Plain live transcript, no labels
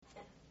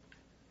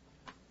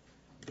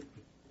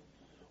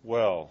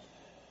Well,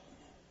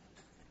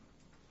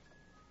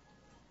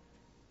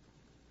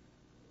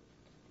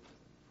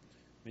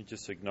 let me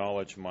just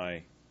acknowledge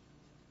my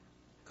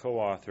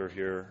co-author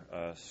here,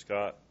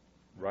 Scott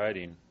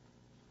Riding,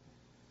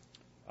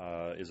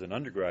 is an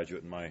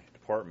undergraduate in my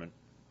department,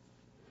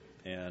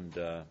 and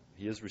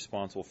he is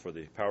responsible for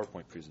the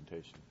PowerPoint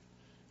presentation.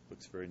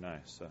 Looks very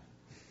nice,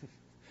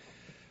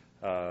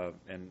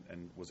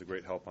 and was a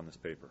great help on this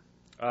paper.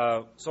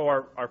 So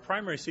our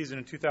primary season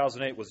in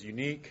 2008 was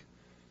unique,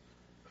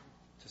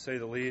 to say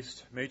the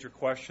least. Major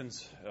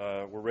questions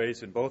were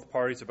raised in both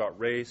parties about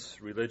race,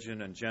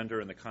 religion, and gender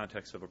in the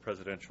context of a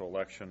presidential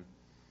election.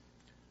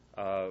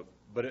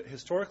 But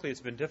historically, it's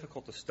been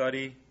difficult to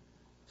study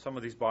some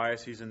of these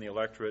biases in the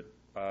electorate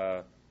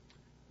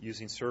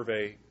using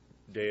survey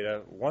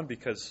data. One,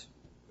 because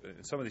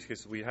in some of these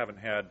cases we haven't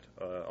had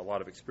a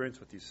lot of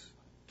experience with these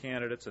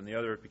candidates, and the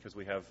other because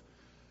we have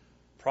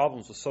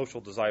problems with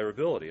social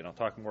desirability, and I'll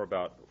talk more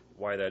about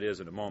why that is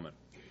in a moment.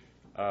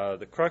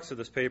 The crux of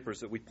this paper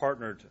is that we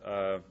partnered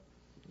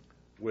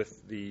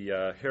with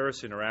the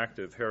Harris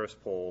Interactive Harris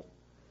Poll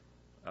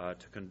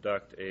to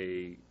conduct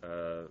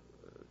to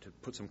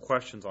put some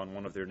questions on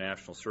one of their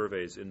national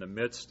surveys in the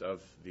midst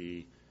of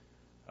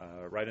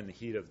right in the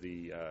heat of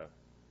the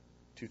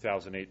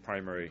 2008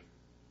 primary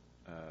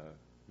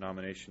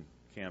nomination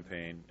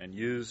campaign, and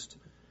used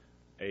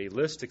a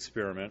list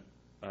experiment,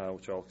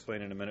 which I'll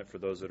explain in a minute for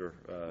those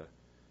that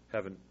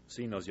haven't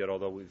seen those yet,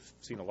 although we've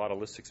seen a lot of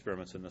list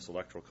experiments in this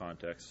electoral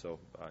context, so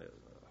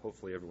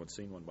hopefully everyone's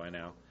seen one by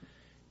now.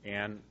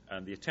 And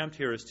the attempt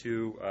here is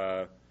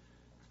to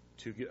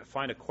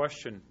find a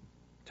question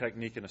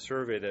technique in a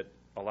survey that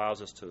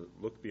allows us to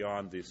look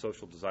beyond the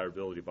social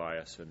desirability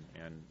bias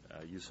and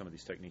use some of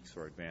these techniques to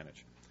our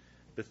advantage.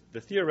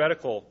 The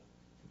theoretical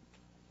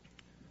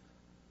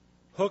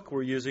hook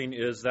we're using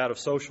is that of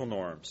social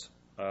norms.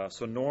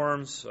 So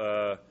norms,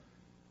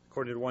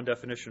 according to one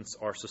definition,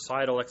 are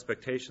societal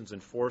expectations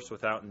enforced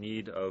without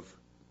need of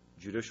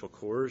judicial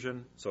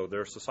coercion. So there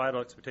are societal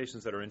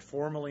expectations that are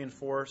informally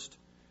enforced.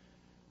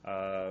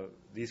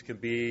 These can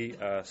be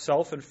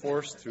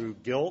self-enforced through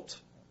guilt.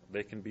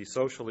 They can be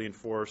socially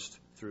enforced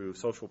through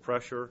social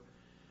pressure.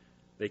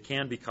 They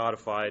can be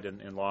codified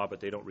in law,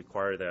 but they don't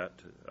require that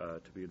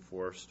to be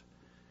enforced.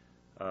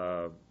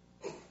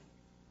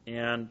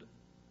 And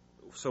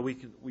so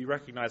we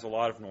recognize a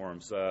lot of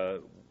norms.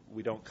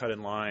 We don't cut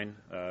in line.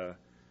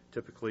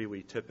 Typically,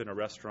 we tip in a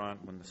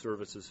restaurant when the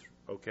service is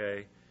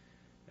okay.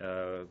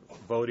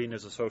 Voting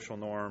is a social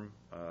norm,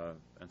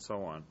 and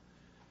so on.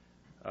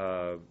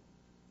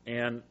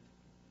 And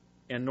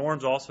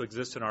norms also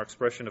exist in our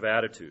expression of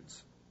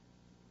attitudes.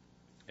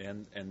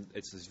 And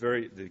it's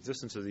the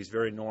existence of these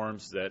very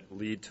norms that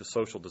lead to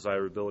social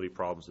desirability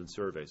problems in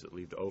surveys, that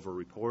lead to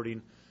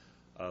over-reporting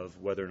of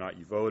whether or not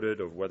you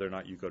voted or whether or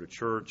not you go to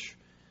church,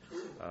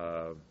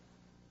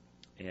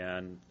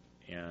 and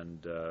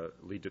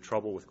lead to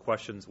trouble with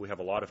questions. We have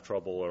a lot of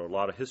trouble, or a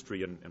lot of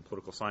history in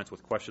political science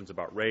with questions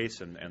about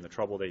race and the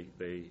trouble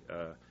they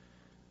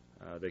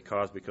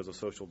cause because of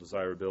social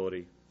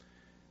desirability.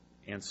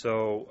 And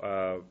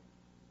so,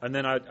 and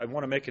then I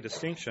want to make a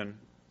distinction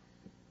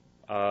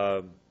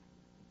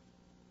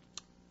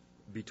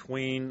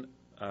between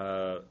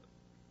the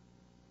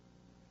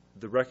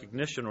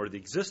recognition or the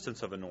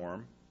existence of a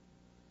norm,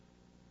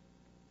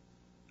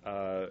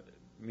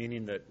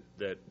 meaning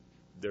that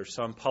there's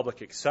some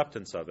public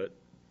acceptance of it,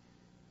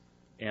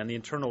 and the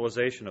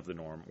internalization of the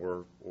norm,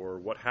 or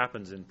what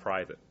happens in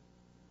private.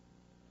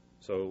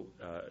 So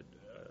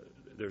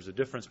there's a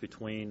difference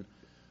between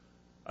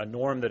a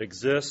norm that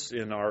exists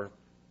in our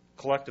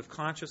collective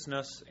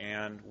consciousness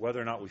and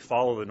whether or not we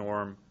follow the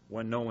norm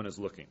when no one is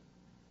looking.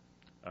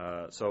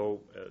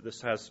 So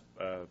this has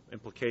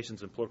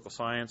implications in political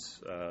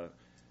science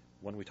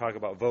when we talk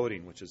about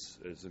voting, which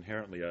is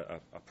inherently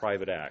a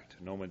private act.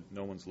 No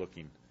one's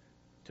looking,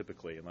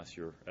 typically, unless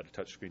you're at a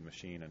touchscreen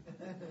machine and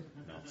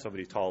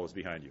somebody tall is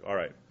behind you. All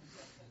right.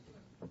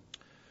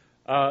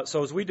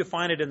 So as we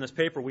define it in this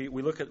paper, we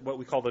look at what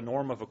we call the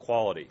norm of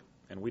equality,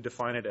 and we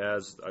define it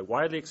as a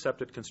widely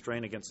accepted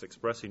constraint against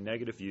expressing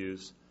negative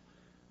views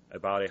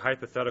about a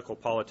hypothetical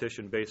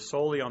politician based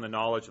solely on the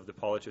knowledge of the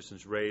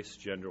politician's race,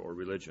 gender, or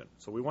religion.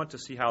 So we want to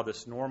see how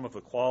this norm of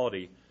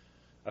equality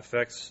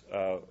affects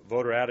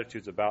voter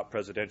attitudes about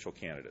presidential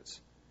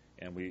candidates,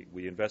 and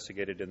we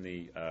investigated in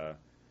the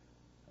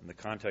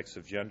context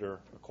of gender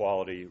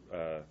equality,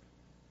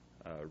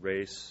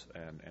 race,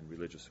 and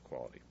religious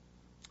equality.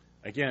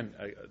 Again,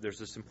 there's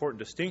this important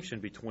distinction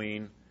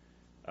between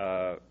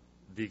the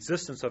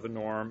existence of a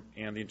norm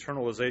and the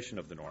internalization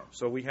of the norm.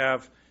 So we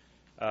have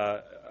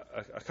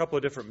a couple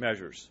of different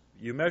measures.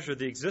 You measure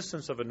the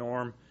existence of a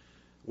norm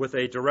with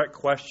a direct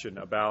question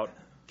about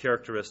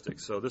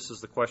characteristics. So this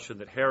is the question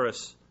that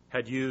Harris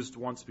had used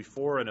once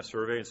before in a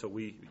survey, and so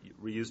we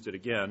reused it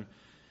again.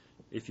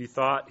 If you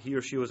thought he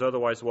or she was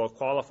otherwise well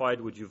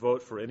qualified, would you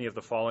vote for any of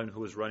the following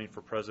who is running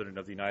for President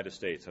of the United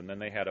States? And then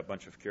they had a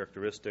bunch of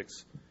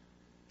characteristics,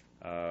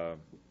 and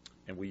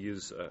we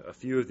use a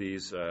few of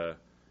these that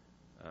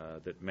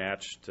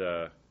matched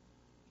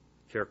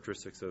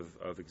characteristics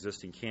of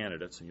existing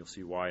candidates, and you'll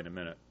see why in a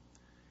minute.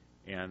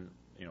 And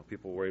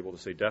people were able to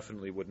say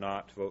definitely would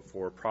not vote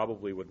for,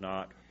 probably would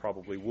not,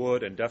 probably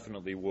would, and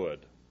definitely would.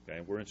 Okay,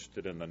 we're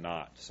interested in the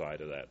not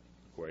side of that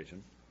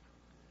equation.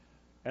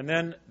 And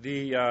then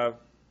the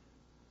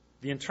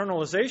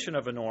internalization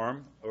of a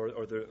norm,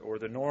 or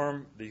the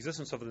norm, the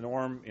existence of the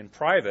norm in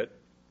private,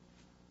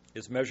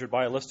 is measured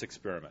by a list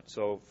experiment.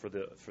 So for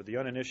the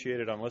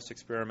uninitiated on list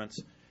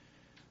experiments,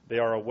 they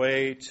are a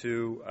way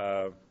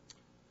to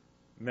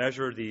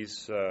measure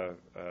these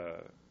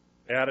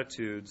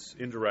attitudes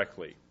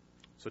indirectly.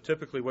 So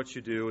typically what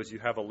you do is you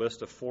have a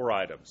list of 4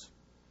 items,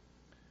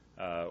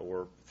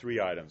 or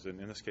 3 items. And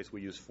in this case,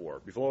 we use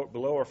 4.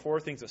 Below are 4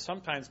 things that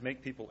sometimes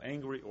make people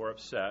angry or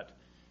upset.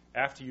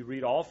 After you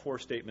read all 4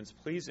 statements,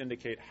 please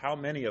indicate how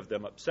many of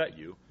them upset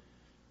you.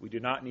 We do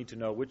not need to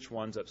know which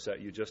ones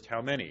upset you, just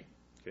how many.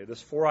 Okay,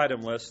 this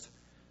 4-item list,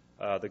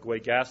 the way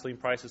gasoline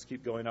prices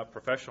keep going up,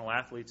 professional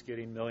athletes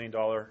getting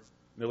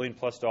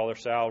million-plus dollar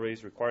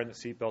salaries, requiring that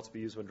seatbelts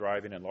be used when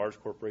driving, and large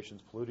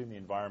corporations polluting the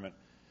environment,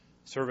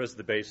 serve as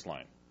the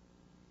baseline.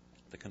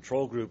 The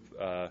control group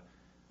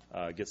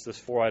gets this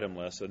 4-item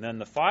list, and then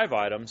the 5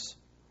 items,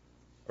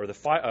 or a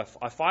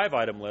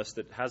 5-item list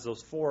that has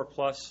those 4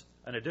 plus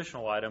an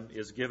additional item,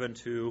 is given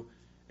to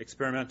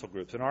experimental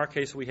groups. In our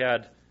case, we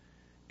had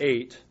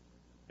 8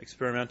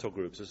 experimental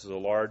groups. This is a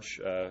large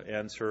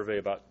N survey,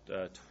 about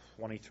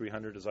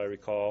 2,300 as I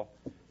recall.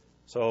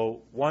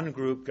 So one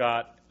group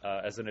got,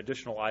 as an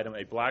additional item,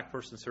 a black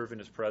person serving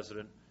as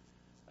president.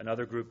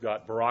 Another group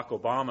got Barack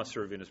Obama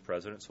serving as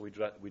president, so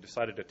we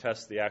decided to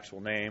test the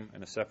actual name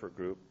in a separate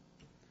group.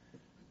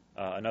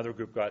 Another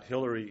group got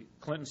Hillary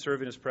Clinton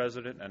serving as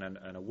president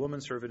and a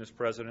woman serving as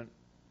president.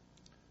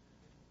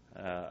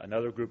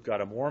 Another group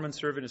got a Mormon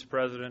serving as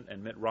president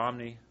and Mitt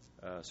Romney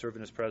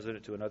serving as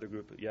president to another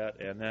group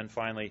yet. And then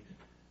finally,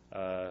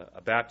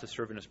 a Baptist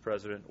serving as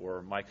president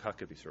or Mike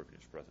Huckabee serving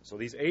as president. So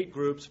these 8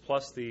 groups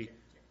plus the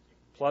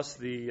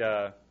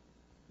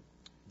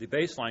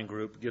baseline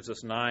group gives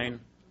us 9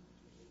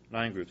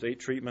 groups, 8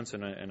 treatments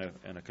and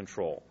a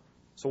control.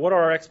 So what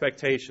are our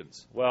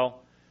expectations?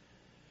 Well,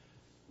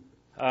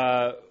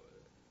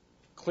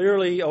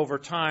 clearly over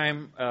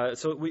time,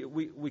 so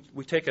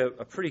we take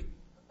a pretty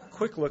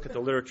quick look at the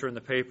literature in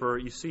the paper.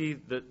 You see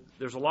that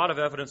there's a lot of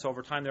evidence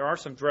over time. There are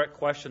some direct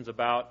questions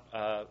about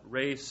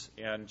race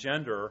and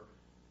gender,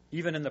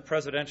 even in the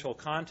presidential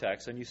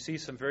context, and you see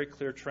some very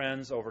clear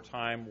trends over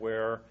time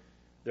where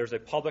there's a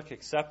public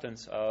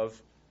acceptance of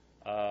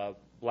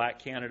black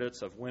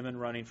candidates, of women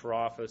running for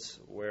office,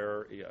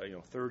 where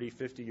 30,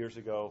 50 years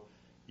ago,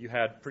 you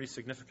had pretty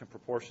significant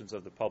proportions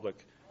of the public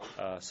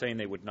saying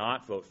they would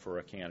not vote for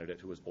a candidate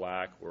who was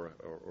black or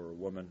a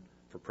woman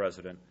for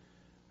president.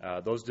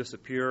 Those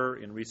disappear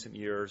in recent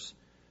years.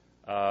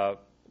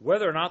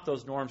 Whether or not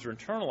those norms are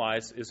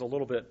internalized is a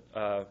little bit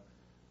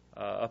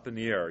up in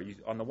the air.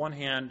 On the one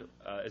hand,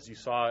 as you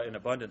saw in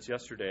abundance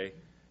yesterday,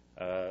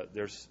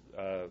 there's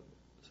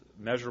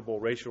measurable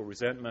racial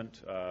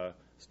resentment.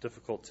 It's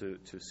difficult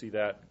to see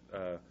that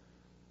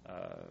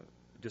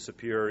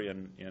disappear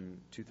in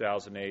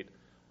 2008.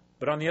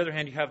 But on the other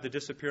hand, you have the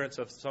disappearance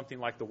of something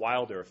like the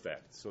Wilder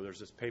effect. So there's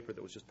this paper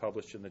that was just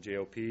published in the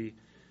JOP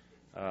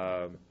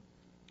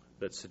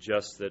that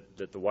suggests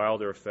that the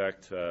Wilder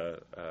effect,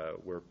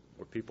 where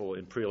people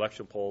in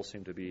pre-election polls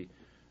seem to be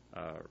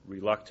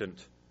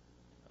reluctant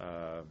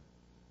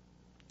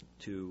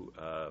to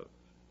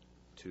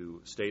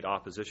state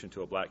opposition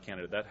to a black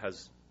candidate,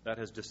 that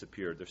has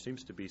disappeared. There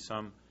seems to be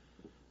some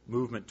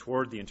movement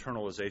toward the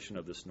internalization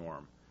of this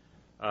norm.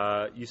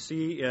 You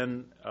see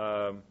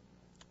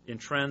in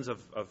trends of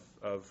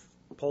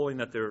polling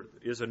that there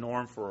is a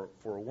norm for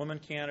a woman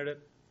candidate,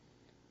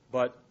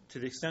 but to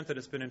the extent that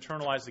it's been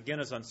internalized, again,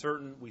 is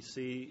uncertain. We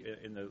see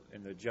in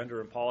the gender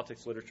and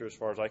politics literature, as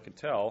far as I can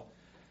tell,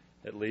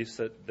 at least,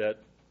 that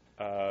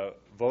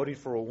voting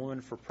for a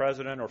woman for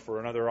president or for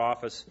another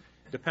office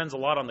depends a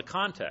lot on the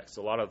context,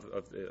 a lot of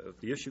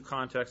the issue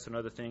context and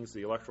other things,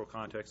 the electoral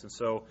context. And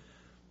so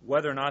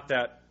whether or not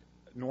that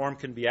norm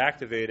can be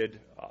activated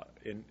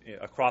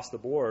across the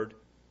board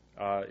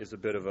is a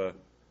bit of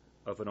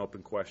an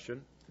open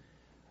question.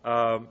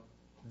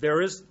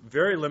 There is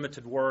very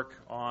limited work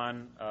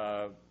on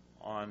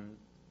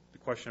the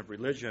question of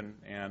religion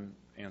and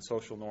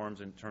social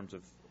norms in terms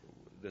of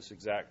this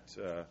exact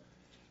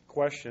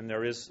question.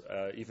 There is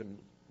even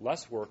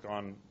less work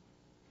on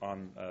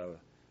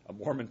a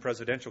Mormon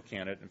presidential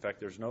candidate. In fact,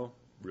 there's no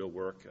real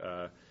work.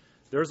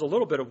 There's a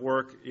little bit of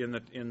work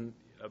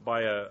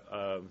by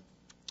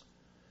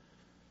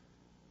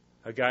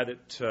a guy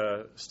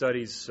that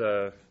studies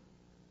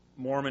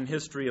Mormon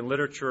history and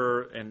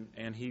literature, and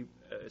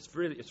it's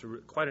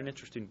quite an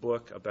interesting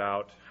book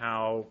about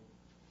how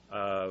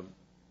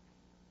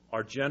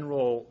our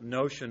general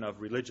notion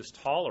of religious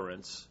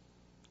tolerance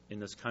in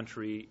this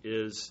country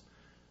is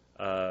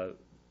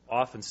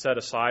often set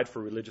aside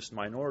for religious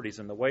minorities,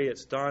 and the way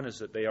it's done is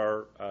that they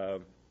are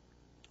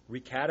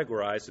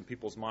recategorized in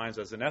people's minds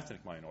as an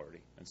ethnic minority.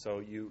 And so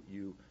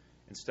you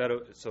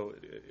So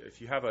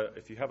if you have an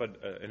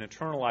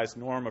internalized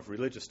norm of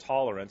religious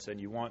tolerance and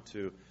you want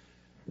to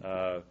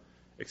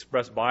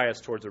express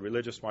bias towards a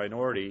religious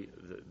minority,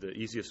 the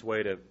easiest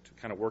way to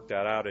kind of work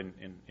that out in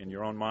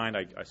your own mind,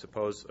 I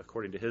suppose,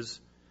 according to his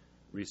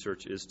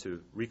research, is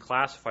to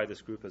reclassify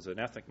this group as an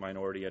ethnic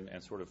minority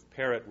and sort of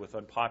pair it with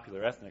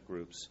unpopular ethnic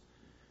groups.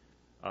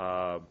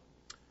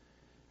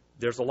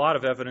 There's a lot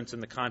of evidence in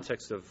the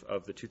context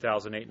of the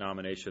 2008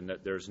 nomination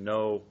that there's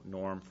no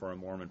norm for a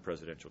Mormon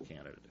presidential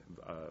candidate.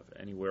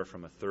 Anywhere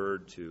from a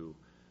third to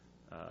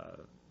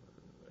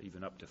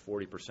even up to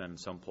 40% in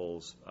some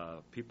polls,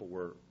 people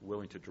were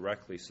willing to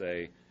directly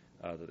say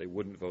that they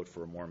wouldn't vote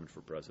for a Mormon for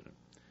president.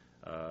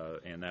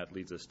 And that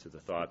leads us to the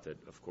thought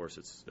that, of course,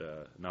 it's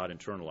not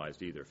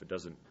internalized either. If it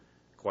doesn't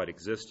quite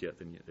exist yet,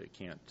 then it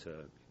can't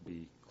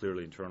be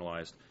clearly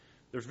internalized.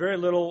 There's very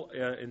little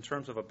in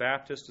terms of a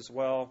Baptist as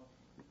well,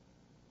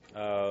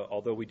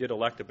 although we did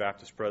elect a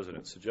Baptist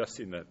president,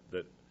 suggesting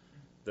that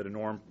a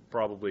norm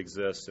probably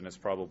exists and has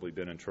probably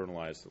been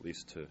internalized, at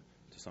least to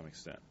some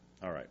extent.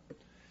 All right.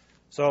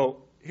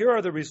 So here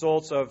are the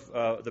results of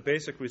the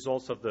basic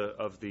results of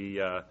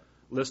the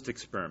list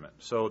experiment.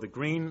 So the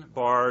green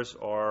bars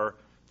are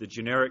the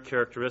generic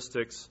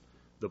characteristics,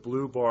 the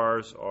blue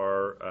bars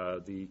are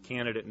the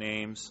candidate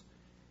names,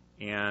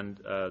 and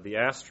the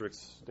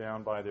asterisks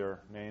down by their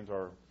names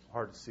are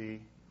hard to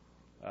see.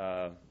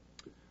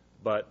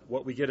 But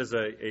what we get is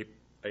a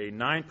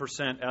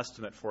 9%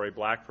 estimate for a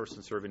black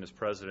person serving as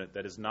president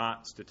that is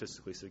not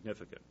statistically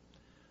significant.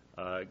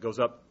 It goes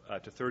up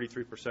to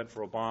 33%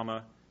 for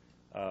Obama.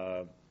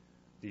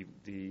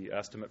 The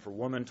estimate for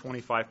women,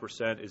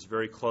 25%, is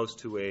very close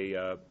to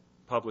a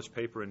published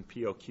paper in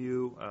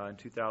POQ in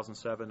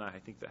 2007. I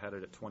think that had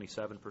it at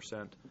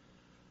 27%.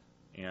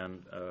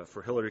 And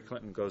for Hillary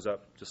Clinton, goes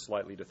up just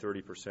slightly to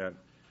 30%.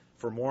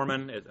 For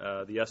Mormon,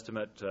 the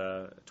estimate,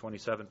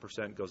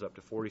 27%, goes up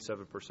to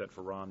 47%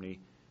 for Romney.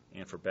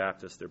 And for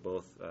Baptist, they're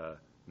both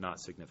not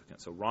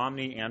significant. So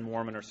Romney and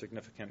Mormon are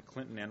significant.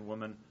 Clinton and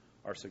women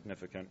are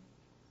significant.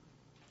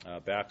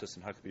 Baptist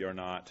and Huckabee are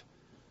not.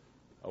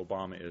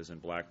 Obama is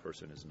and black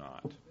person is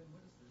not. What do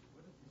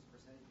these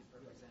percentages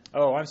represent?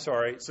 Oh, I'm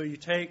sorry. So you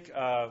take,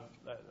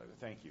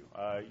 thank you.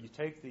 You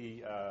take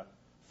the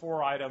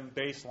 4-item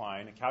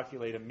baseline and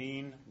calculate a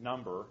mean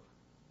number.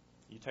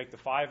 You take the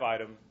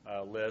 5-item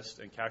list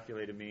and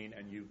calculate a mean,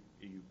 and you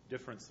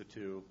difference the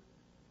two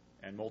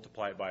and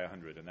multiply it by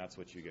 100, and that's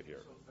what you get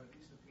here. So are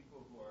these the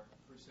people who are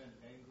percent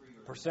angry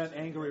or percent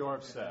angry or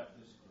upset?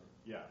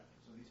 Yeah.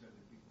 So these are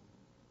the people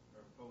who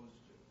are opposed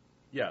to.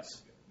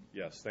 Yes.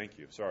 Yes. Thank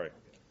you. Sorry.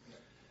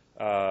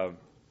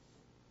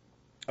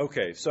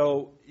 Okay.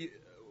 So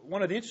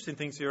one of the interesting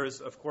things here is,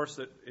 of course,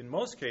 that in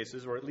most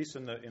cases, or at least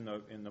in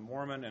the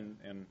Mormon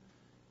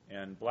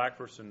and black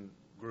person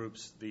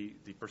groups, the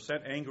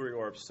percent angry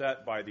or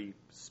upset by the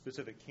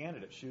specific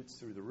candidate shoots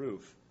through the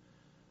roof,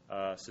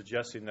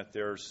 suggesting that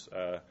there's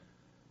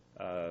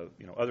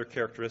other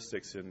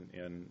characteristics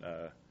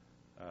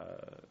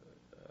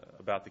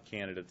about the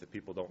candidate that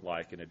people don't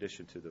like, in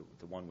addition to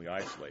the one we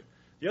isolate.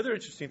 The other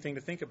interesting thing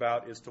to think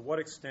about is to what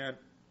extent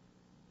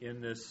in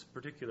this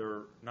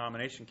particular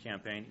nomination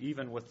campaign,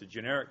 even with the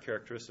generic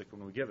characteristic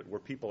when we give it, were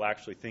people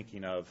actually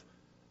thinking of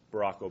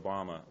Barack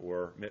Obama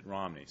or Mitt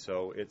Romney.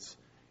 So it's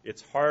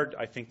hard,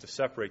 I think, to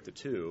separate the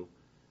two.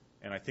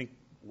 And I think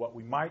what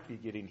we might be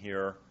getting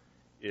here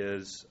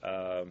is,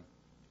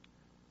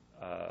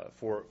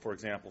 for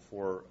example,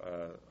 for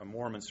a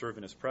Mormon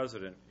serving as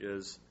president,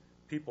 is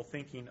people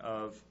thinking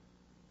of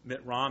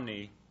Mitt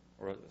Romney,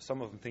 or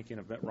some of them thinking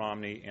of Mitt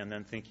Romney, and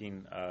then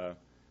thinking,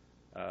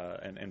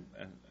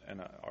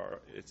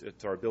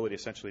 it's our ability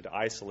essentially to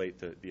isolate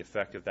the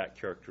effect of that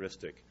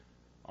characteristic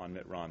on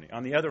Mitt Romney.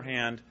 On the other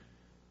hand,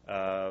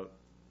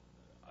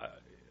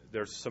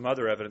 there's some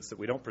other evidence that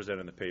we don't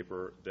present in the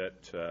paper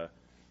that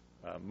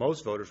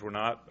most voters were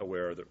not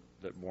aware that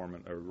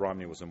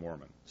Romney was a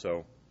Mormon.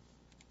 So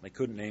they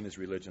couldn't name his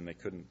religion. They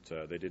couldn't.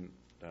 They didn't.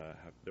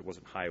 There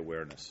wasn't high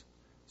awareness.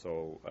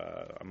 So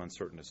I'm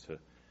uncertain as to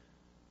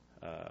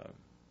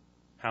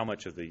how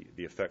much of the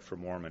effect for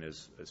Mormon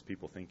is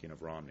people thinking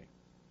of Romney.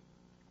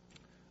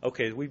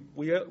 Okay, we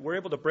were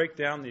able to break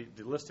down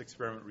the list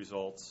experiment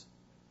results.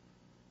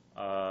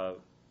 The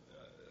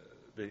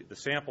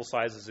sample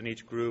sizes in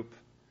each group,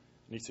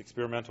 in each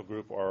experimental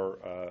group, are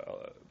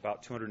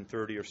about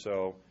 230 or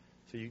so.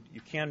 So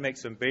you can make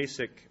some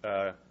basic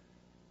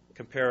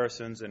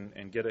comparisons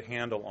and get a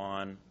handle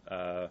on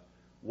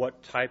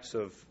what types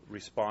of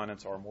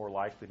respondents are more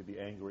likely to be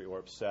angry or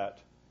upset.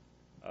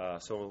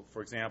 So,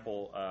 for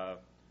example,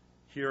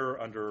 here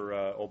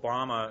under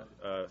Obama,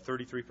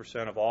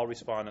 33% of all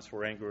respondents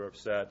were angry or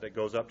upset. That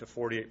goes up to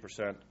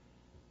 48%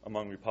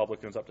 among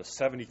Republicans, up to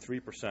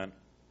 73%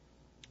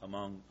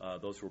 among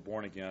those who were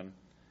born again,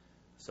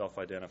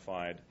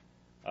 self-identified.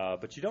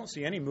 But you don't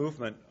see any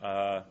movement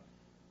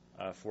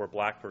for a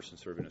black person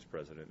serving as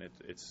president.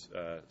 It's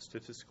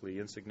statistically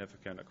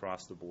insignificant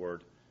across the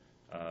board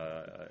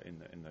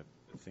in the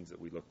things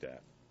that we looked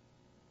at.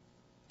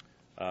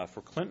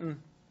 For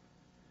Clinton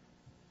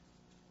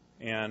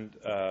and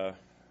a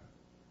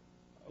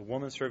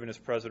woman serving as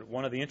president.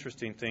 One of the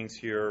interesting things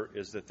here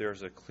is that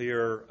there's a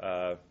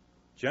clear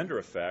gender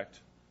effect.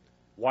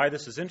 Why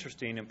this is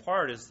interesting, in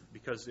part, is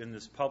because in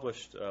this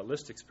published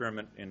list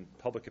experiment in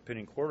Public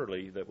Opinion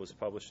Quarterly that was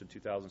published in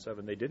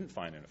 2007, they didn't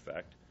find an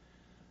effect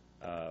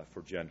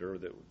for gender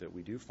that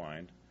we do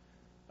find.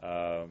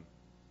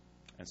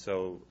 And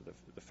so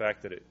the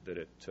fact that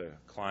it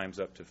climbs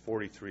up to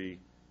 43%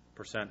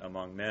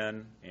 among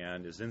men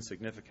and is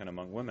insignificant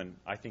among women,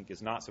 I think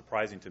is not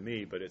surprising to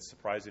me, but it's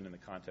surprising in the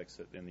context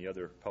that in the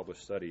other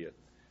published study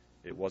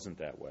it wasn't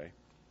that way.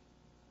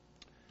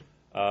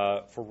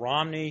 For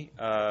Romney,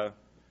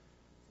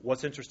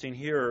 what's interesting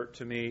here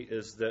to me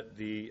is that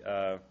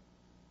the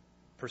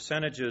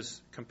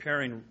percentages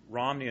comparing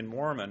Romney and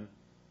Moorman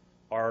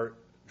are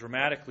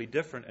dramatically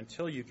different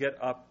until you get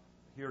up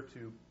here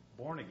to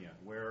Born Again,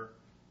 where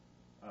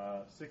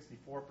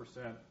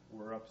 64%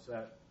 were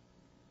upset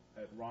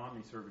at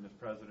Romney serving as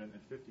president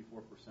and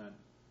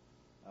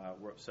 54%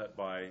 were upset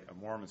by a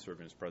Mormon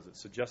serving as president,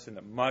 suggesting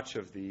that much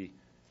of the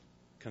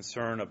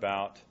concern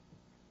about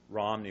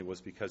Romney was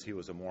because he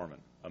was a Mormon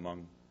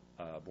among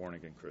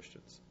born-again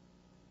Christians.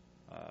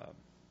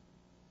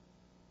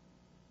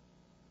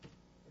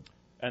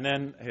 And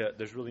then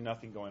there's really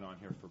nothing going on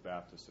here for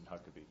Baptist and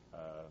Huckabee.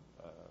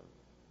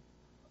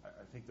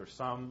 I think there's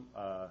some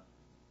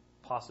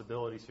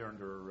possibilities here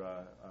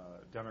under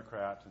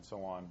Democrat and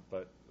so on,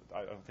 but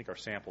I don't think our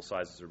sample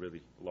sizes are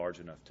really large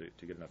enough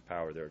to get enough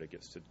power there to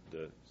get to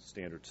the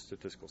standard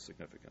statistical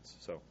significance.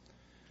 So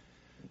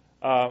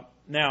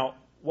now,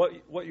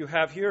 what you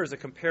have here is a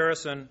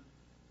comparison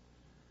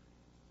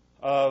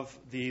of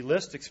the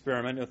list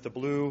experiment with the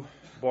blue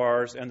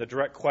bars and the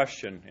direct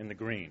question in the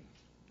green.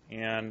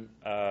 And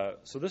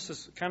so this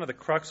is kind of the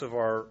crux of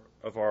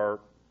our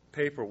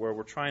paper, where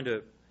we're trying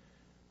to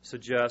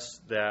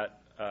suggest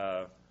that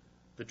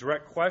the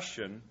direct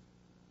question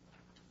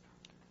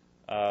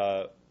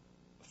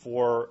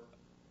for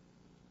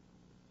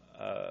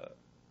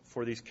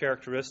these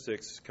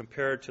characteristics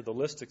compared to the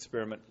list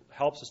experiment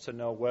helps us to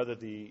know whether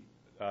the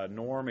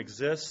norm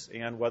exists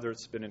and whether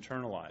it's been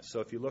internalized.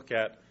 So if you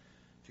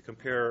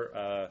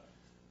compare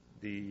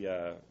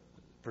the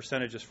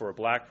percentages for a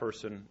black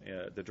person,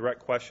 the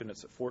direct question,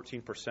 it's at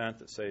 14%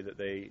 that say that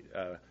they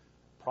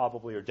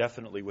probably or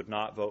definitely would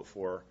not vote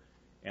for,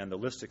 and the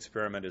list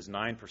experiment is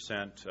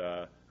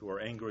 9% who are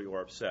angry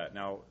or upset.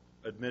 Now,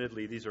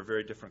 admittedly, these are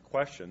very different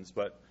questions,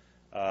 but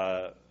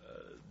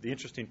the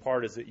interesting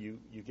part is that you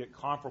get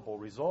comparable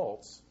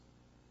results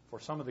for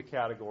some of the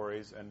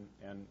categories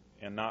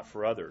and not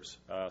for others.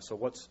 So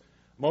what's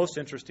most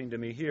interesting to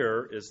me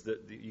here is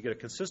that you get a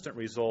consistent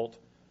result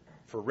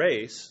for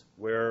race,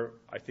 where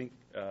I think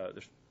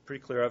there's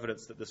pretty clear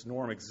evidence that this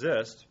norm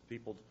exists.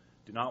 People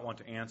do not want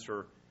to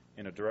answer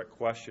in a direct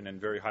question in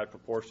very high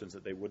proportions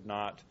that they would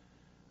not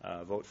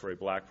vote for a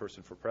black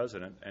person for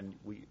president, and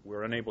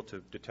we're unable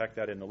to detect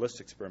that in the list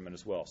experiment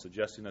as well,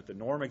 suggesting that the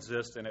norm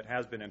exists and it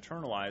has been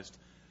internalized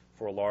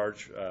for a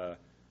large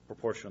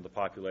proportion of the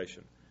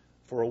population.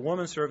 For a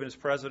woman serving as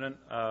president,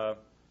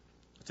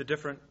 it's a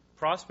different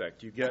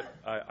prospect. You get,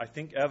 I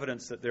think,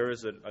 evidence that there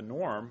is a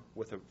norm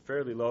with a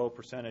fairly low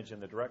percentage in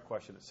the direct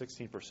question at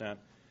 16%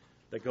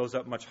 that goes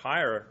up much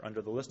higher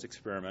under the list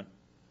experiment,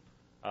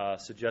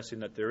 suggesting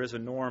that there is a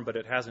norm, but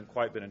it hasn't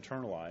quite been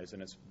internalized,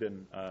 and it's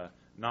been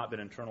not been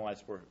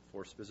internalized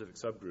for specific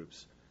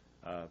subgroups,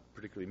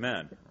 particularly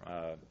men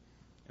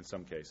in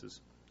some cases.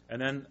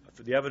 And then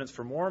the evidence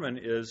for Mormon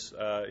is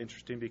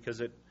interesting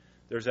because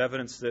there's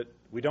evidence that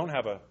we don't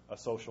have a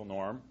social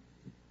norm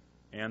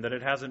and that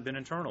it hasn't been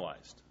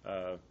internalized.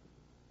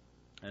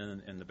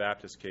 And in the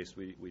Baptist case,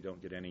 we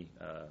don't get any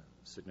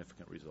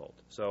significant result.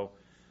 So,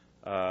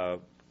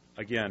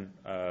 again,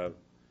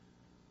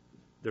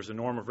 there's a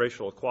norm of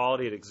racial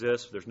equality. It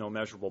exists. There's no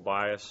measurable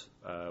bias.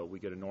 We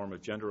get a norm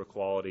of gender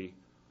equality,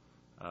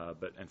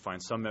 and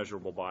find some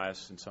measurable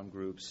bias in some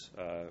groups,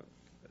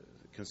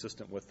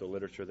 consistent with the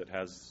literature that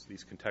has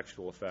these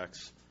contextual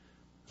effects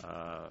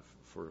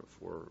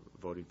for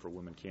voting for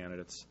women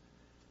candidates.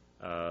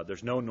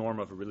 There's no norm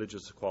of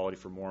religious equality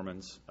for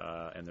Mormons,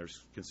 and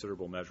there's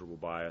considerable measurable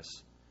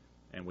bias,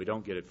 and we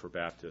don't get it for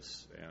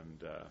Baptists,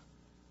 and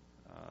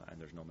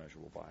there's no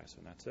measurable bias,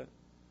 and that's it.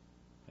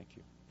 Thank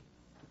you.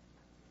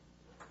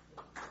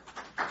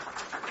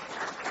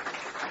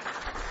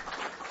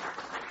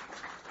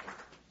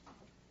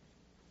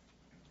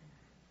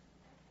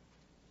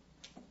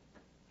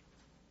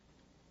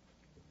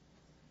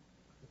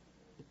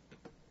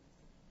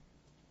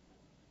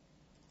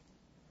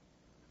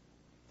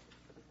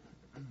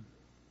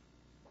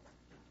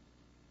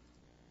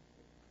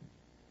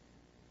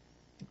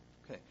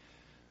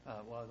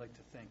 Well, I'd like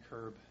to thank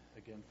Herb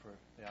again for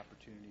the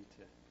opportunity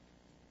to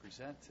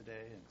present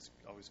today, and it's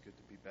always good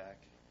to be back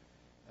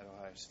at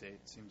Ohio State.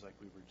 It seems like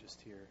we were just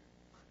here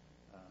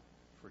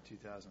for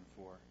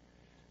 2004,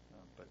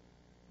 but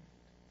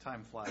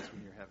time flies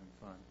when you're having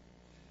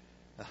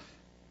fun.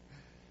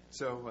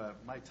 So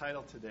my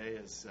title today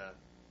is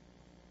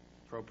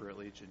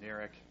appropriately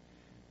generic,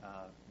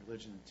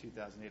 Religion in the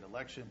 2008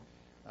 Election.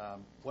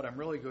 What I'm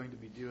really going to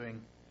be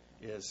doing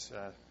is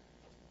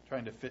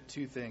trying to fit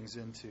two things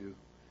into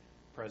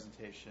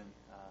presentation.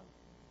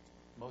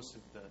 Most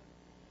of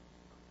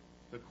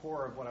the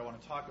core of what I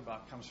want to talk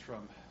about comes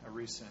from a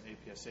recent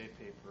APSA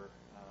paper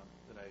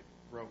that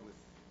I wrote with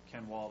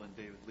Ken Wald and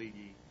David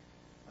Leahy,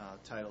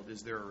 titled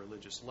 "Is There a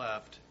Religious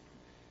Left?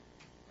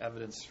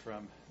 Evidence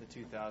from the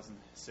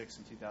 2006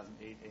 and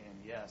 2008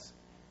 ANES."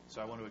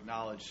 So I want to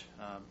acknowledge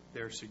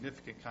their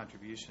significant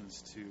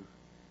contributions to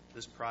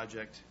this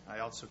project. I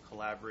also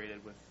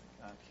collaborated with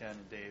Ken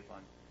and Dave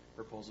on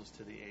proposals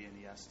to the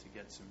ANES to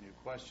get some new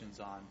questions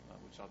on,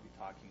 which I'll be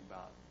talking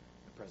about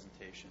in the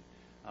presentation.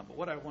 But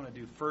what I want to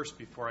do first,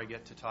 before I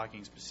get to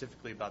talking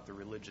specifically about the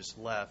religious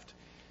left,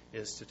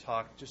 is to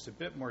talk just a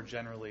bit more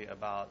generally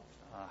about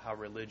how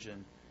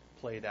religion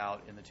played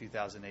out in the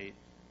 2008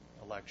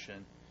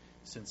 election,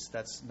 since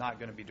that's not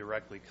going to be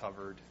directly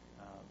covered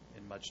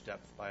in much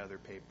depth by other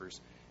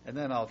papers. And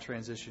then I'll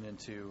transition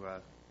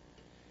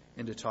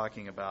into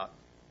talking about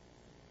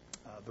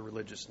the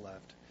religious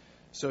left.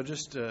 So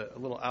just a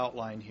little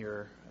outline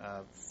here.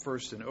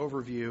 First, an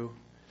overview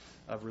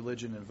of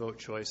religion and vote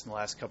choice in the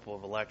last couple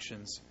of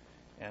elections,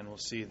 and we'll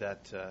see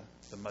that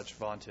the much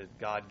vaunted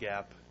God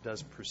gap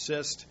does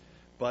persist,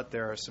 but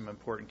there are some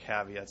important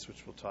caveats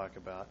which we'll talk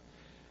about.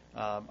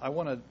 I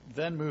want to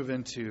then move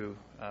into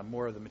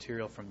more of the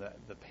material from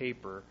the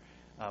paper,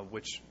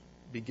 which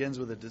begins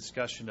with a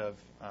discussion of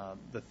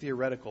the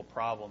theoretical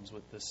problems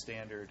with the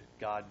standard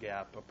God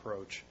gap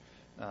approach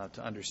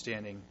to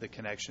understanding the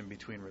connection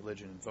between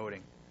religion and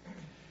voting.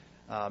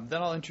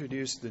 Then I'll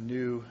introduce the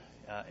new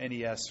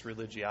NES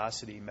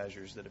religiosity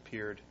measures that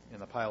appeared in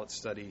the pilot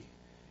study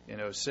in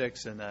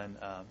 2006 and then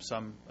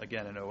some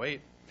again in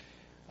 2008.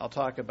 I'll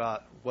talk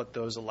about what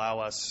those allow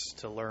us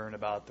to learn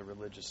about the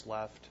religious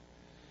left,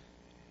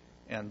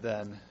 and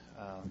then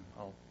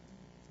I'll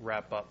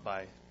wrap up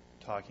by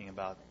talking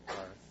about our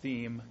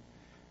theme,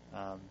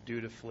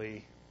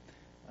 dutifully,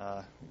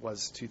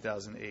 was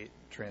 2008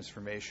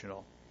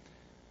 transformational.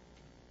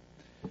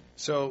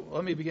 So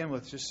let me begin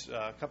with just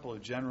a couple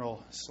of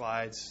general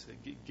slides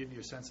that give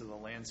you a sense of the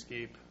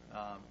landscape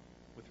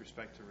with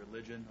respect to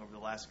religion over the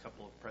last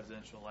couple of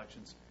presidential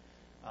elections.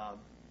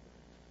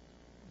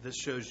 This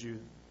shows you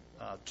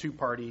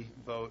two-party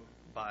vote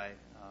by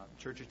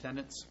church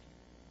attendance.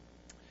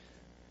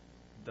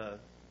 The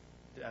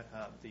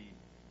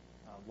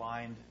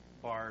lined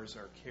bars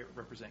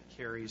represent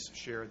Kerry's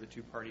share of the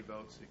two-party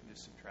vote, so you can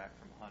just subtract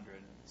from 100,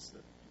 and it's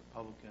the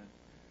Republican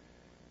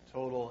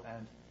total.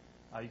 And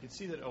you can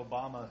see that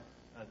Obama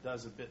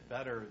does a bit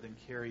better than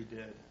Kerry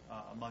did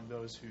among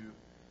those who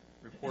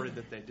reported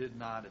that they did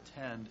not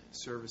attend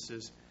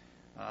services.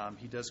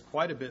 He does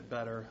quite a bit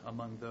better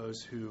among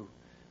those who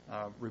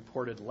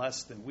reported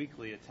less than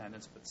weekly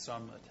attendance, but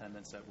some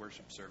attendance at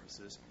worship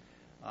services.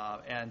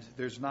 And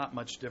there's not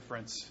much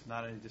difference,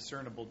 not any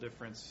discernible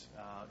difference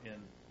in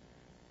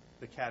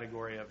the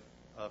category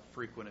of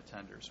frequent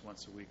attenders,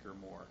 once a week or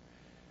more.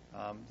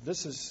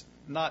 This is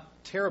not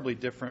terribly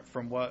different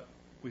from what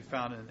we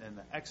found in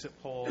the exit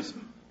polls,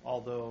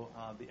 although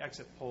the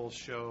exit polls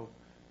show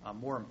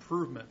more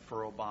improvement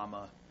for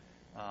Obama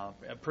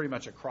pretty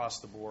much across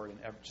the board in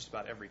just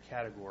about every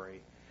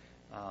category.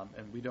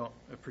 And we don't,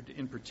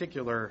 in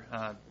particular,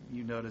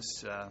 you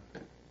notice, if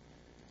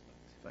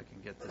I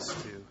can get this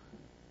to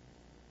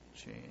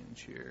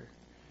change here.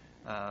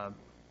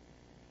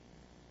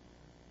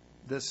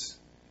 This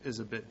is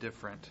a bit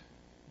different.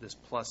 This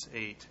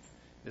 +8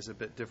 is a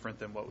bit different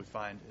than what we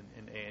find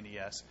in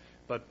ANES,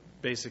 but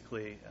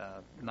basically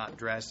not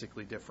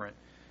drastically different.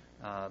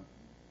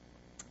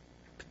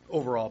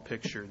 Overall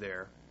picture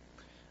there.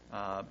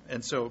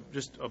 And so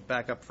just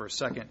back up for a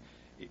second.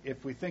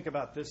 If we think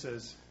about this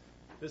is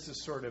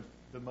sort of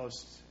the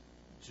most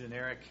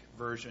generic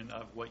version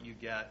of what you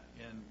get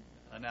in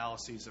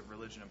analyses of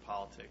religion and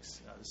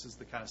politics. This is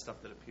the kind of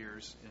stuff that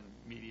appears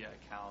in media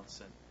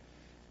accounts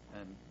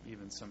and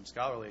even some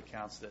scholarly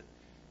accounts that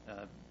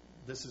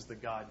this is the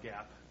God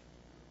gap,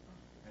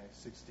 okay,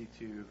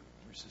 62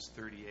 versus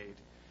 38.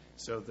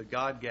 So the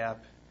God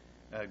gap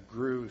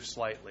grew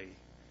slightly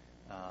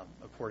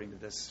according to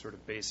this sort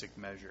of basic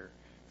measure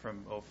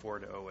from 04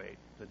 to 08.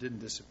 That didn't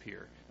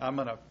disappear. I'm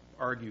going to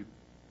argue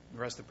the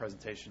rest of the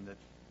presentation that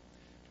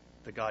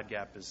the God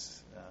gap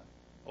is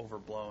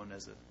overblown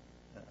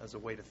as a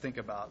way to think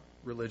about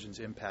religion's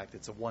impact.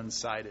 It's a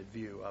one-sided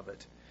view of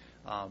it.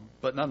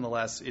 But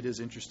nonetheless, it is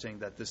interesting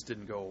that this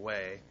didn't go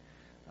away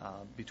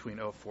between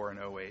 04 and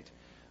 08.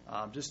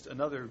 Just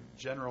another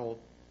general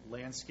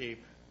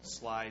landscape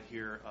slide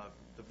here of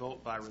the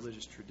vote by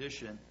religious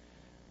tradition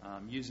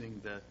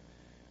using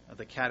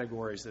the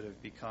categories that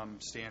have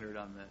become standard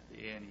on the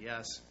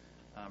ANES,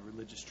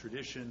 religious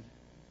tradition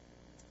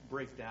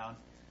breakdown.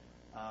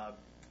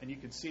 And you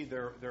can see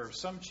there are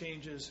some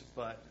changes,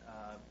 but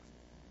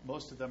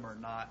most of them are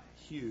not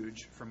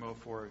huge from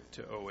 04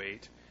 to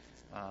 08.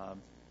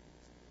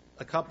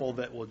 A couple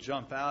that will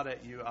jump out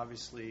at you,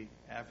 obviously,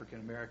 African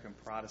American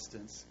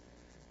Protestants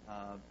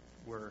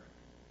were,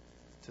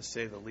 to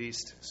say the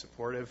least,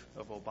 supportive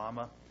of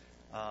Obama.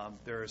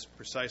 There is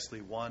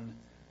precisely one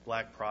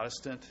black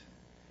Protestant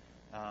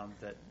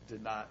that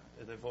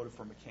voted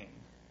for McCain.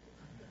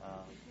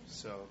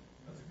 So,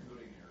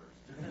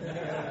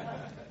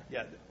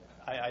 yeah,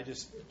 I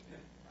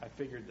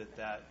figured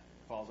that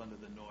falls under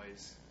the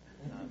noise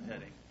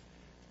heading.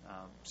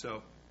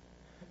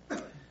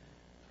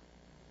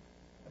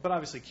 But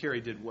obviously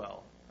Kerry did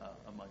well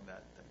among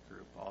that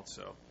group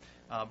also.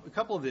 A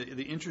couple of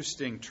the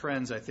interesting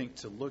trends I think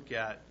to look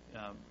at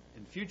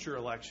in future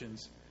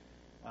elections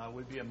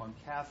would be among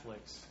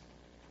Catholics.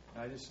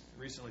 I just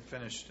recently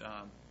finished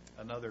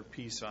another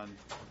piece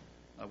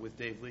with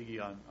Dave Leahy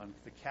on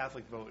the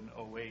Catholic vote in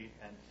 2008,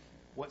 and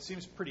what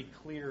seems pretty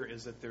clear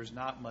is that there's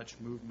not much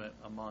movement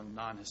among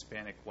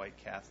non-Hispanic white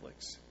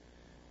Catholics.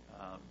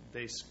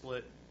 They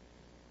split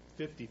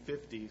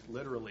 50-50,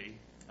 literally,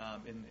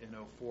 in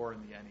 2004 in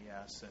the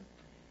NES,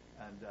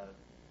 and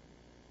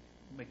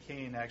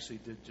McCain actually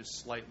did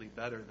just slightly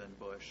better than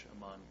Bush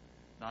among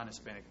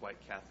non-Hispanic white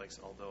Catholics,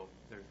 although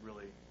there's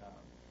really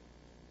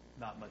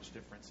not much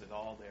difference at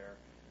all there.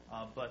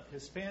 But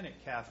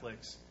Hispanic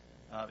Catholics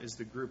is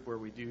the group where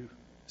we do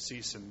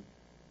see some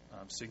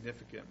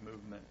significant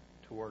movement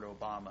toward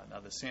Obama. Now,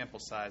 the sample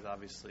size,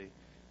 obviously,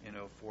 in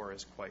 2004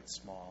 is quite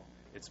small.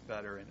 It's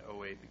better in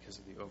 2008 because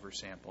of the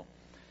oversample.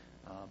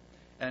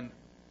 And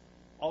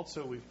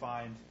also we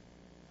find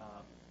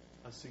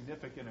a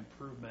significant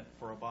improvement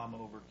for Obama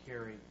over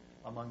Kerry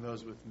among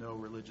those with no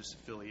religious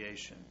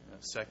affiliation,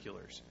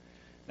 seculars.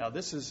 Now,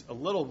 this is a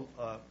little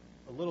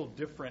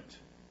different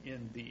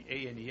in the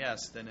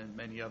ANES than in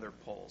many other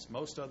polls.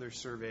 Most other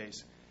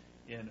surveys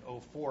in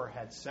 2004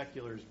 had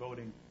seculars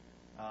voting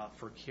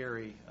for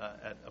Kerry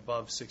at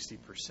above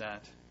 60%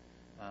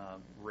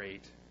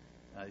 rate,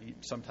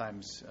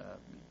 sometimes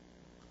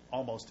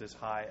almost as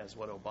high as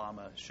what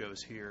Obama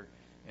shows here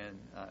in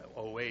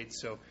 2008.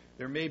 So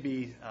there may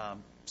be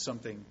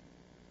something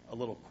a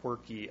little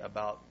quirky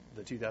about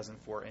the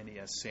 2004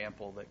 NES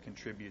sample that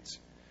contributes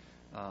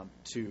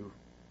to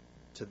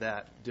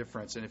that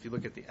difference. And if you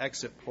look at the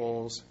exit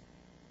polls,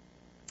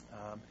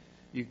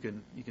 you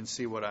can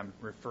see what I'm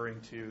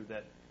referring to.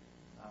 That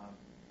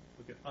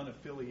look at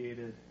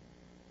unaffiliated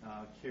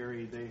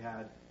Kerry, they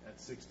had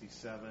at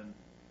 67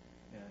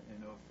 in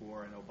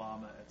 2004, and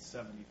Obama at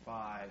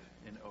 75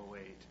 in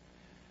 2008.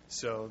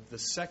 So the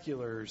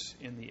seculars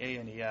in the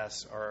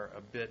ANES are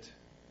a bit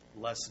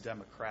less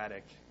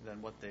democratic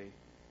than what they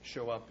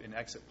show up in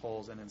exit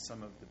polls and in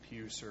some of the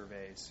Pew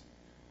surveys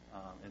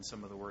and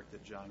some of the work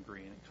that John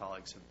Green and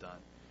colleagues have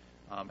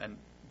done. And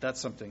that's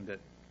something that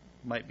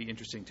might be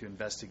interesting to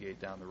investigate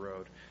down the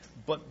road.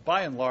 But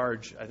by and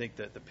large, I think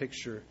that the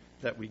picture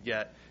that we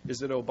get is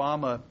that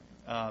Obama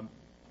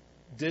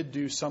did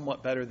do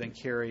somewhat better than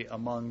Kerry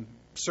among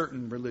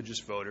certain religious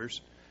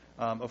voters.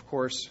 Of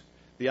course,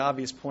 the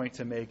obvious point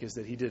to make is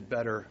that he did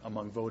better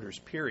among voters,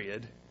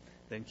 period,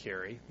 than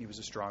Kerry. He was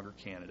a stronger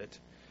candidate.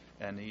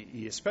 And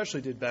he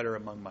especially did better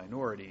among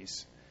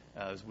minorities,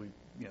 as we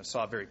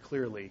saw very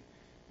clearly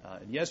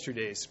in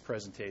yesterday's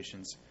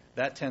presentations.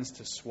 That tends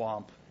to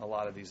swamp a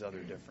lot of these other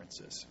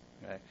differences.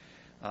 Okay?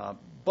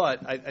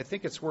 But I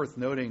think it's worth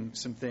noting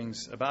some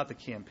things about the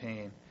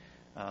campaign,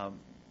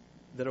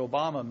 that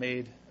Obama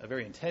made a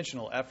very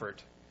intentional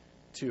effort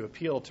to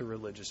appeal to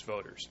religious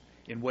voters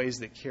in ways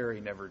that Kerry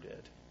never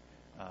did.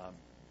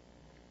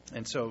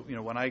 And so,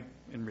 when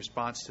in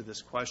response to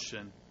this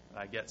question,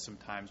 I get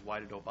sometimes, why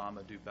did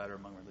Obama do better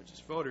among religious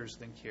voters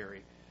than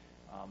Kerry?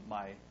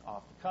 My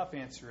off-the-cuff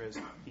answer is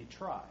he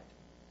tried.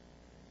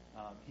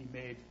 He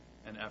made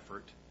an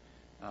effort,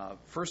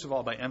 first of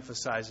all, by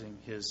emphasizing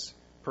his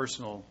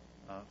personal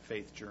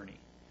faith journey.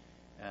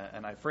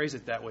 And I phrase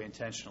it that way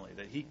intentionally,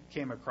 that he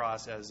came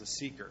across as a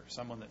seeker,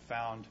 someone that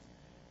found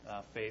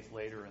faith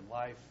later in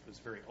life, was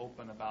very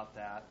open about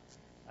that,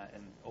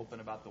 and open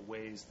about the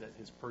ways that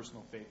his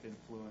personal faith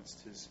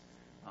influenced his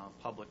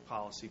public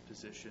policy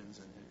positions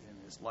and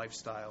his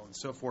lifestyle and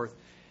so forth.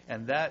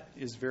 And that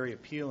is very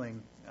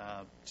appealing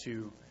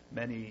to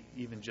many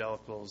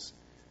evangelicals,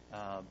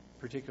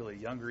 particularly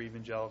younger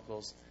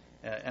evangelicals,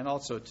 and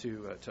also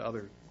to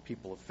other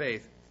people of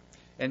faith.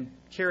 And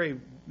Kerry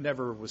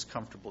never was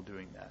comfortable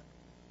doing that.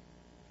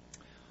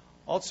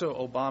 Also,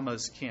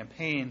 Obama's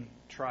campaign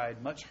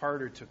tried much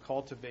harder to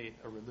cultivate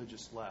a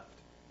religious left.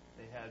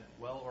 They had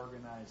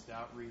well-organized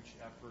outreach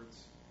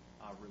efforts,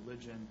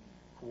 religion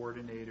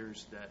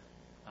coordinators that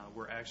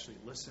were actually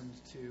listened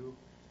to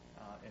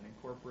and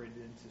incorporated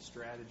into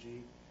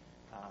strategy.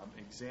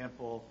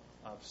 Example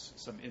of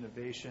some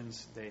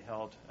innovations, they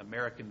held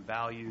American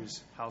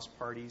values house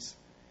parties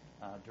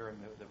during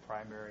the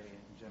primary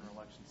and general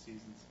election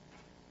seasons,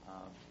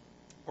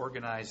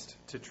 organized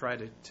to try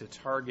to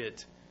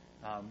target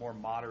more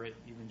moderate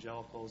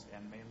evangelicals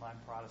and mainline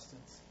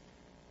Protestants.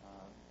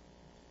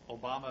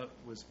 Obama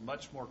was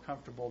much more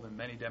comfortable than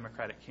many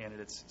Democratic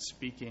candidates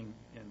speaking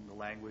in the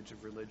language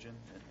of religion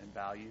and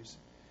values.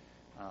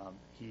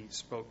 He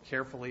spoke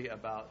carefully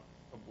about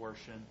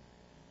abortion,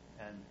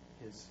 and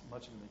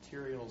much of the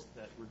materials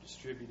that were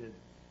distributed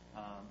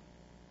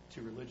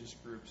to religious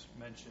groups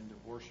mentioned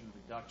abortion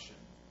reduction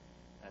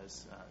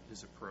as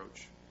his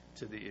approach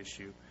to the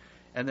issue.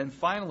 And then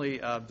finally,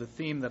 the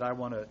theme that I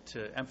want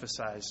to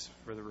emphasize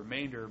for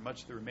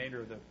much of the remainder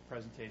of the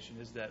presentation,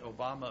 is that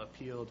Obama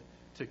appealed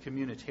to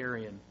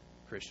communitarian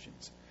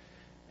Christians.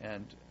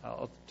 And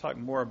I'll talk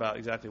more about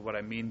exactly what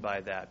I mean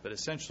by that. But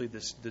essentially,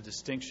 the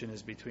distinction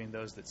is between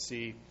those that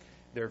see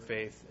their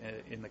faith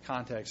in the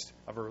context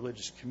of a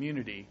religious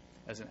community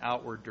as an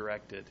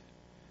outward-directed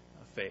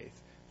faith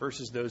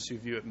versus those who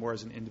view it more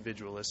as an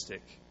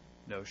individualistic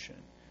notion.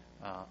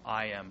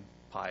 I am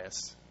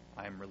pious.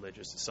 I am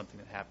religious. It's something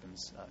that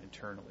happens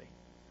internally,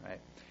 right?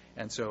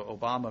 And so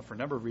Obama, for a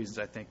number of reasons,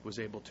 I think, was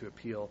able to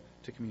appeal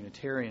to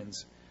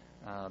communitarians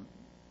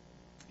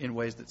in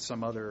ways that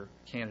some other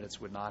candidates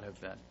would not have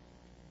been.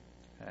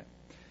 Okay.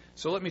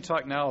 So let me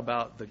talk now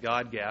about the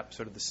God gap,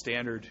 sort of the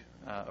standard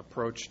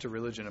approach to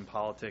religion and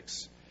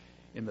politics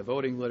in the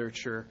voting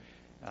literature,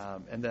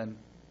 and then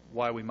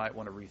why we might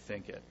want to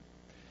rethink it.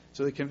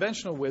 So the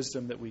conventional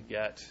wisdom that we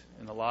get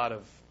in a lot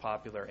of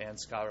popular and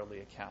scholarly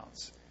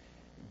accounts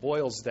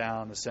boils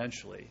down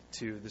essentially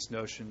to this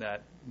notion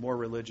that more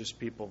religious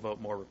people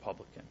vote more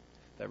Republican,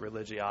 that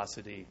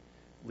religiosity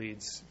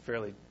leads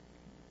fairly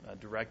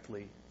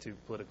directly to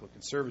political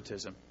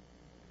conservatism.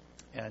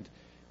 And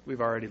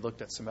we've already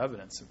looked at some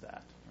evidence of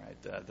that,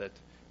 right? That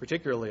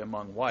particularly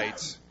among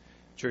whites,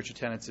 church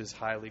attendance is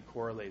highly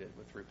correlated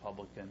with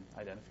Republican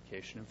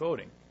identification and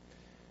voting.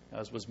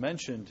 As was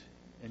mentioned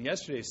in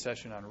yesterday's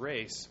session on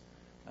race,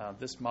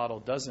 this model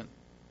doesn't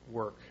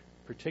work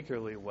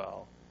particularly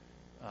well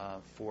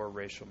for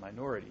racial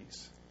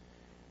minorities.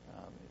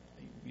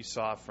 You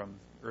saw from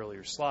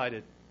earlier slide,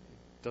 it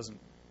doesn't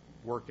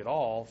work at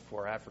all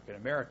for African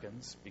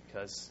Americans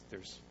because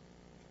there's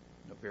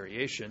no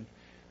variation,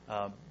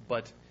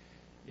 but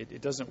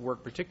it doesn't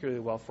work particularly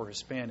well for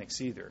Hispanics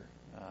either.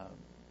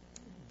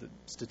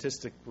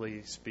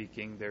 Statistically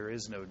speaking, there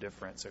is no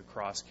difference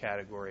across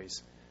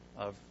categories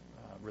of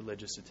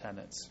religious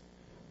attendance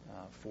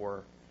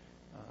for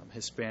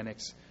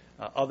Hispanics,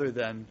 other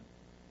than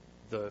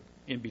the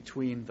in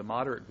between the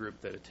moderate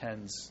group that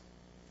attends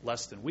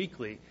less than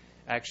weekly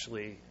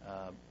actually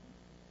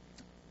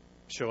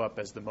show up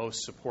as the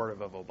most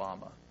supportive of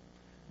Obama,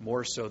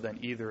 more so than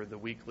either the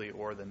weekly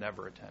or the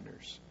never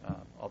attenders,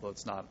 although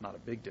it's not a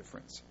big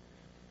difference.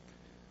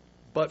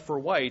 But for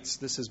whites,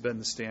 this has been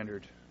the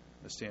standard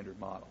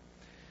model.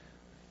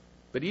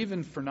 But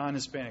even for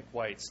non-Hispanic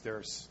whites,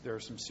 there are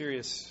some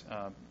serious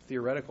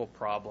theoretical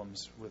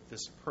problems with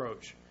this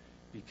approach,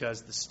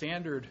 because the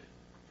standard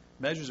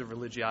measures of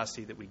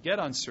religiosity that we get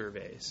on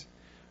surveys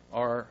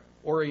are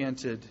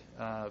oriented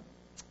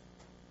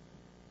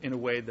in a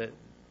way that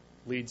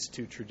leads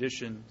to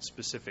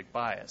tradition-specific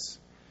bias.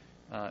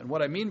 And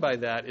what I mean by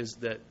that is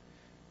that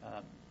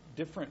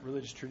different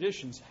religious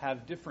traditions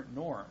have different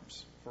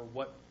norms for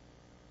what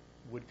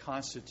would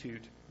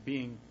constitute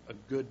being a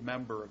good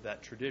member of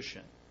that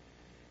tradition.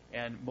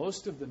 And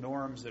most of the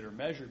norms that are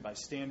measured by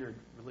standard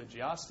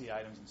religiosity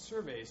items in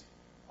surveys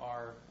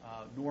are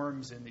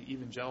norms in the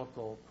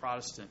evangelical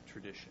Protestant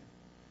tradition,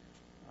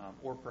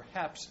 or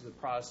perhaps the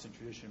Protestant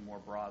tradition more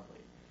broadly.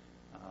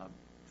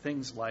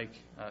 Things like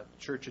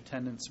church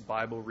attendance,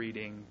 Bible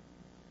reading,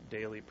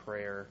 daily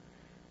prayer.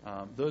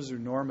 Those are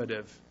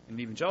normative in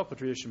the evangelical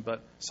tradition,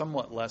 but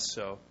somewhat less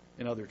so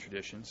in other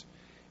traditions.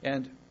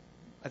 And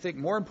I think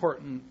more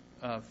important,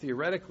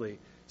 theoretically,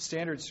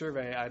 standard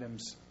survey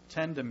items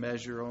tend to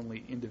measure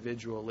only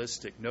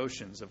individualistic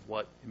notions of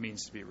what it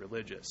means to be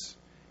religious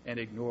and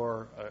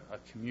ignore a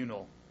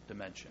communal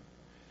dimension.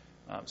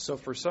 So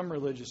for some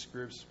religious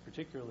groups,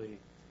 particularly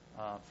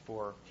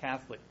for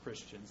Catholic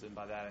Christians, and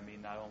by that I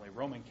mean not only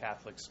Roman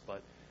Catholics,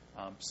 but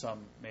some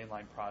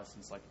mainline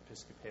Protestants like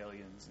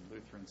Episcopalians and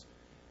Lutherans,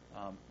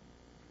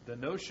 the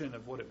notion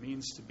of what it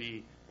means to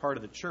be part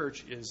of the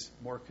church is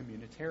more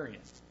communitarian.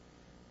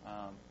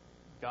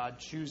 God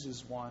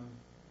chooses one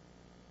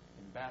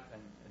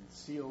and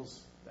seals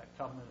that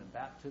covenant in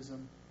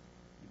baptism.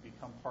 You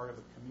become part of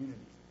a community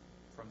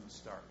from the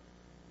start.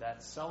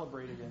 That's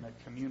celebrated in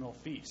a communal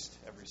feast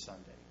every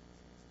Sunday,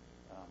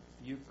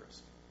 the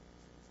Eucharist.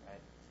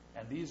 Right?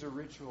 And these are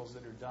rituals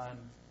that are done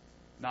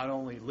not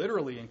only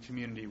literally in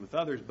community with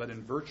others, but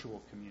in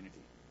virtual community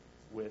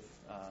with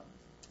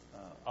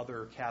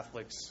other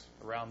Catholics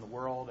around the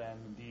world, and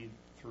indeed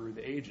through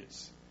the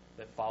ages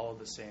that follow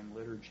the same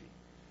liturgy.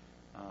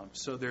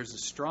 So there's a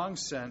strong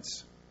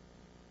sense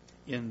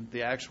in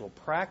the actual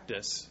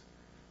practice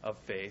of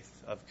faith,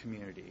 of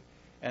community,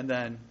 and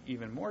then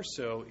even more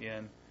so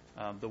in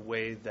the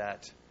way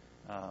that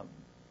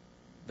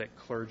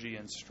clergy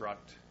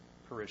instruct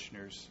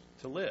parishioners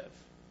to live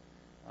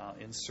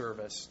in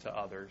service to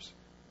others.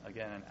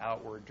 Again, an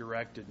outward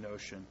directed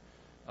notion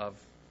of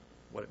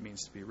what it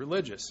means to be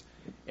religious.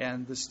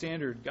 And the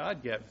standard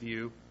God gap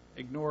view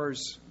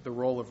ignores the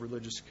role of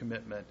religious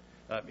commitment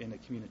in a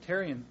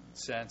communitarian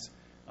sense,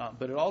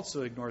 but it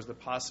also ignores the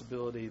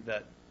possibility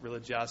that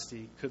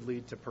religiosity could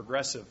lead to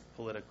progressive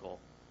political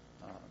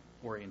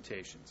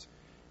orientations.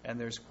 And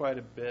there's quite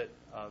a bit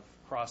of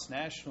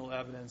cross-national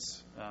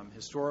evidence,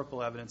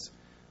 historical evidence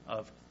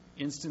of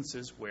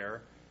instances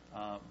where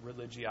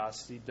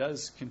religiosity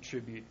does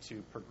contribute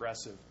to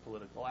progressive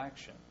political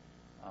action.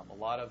 A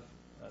lot of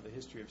the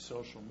history of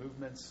social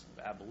movements,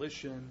 of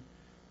abolition,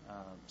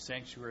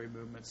 sanctuary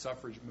movement,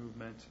 suffrage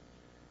movement,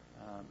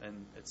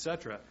 and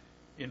etc.,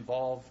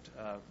 involved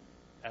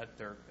at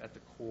the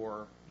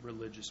core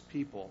religious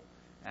people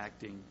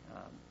acting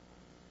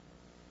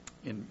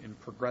in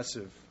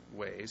progressive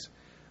ways.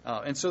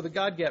 And so the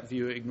God gap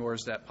view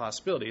ignores that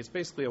possibility. It's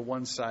basically a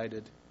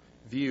one-sided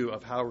view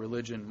of how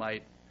religion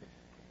might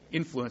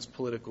influence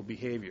political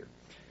behavior.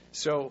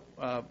 So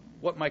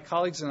what my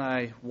colleagues and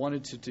I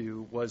wanted to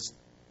do was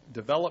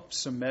develop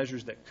some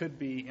measures that could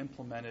be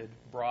implemented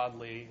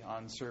broadly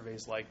on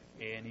surveys like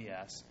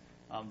ANES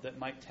that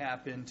might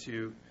tap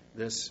into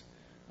this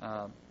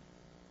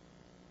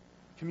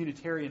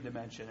communitarian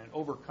dimension and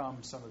overcome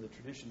some of the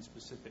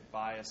tradition-specific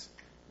bias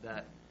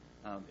that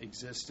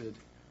existed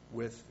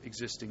with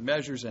existing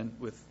measures and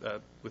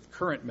with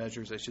current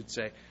measures, I should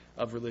say,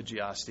 of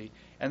religiosity.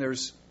 And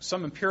there's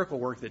some empirical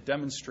work that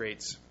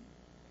demonstrates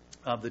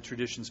the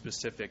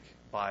tradition-specific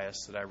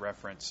bias that I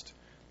referenced,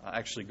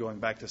 actually going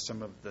back to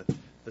some of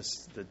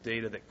the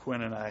data that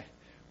Quinn and I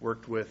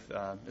worked with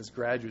as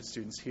graduate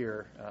students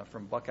here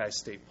from Buckeye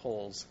State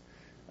polls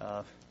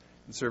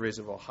and surveys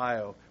of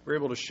Ohio. We're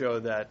able to show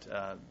that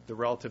the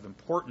relative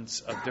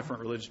importance of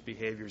different religious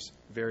behaviors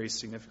varies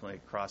significantly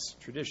across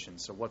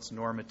traditions. So what's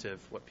normative,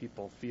 what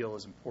people feel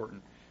is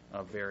important,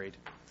 varied.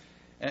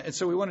 And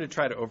so we wanted to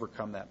try to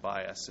overcome that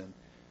bias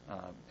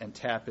and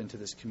tap into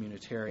this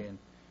communitarian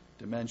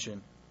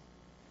dimension.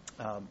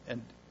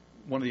 And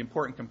one of the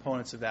important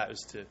components of that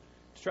is to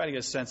try to get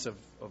a sense of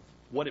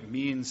what it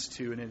means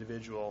to an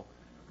individual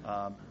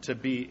to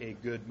be a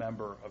good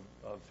member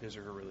of his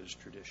or her religious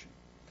tradition.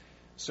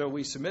 So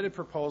we submitted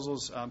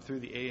proposals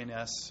through the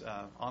ANS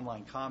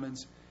Online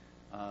Commons.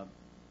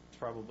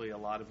 Probably a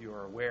lot of you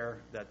are aware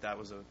that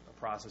was a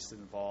process that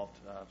involved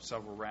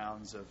several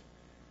rounds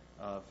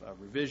of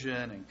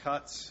revision and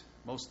cuts,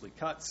 mostly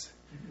cuts.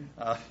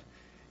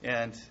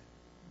 And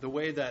the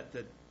way that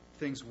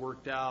things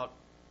worked out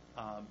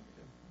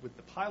with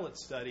the pilot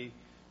study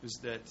was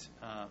that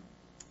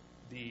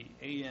the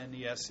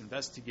ANES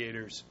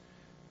investigators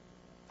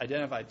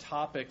identified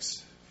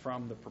topics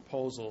from the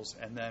proposals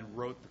and then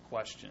wrote the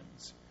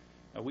questions.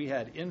 We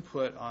had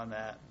input on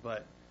that,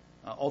 but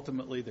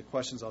ultimately the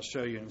questions I'll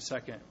show you in a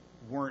second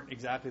weren't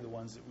exactly the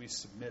ones that we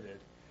submitted.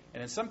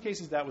 And in some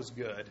cases that was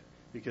good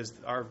because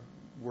our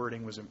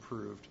wording was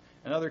improved.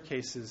 In other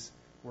cases,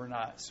 we're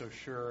not so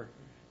sure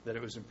that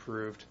it was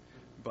improved,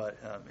 but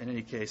in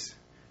any case,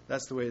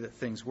 that's the way that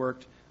things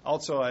worked.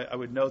 Also, I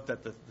would note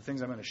that the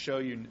things I'm going to show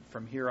you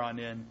from here on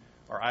in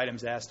are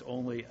items asked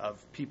only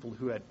of people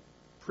who had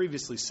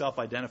previously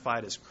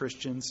self-identified as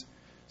Christians.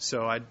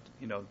 So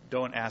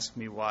don't ask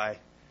me why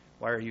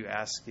are you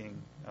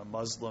asking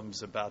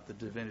Muslims about the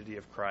divinity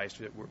of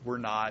Christ? We're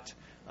not.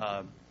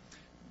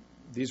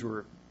 These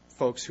were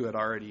folks who had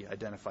already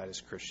identified as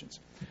Christians.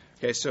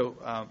 Okay, so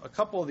a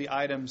couple of the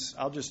items,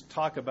 I'll just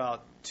talk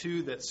about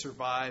two that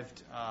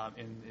survived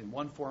in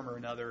one form or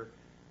another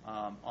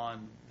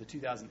on the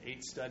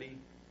 2008 study.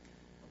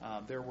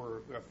 There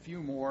were a few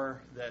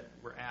more that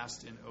were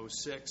asked in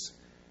 2006,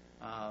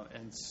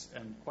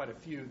 and quite a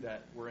few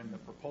that were in the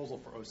proposal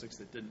for 2006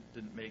 that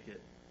didn't make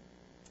it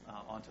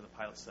onto the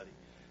pilot study.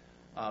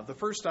 The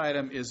first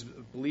item is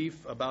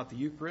belief about the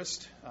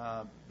Eucharist.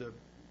 The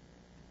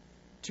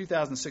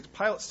 2006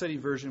 pilot study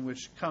version,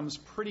 which comes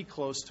pretty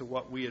close to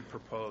what we had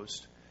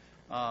proposed,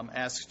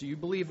 asks, do you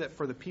believe that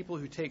for the people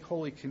who take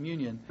Holy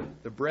Communion,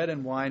 the bread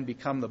and wine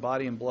become the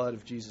body and blood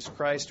of Jesus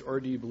Christ, or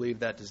do you believe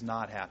that does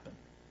not happen?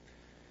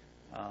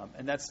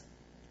 And that's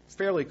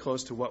fairly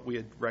close to what we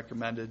had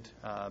recommended.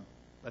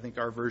 I think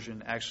our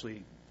version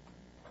actually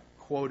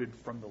quoted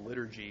from the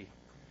liturgy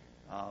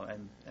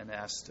and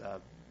asked,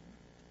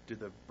 do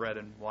the bread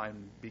and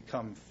wine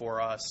become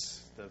for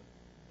us the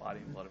body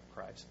and blood of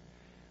Christ?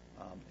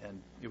 And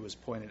it was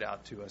pointed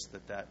out to us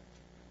that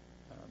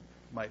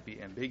might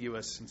be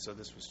ambiguous, and so it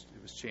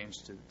was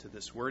changed to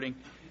this wording.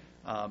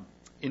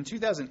 In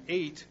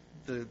 2008,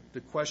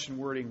 the question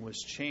wording was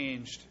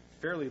changed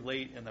fairly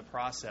late in the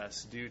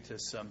process due to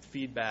some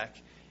feedback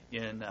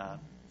in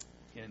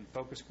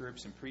focus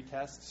groups and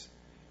pretests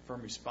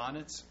from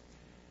respondents.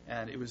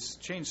 And it was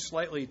changed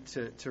slightly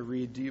to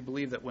read, do you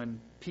believe that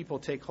when people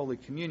take Holy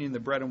Communion, the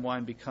bread and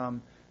wine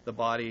become the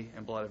body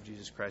and blood of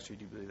Jesus Christ, or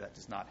do you believe that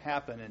does not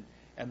happen?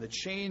 And the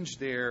change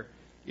there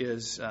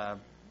is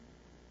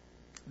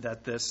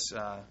that this,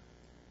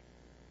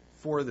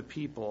 for the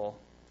people,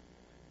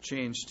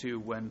 changed to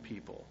when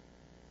people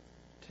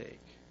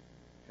take.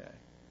 Okay.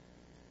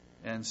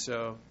 And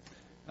so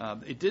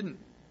it didn't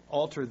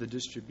alter the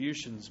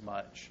distributions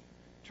much.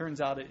 Turns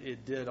out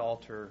it did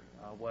alter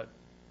what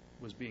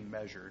was being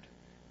measured.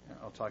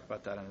 I'll talk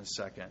about that in a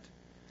second.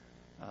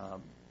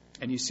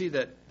 And you see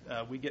that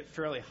we get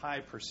fairly high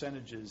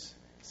percentages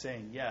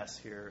saying yes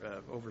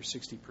here, over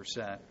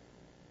 60%.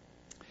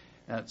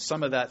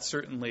 Some of that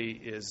certainly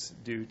is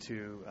due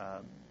to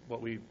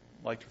what we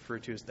like to refer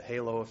to as the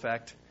halo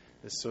effect,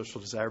 this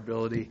social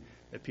desirability,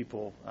 that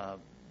people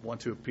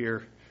want to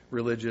appear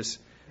religious.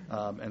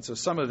 And so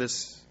some of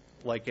this,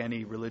 like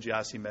any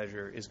religiosity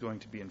measure, is going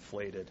to be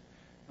inflated.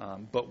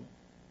 But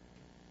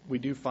we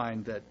do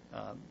find that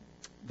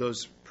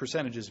those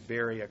percentages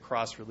vary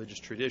across religious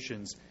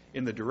traditions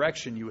in the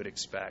direction you would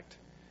expect,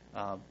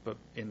 but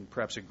in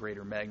perhaps a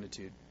greater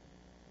magnitude.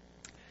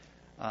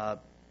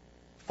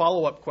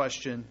 Follow-up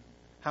question,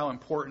 how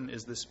important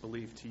is this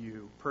belief to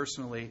you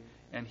personally?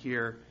 And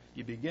here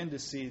you begin to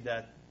see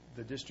that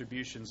the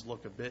distributions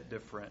look a bit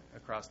different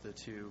across the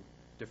two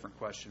different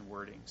question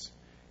wordings.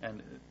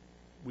 And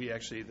we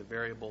actually, the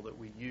variable that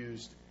we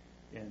used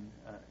in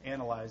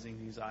analyzing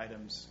these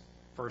items,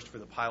 first for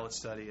the pilot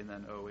study and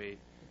then 08,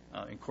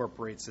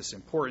 incorporates this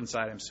importance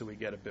item so we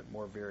get a bit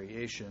more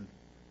variation.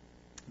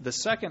 The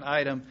second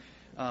item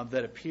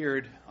that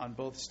appeared on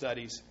both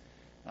studies,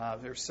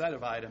 their set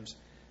of items,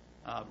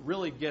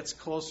 really gets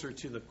closer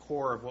to the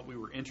core of what we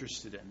were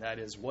interested in. That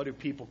is, what do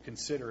people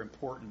consider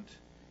important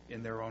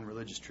in their own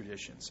religious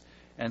traditions?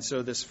 And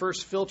so this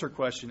first filter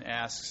question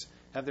asks,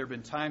 have there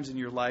been times in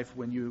your life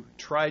when you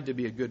tried to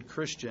be a good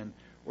Christian,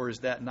 or is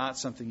that not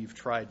something you've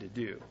tried to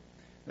do?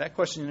 That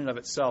question in and of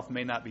itself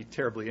may not be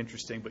terribly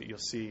interesting, but you'll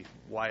see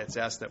why it's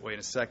asked that way in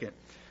a second.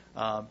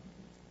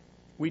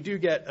 We do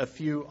get a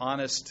few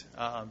honest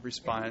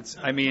respondents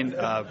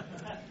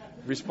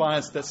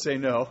that say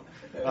no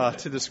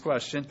to this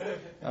question.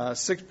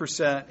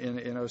 6%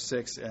 in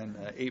 06 and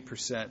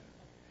 8%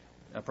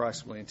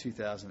 approximately in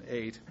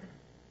 2008.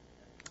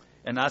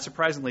 And not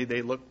surprisingly,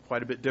 they look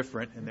quite a bit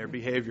different in their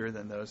behavior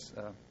than those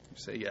who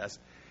say yes.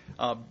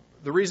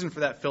 The reason for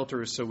that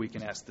filter is so we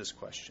can ask this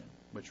question,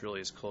 which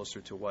really is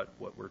closer to what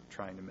we're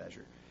trying to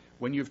measure.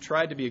 When you've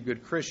tried to be a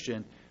good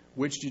Christian,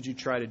 which did you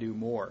try to do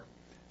more?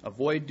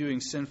 Avoid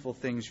doing sinful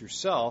things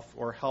yourself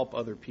or help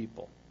other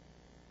people?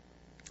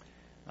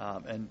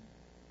 And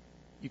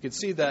you can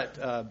see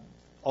that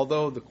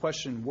although the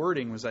question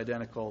wording was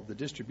identical, the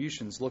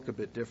distributions look a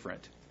bit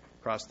different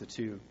across the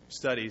two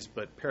studies,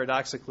 but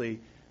paradoxically,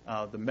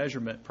 the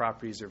measurement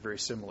properties are very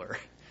similar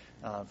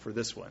for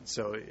this one.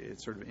 So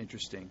it's sort of an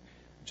interesting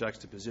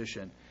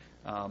juxtaposition.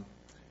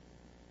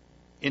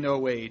 In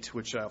 08,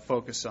 which I'll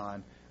focus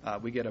on,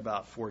 we get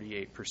about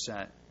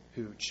 48%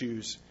 who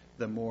choose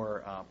the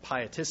more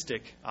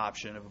pietistic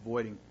option of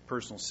avoiding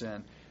personal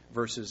sin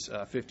versus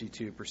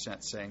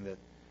 52% saying that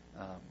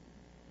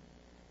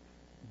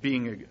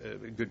being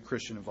a good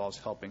Christian involves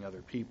helping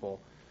other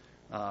people.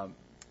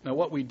 Now,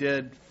 what we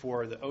did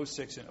for the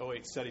 06 and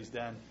 08 studies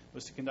then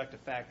was to conduct a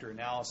factor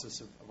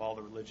analysis of all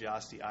the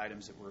religiosity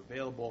items that were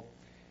available.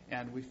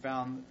 And we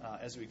found,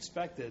 as we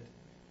expected,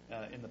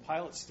 in the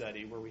pilot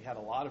study, where we had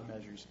a lot of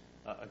measures,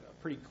 a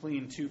pretty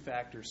clean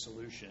two-factor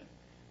solution,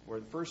 where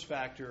the first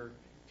factor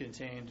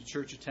contained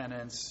church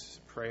attendance,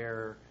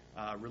 prayer,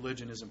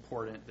 religion is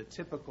important, the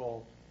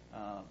typical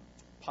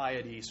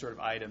piety sort of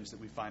items that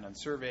we find on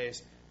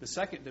surveys. The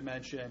second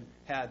dimension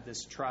had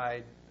this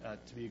tried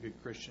to be a good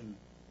Christian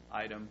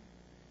item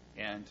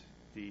and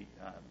the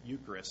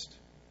Eucharist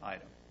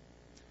item.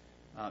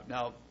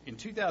 Now, in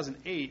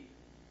 2008,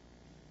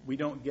 we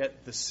don't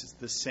get the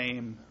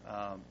same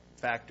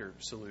factor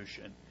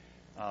solution.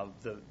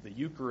 The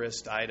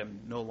Eucharist item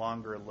no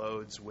longer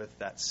loads with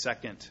that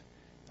second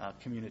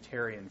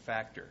communitarian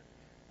factor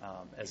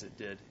as it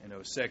did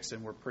in 06,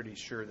 and we're pretty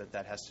sure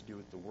that has to do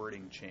with the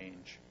wording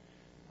change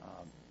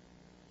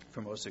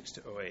from 06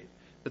 to 08.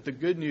 But the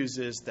good news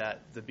is that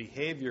the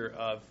behavior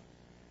of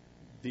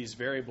these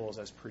variables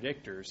as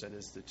predictors, that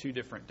is the two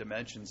different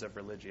dimensions of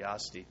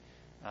religiosity,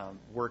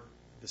 work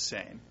the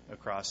same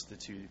across the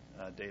two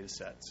data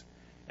sets.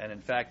 And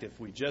in fact, if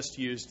we just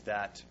used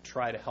that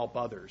try to help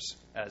others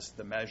as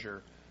the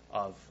measure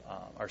of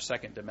our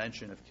second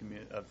dimension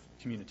of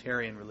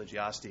communitarian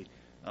religiosity,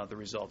 the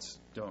results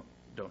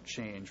don't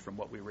change from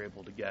what we were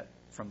able to get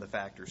from the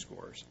factor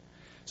scores.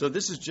 So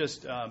this is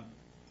just a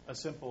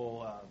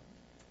simple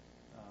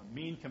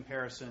mean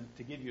comparison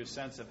to give you a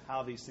sense of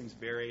how these things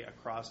vary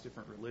across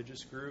different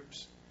religious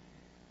groups.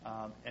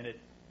 And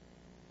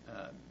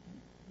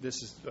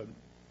this is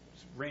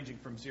ranging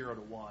from 0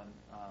 to 1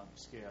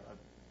 scale,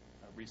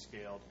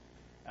 rescaled.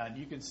 And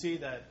you can see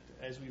that,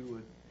 as we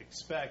would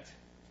expect,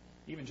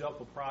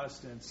 evangelical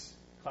Protestants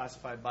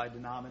classified by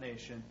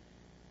denomination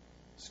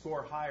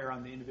score higher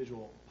on the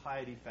individual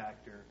piety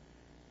factor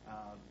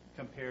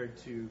compared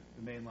to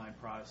the mainline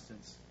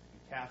Protestants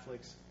and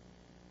Catholics.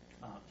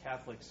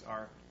 Catholics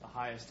are the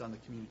highest on the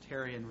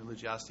communitarian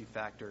religiosity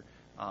factor,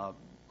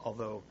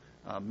 although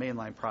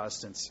mainline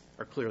Protestants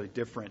are clearly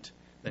different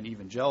than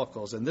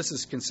evangelicals. And this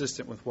is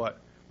consistent with what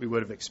we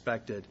would have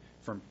expected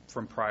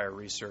from prior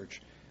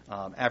research.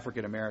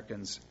 African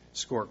Americans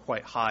score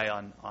quite high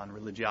on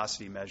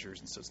religiosity measures,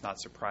 and so it's not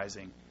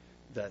surprising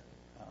that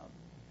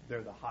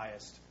they're the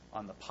highest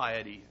on the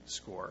piety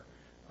score.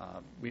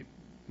 We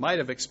might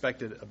have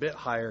expected a bit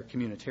higher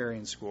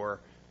communitarian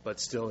score, but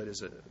still it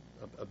is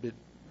a bit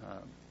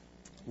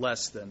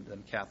less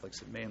than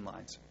Catholics and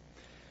mainlines.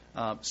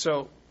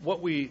 So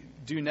what we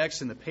do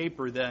next in the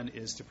paper then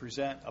is to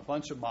present a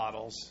bunch of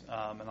models,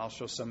 and I'll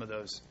show some of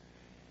those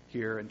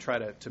here and try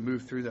to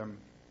move through them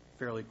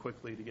fairly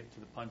quickly to get to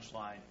the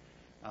punchline.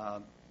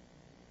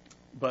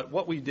 But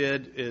what we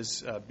did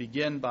is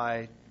begin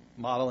by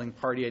modeling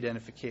party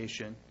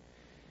identification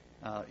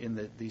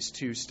in these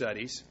two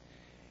studies.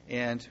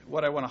 And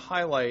what I want to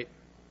highlight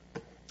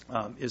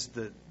is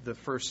the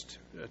first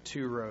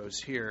two rows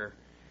here,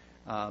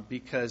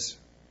 because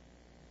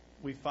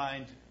we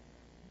find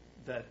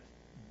that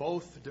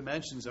both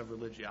dimensions of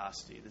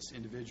religiosity, this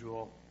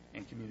individual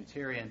and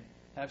communitarian,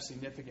 have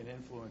significant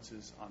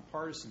influences on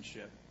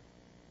partisanship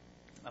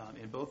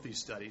in both these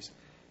studies.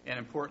 And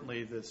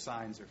importantly, the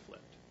signs are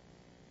flipped.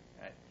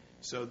 Okay?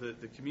 So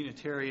the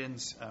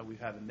communitarians, we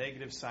have a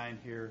negative sign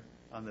here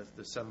on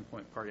the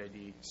 7-point party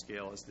ID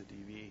scale as the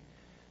DV.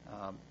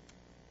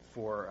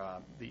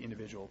 For the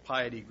individual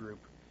piety group,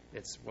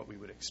 it's what we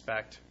would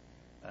expect.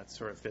 That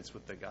sort of fits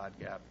with the God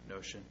gap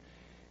notion.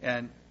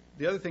 And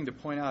the other thing to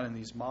point out in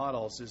these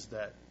models is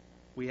that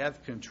we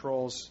have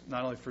controls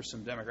not only for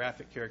some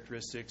demographic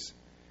characteristics,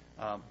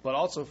 but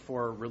also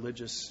for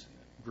religious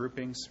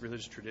groupings,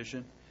 religious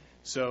tradition.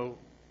 So,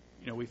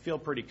 we feel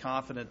pretty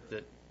confident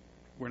that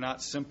we're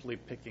not simply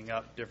picking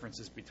up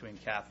differences between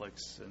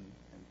Catholics and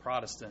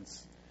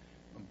Protestants,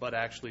 but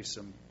actually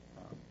some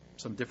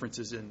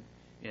differences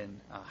in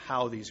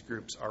how these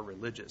groups are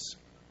religious.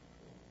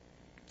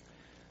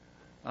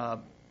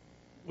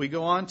 We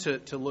go on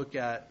to look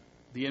at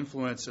the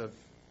influence of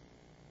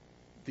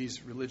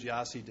these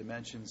religiosity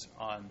dimensions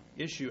on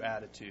issue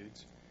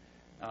attitudes.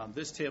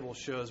 This table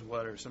shows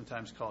what are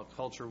sometimes called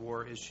culture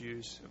war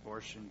issues: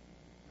 abortion,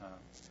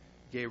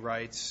 gay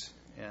rights,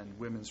 and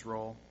women's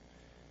role.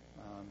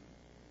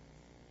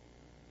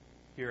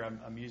 Here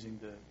I'm using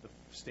the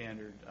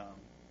standard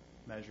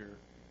measure,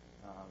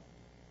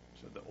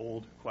 so the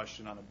old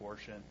question on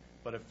abortion.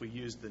 But if we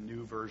use the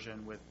new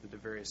version with the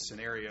various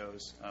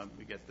scenarios,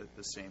 we get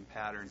the same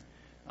pattern.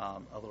 A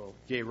little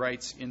gay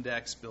rights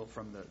index built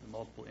from the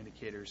multiple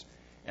indicators,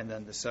 and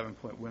then the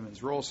 7-point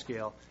women's role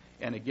scale.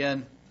 And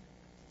again,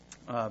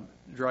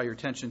 draw your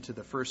attention to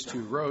the first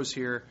two rows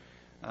here.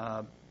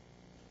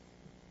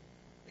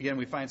 Again,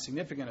 we find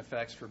significant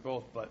effects for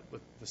both, but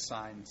with the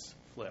signs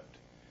flipped,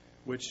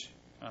 which,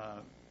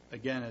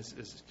 again,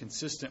 is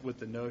consistent with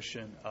the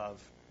notion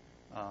of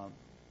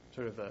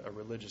sort of a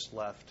religious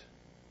left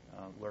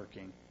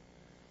lurking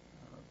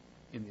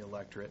in the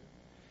electorate.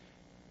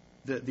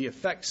 The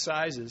effect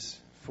sizes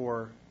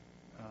for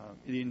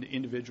the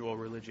individual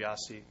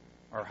religiosity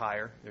are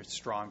higher. They're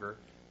stronger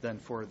than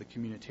for the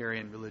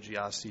communitarian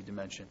religiosity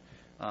dimension.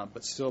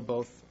 But still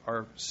both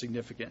are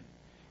significant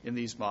in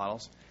these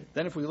models.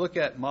 Then if we look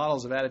at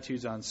models of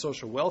attitudes on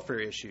social welfare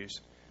issues,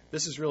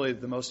 this is really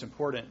the most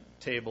important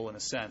table in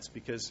a sense,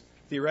 because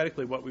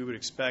theoretically what we would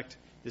expect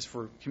is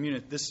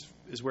this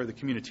is where the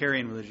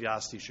communitarian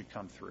religiosity should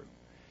come through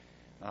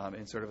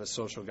in sort of a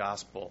social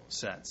gospel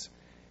sense.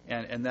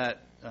 And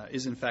that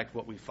is in fact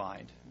what we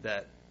find,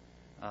 that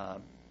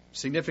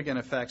significant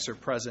effects are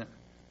present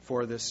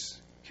for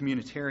this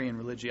communitarian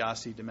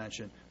religiosity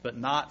dimension, but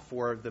not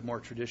for the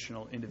more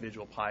traditional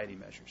individual piety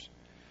measures.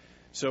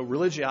 So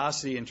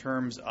religiosity in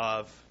terms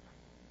of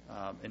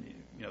an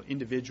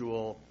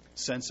individual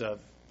sense of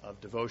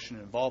devotion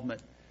and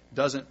involvement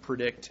doesn't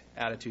predict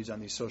attitudes on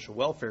these social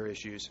welfare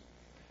issues,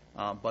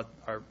 but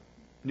our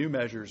new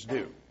measures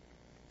do.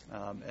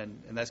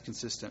 And that's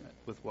consistent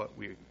with what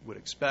we would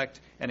expect.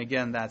 And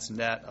again, that's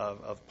net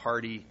of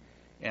party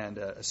and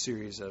a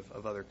series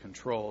of other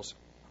controls.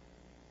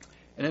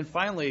 And then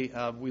finally,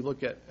 we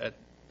look at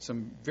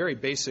some very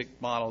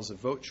basic models of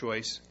vote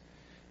choice.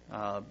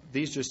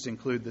 These just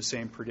include the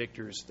same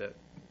predictors that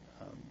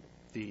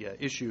the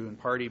issue and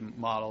party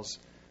models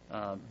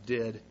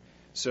did.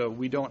 So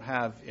we don't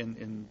have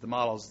in the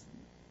models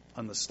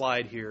on the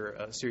slide here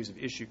a series of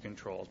issue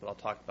controls, but I'll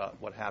talk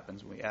about what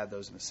happens when we add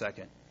those in a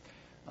second.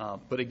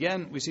 But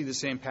again, we see the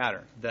same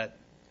pattern, that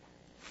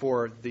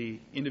for the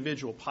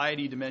individual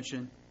piety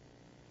dimension,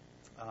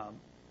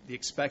 the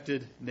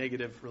expected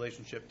negative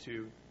relationship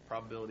to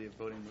probability of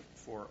voting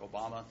for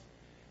Obama,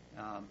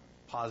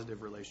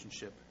 positive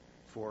relationship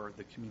for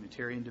the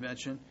communitarian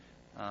dimension.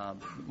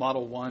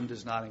 Model 1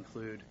 does not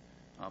include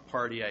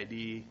party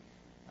ID.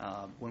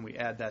 When we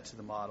add that to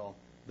the model,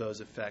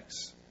 those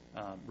effects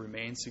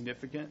remain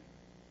significant.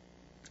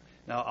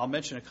 Now, I'll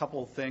mention a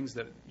couple of things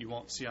that you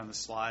won't see on the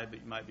slide,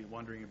 but you might be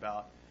wondering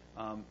about.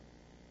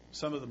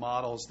 Some of the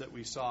models that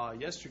we saw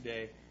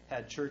yesterday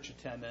had church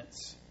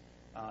attendance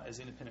as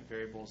independent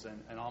variables,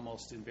 and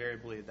almost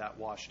invariably that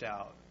washed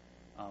out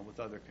with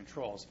other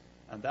controls.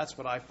 And that's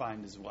what I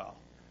find as well,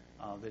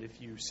 that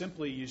if you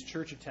simply use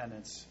church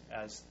attendance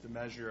as the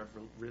measure of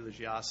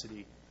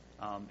religiosity,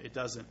 it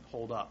doesn't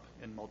hold up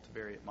in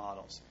multivariate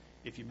models.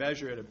 If you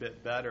measure it a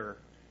bit better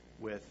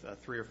with a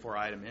 3 or 4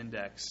 item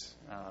index,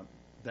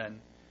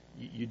 then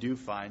you do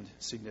find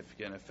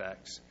significant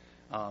effects.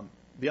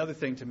 The other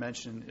thing to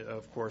mention,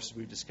 of course,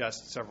 we've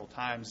discussed several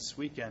times this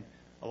weekend,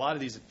 a lot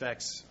of these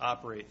effects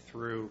operate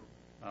through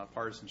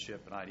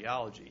partisanship and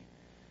ideology.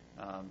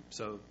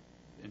 So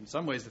in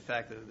some ways, the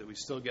fact that we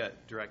still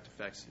get direct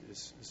effects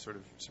is sort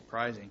of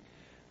surprising.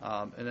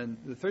 And then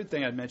the third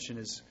thing I'd mention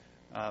is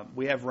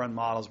We have run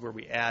models where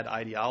we add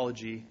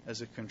ideology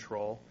as a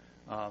control.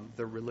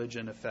 The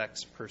religion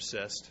effects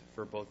persist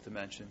for both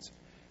dimensions.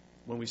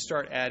 When we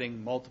start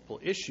adding multiple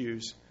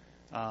issues,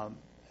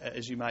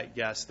 as you might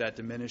guess, that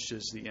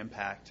diminishes the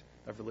impact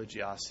of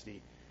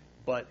religiosity.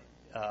 But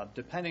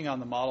depending on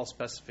the model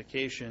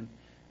specification,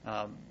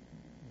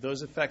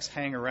 those effects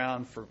hang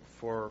around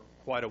for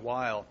quite a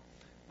while,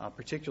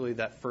 particularly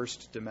that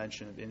first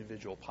dimension of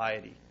individual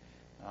piety.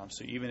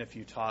 So even if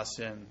you toss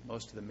in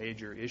most of the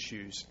major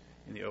issues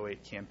in the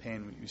 2008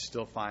 campaign, you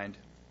still find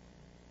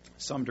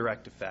some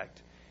direct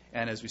effect.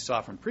 And as we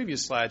saw from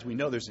previous slides, we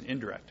know there's an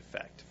indirect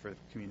effect for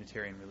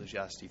communitarian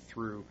religiosity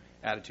through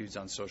attitudes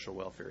on social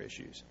welfare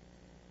issues.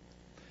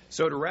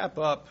 So to wrap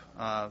up,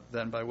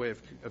 then by way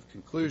of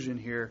conclusion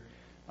here,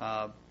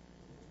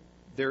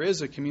 there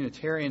is a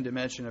communitarian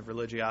dimension of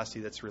religiosity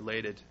that's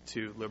related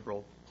to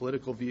liberal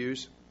political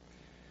views.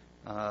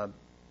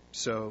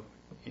 So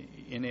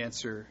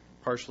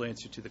partial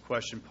answer to the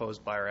question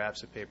posed by our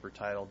APSA paper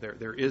title,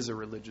 there is a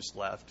religious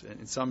left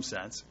in some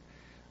sense.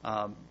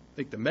 I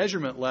think the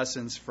measurement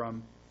lessons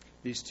from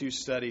these two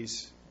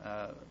studies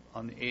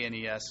on the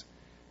ANES,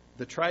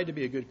 the tried to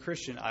be a good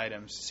Christian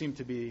items seem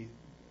to be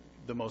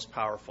the most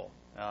powerful.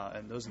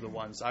 And those are the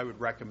ones I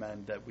would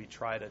recommend that we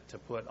try to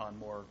put on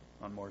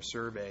more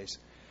surveys.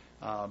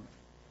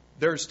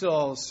 There are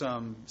still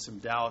some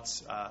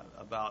doubts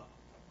about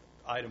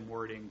item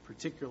wording,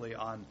 particularly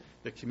on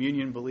the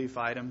communion belief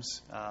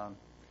items.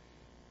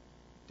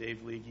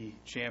 Dave Leahy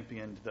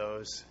championed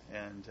those,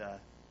 and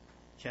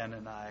Ken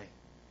and I,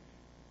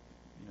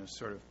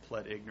 sort of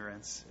pled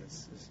ignorance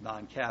as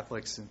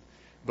non-Catholics.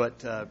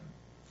 But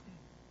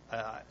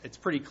it's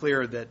pretty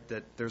clear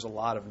that there's a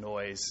lot of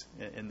noise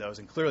in those,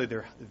 and clearly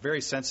they're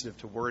very sensitive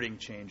to wording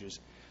changes.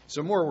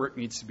 So more work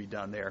needs to be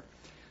done there.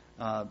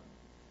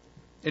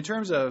 In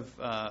terms of,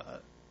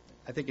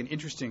 I think, an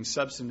interesting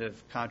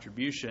substantive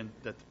contribution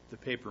that the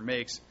paper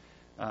makes,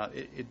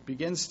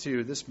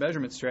 this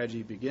measurement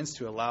strategy begins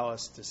to allow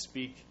us to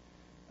speak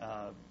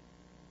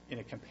in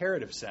a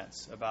comparative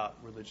sense about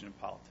religion and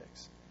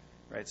politics.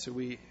 Right? So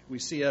we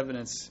see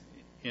evidence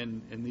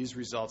in these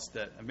results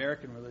that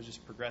American religious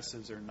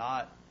progressives are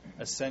not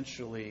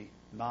essentially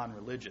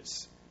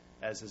non-religious,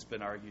 as has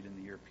been argued in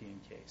the European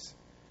case.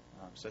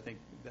 So I think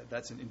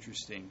that's an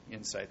interesting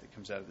insight that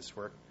comes out of this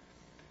work.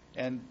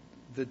 And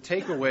the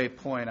takeaway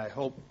point, I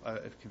hope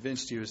I've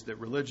convinced you, is that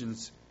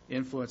religion's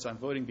influence on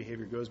voting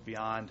behavior goes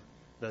beyond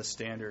the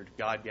standard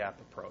God gap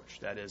approach,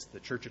 that is, the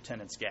church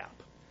attendance gap.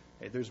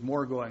 Okay? There's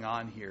more going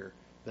on here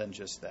than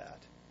just that.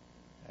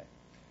 Okay?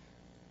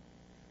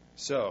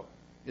 So,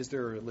 is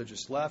there a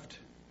religious left?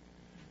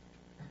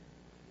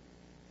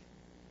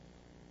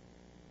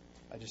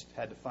 I just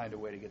had to find a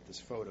way to get this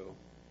photo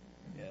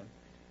in.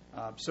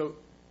 So,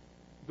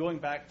 going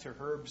back to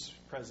Herb's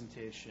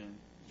presentation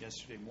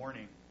yesterday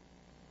morning,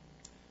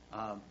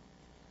 I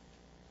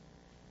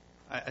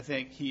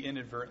think he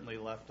inadvertently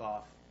left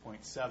off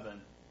point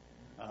 7,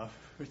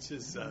 which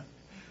is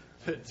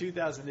that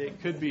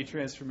 2008 could be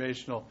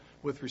transformational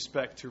with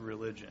respect to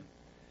religion.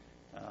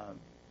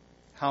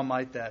 How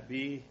might that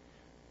be?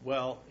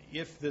 Well,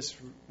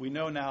 we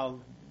know now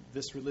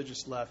this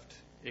religious left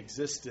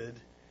existed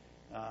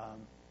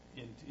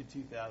in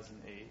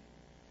 2008,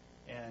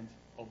 and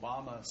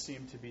Obama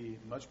seemed to be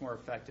much more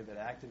effective at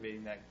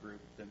activating that group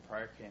than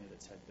prior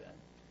candidates had been.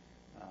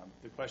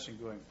 The question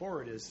going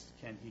forward is,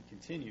 can he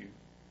continue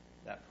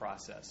that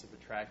process of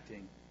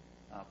attracting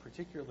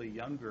particularly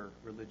younger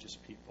religious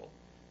people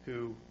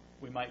who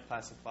we might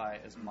classify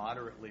as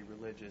moderately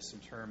religious in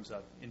terms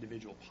of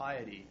individual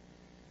piety,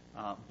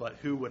 but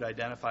who would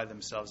identify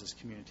themselves as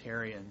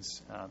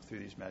communitarians through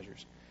these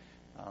measures.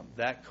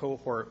 That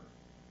cohort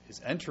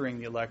is entering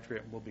the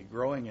electorate and will be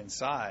growing in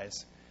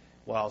size,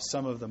 while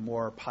some of the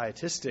more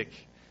pietistic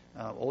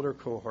older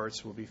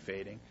cohorts will be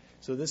fading.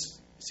 So this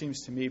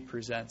seems to me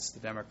presents the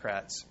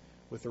Democrats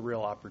with a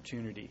real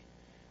opportunity.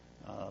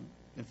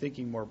 And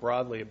thinking more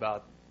broadly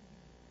about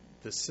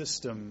the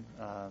system,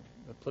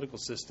 the political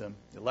system,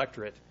 the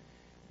electorate,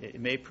 it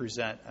may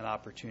present an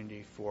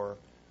opportunity for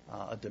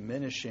a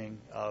diminishing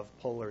of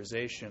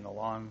polarization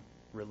along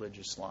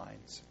religious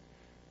lines.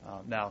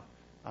 Now,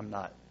 I'm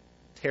not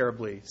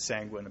terribly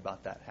sanguine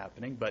about that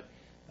happening, but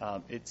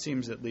it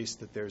seems at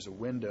least that there's a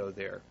window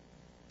there.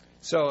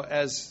 So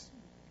as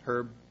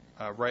Herb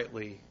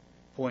rightly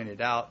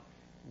pointed out,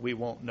 we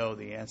won't know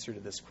the answer to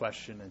this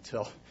question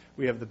until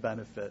we have the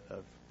benefit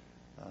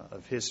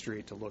of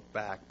history to look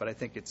back. But I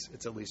think it's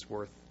at least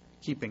worth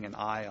keeping an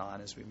eye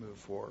on as we move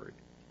forward.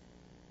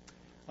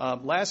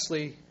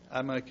 Lastly,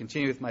 I'm going to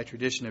continue with my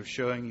tradition of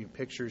showing you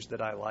pictures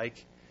that I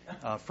like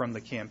from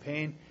the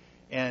campaign.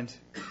 And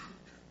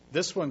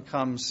this one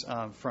comes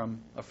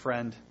from a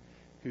friend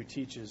who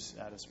teaches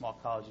at a small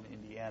college in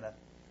Indiana.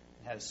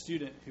 Had a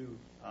student who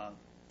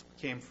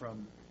came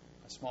from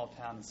a small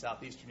town in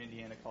southeastern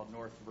Indiana called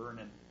North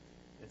Vernon.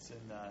 It's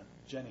in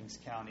Jennings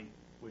County,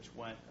 which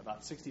went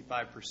about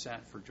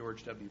 65% for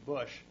George W.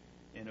 Bush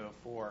in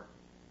 2004,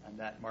 and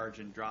that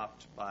margin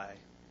dropped by, I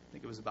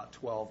think it was about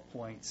 12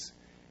 points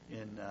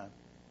in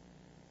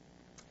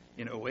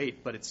in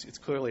 '08, but it's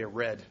clearly a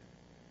red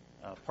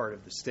part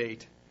of the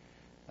state.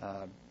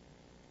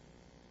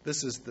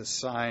 This is the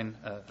sign,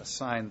 a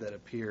sign that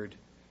appeared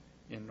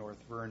in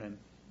North Vernon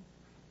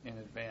in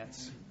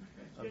advance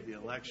of the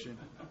election.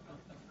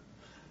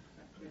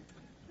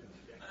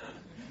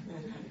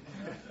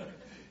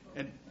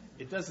 And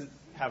it doesn't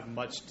have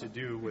much to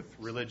do with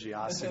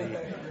religiosity,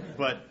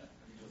 but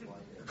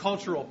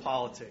cultural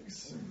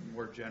politics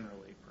more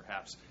generally,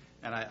 perhaps.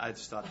 And I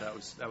just thought that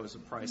was a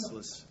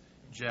priceless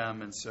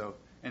gem, and so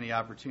any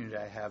opportunity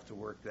I have to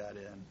work that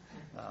in,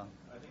 I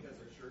think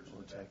that's a church in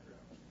the background.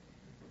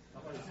 How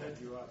about I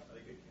set you up? I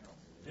think it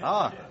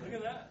counts. look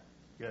at that.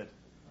 Good.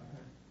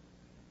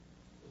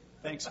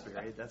 Thanks,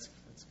 Barry. That's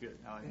good.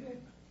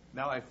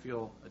 Now I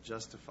feel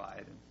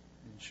justified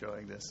in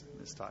showing this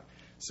talk.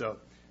 So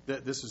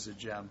this was a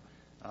gem.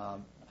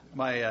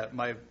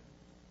 My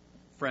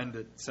friend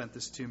that sent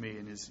this to me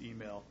in his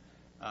email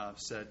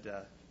said,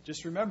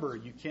 just remember,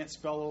 you can't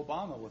spell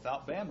Obama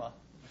without Bama.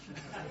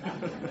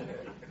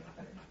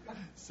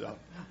 So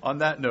on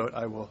that note,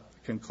 I will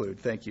conclude.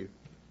 Thank you.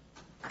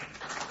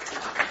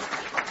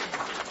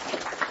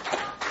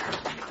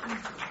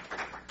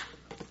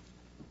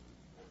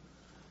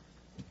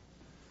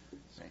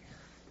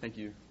 Thank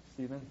you,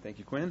 Stephen. Thank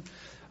you, Quinn.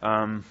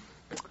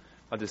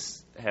 I'll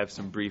just have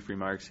some brief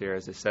remarks here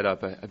as I set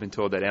up. I've been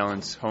told that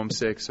Alan's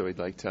homesick, so we'd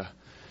like to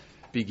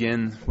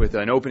begin with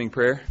an opening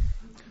prayer.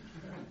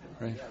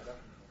 Right?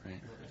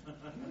 Right.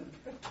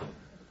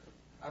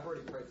 I've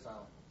already prayed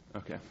silent.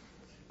 Okay.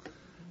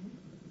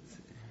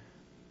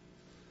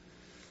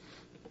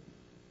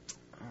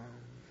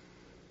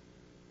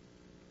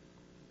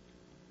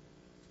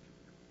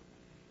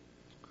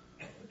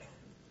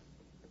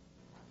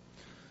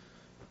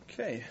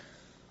 Okay.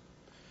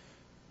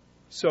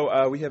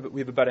 So we have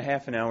about a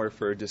half an hour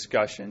for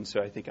discussion,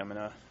 so I think I'm going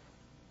to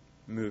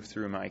move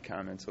through my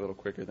comments a little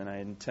quicker than I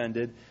had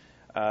intended.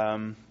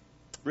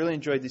 Really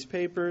enjoyed these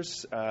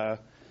papers. I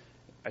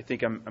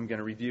think I'm going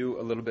to review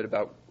a little bit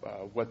about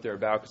what they're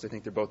about, because I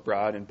think they're both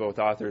broad, and both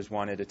authors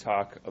wanted to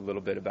talk a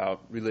little bit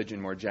about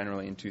religion more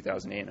generally in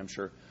 2008, and I'm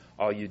sure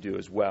all you do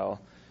as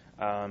well.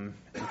 And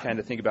kind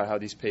of think about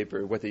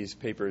what these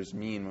papers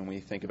mean when we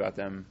think about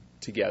them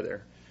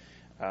together.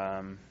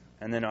 And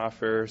then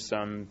offer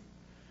some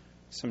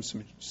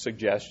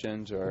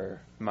suggestions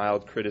or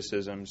mild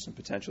criticisms, some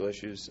potential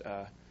issues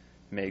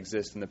may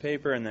exist in the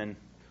paper, and then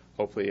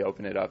hopefully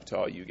open it up to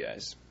all you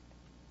guys.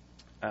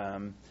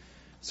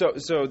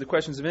 So the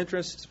questions of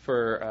interest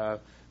for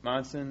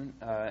Monson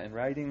in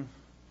writing: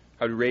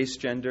 how do race,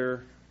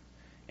 gender,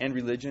 and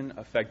religion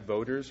affect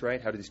voters, right?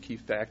 How do these key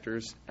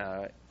factors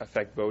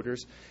affect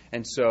voters?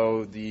 And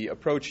so the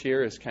approach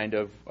here is kind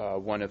of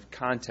one of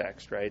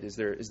context, right? Is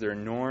there a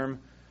norm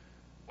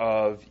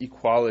of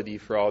equality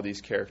for all these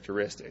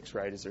characteristics,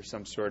 right? Is there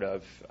some sort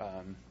of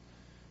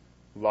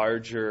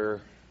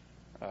larger,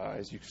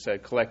 as you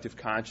said, collective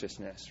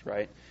consciousness,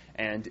 right?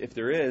 And if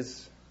there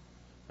is,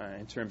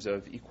 in terms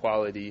of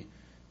equality,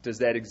 does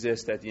that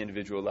exist at the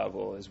individual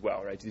level as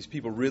well, right? Do these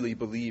people really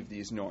believe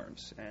these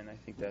norms? And I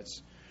think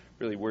that's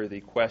really worthy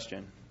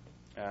question.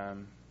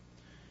 And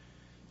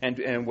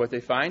what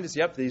they find is,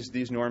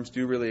 these norms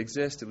do really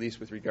exist, at least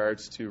with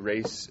regards to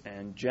race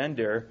and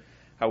gender.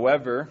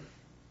 However,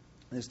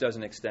 this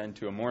doesn't extend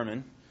to a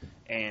Mormon,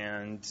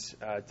 and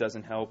it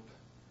doesn't help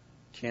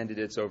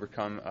candidates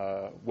overcome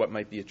what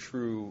might be a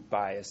true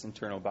bias,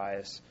 internal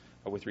bias,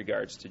 with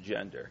regards to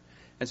gender.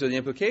 And so the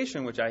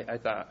implication, which I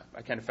thought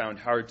I kind of found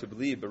hard to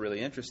believe but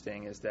really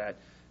interesting, is that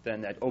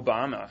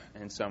Obama,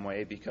 in some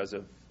way, because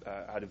of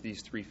out of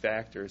these three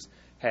factors,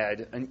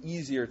 had an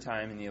easier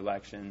time in the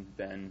election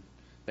than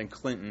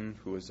Clinton,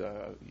 who was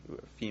a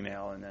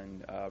female, and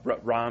then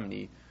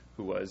Romney,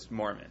 who was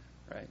Mormon.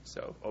 Right,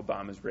 so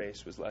Obama's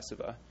race was less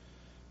of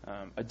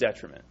a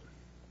detriment.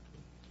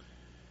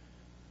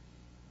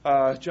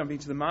 Jumping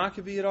to the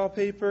Maccabee et al.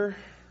 Paper,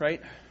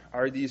 right?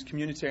 Are these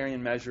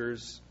communitarian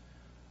measures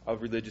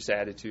of religious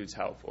attitudes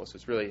helpful? So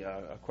it's really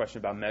a question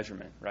about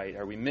measurement, right?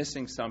 Are we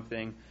missing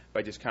something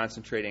by just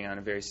concentrating on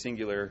a very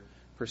singular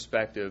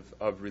perspective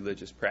of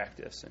religious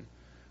practice? And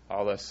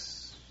all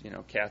us,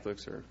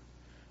 Catholics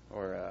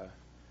or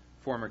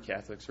former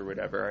Catholics or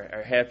whatever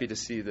are happy to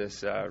see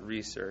this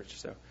research.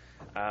 So.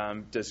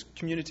 Does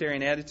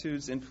communitarian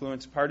attitudes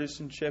influence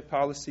partisanship,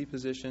 policy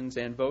positions,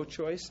 and vote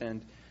choice?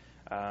 And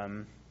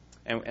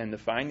the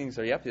findings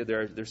are,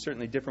 there's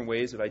certainly different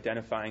ways of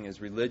identifying as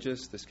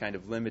religious. This kind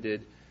of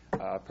limited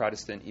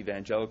Protestant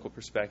evangelical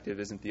perspective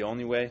isn't the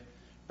only way,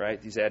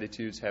 right? These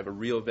attitudes have a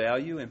real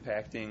value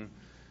impacting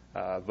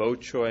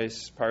vote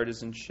choice,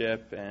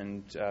 partisanship,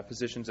 and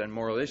positions on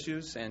moral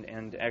issues,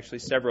 and actually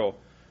several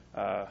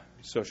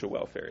social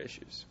welfare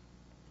issues.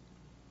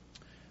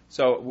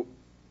 So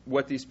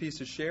what these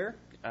pieces share,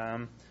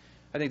 I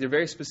think they're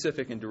very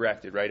specific and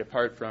directed, right?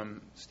 Apart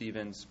from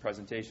Stephen's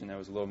presentation that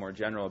was a little more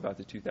general about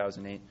the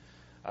 2008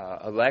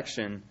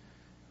 election,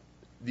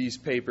 these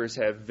papers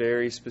have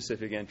very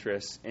specific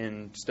interests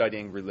in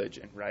studying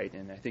religion, right?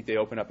 And I think they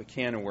open up a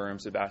can of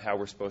worms about how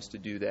we're supposed to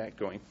do that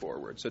going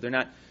forward. So they're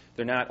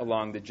not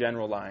along the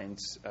general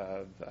lines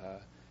of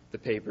the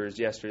papers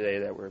yesterday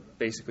that were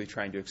basically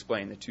trying to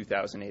explain the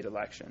 2008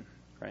 election,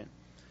 right?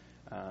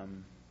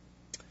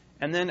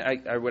 And then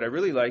what I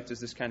really liked is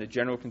this kind of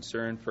general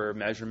concern for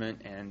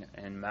measurement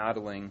and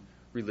modeling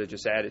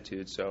religious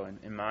attitudes. So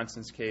in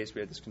Monson's case,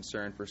 we had this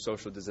concern for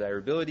social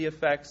desirability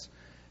effects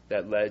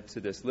that led to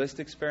this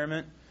list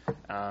experiment.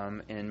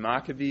 In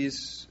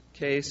Maccabee's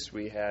case,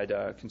 we had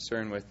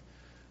concern with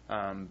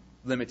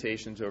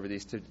limitations over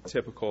these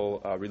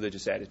typical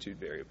religious attitude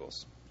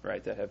variables,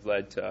 right, that have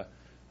led to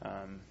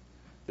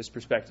this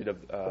perspective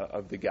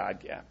of the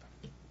God gap.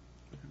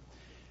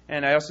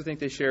 And I also think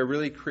they share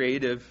really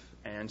creative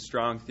and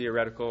strong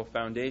theoretical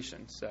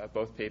foundations.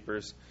 Both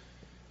papers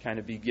kind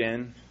of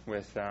begin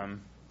with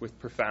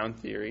profound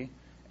theory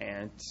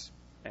and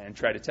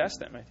try to test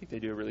them. I think they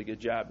do a really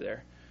good job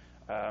there.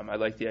 I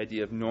like the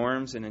idea of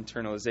norms and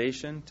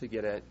internalization to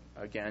get at,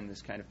 again,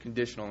 this kind of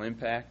conditional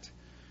impact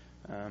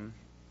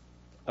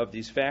of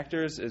these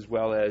factors, as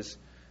well as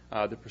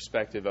the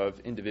perspective of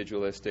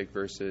individualistic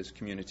versus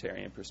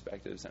communitarian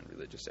perspectives on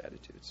religious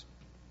attitudes.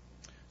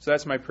 So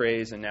that's my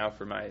praise, and now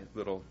for my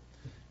little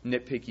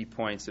nitpicky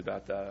points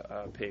about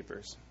the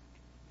papers.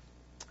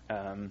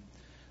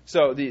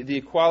 So the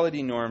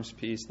equality norms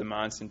piece, the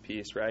Monson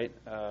piece, right?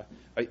 A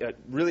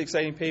really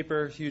exciting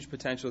paper, huge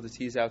potential to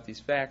tease out these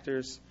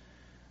factors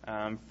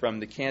from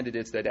the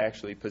candidates that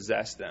actually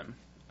possess them.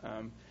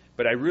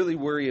 But I really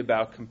worry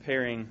about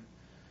comparing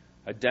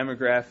a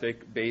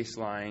demographic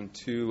baseline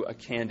to a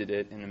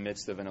candidate in the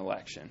midst of an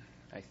election.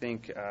 I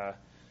think,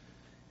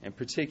 in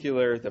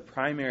particular, the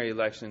primary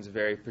election is a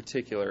very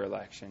particular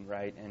election,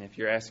 right? And if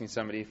you're asking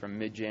somebody from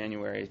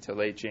mid-January to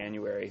late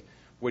January,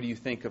 what do you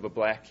think of a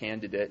black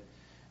candidate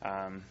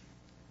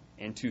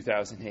in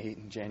 2008,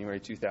 in January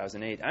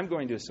 2008, I'm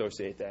going to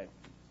associate that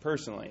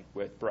personally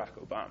with Barack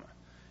Obama.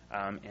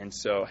 And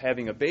so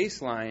having a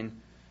baseline,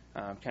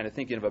 kind of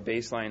thinking of a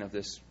baseline of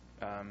this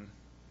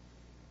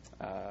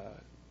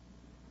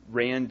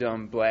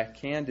random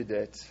black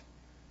candidate,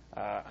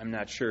 I'm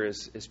not sure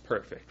is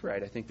perfect,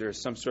 right? I think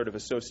there's some sort of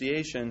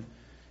association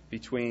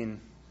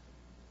between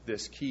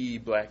this key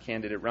black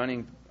candidate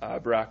running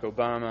Barack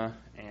Obama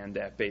and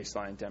that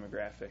baseline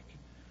demographic.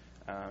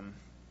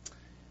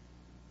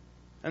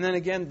 And then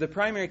again, the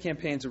primary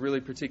campaign is a really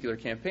particular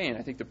campaign.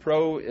 I think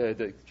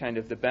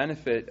the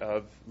benefit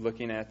of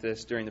looking at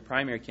this during the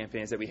primary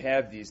campaign is that we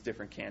have these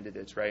different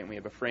candidates, right? And we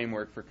have a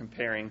framework for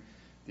comparing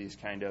these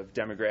kind of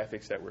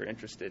demographics that we're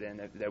interested in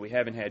that we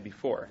haven't had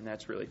before, and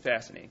that's really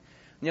fascinating.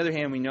 On the other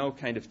hand, we know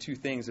kind of two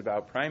things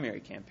about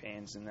primary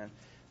campaigns, and then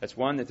that's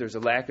one, that there's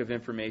a lack of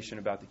information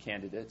about the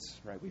candidates,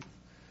 right?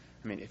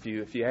 If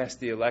you ask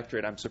the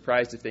electorate, I'm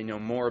surprised if they know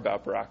more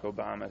about Barack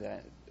Obama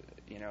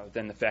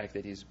than the fact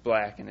that he's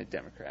black and a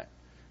Democrat.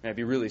 And I'd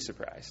be really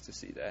surprised to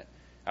see that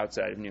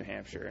outside of New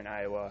Hampshire and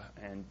Iowa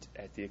and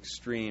at the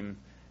extreme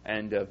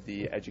end of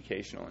the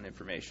educational and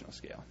informational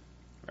scale,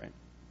 right?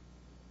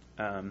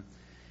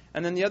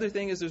 And then the other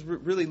thing is there's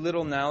really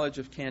little knowledge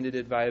of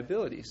candidate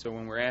viability. So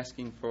when we're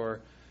asking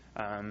for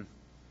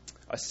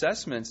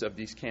assessments of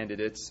these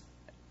candidates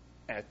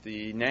at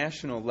the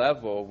national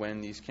level,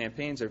 when these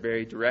campaigns are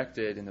very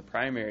directed in the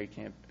primary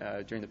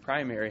during the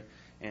primary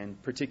in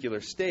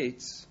particular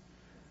states,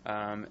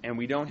 and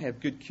we don't have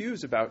good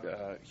cues about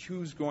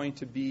who's going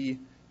to be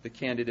the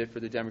candidate for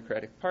the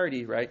Democratic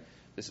Party, right?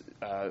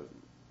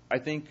 I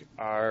think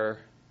our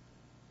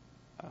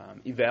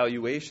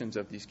evaluations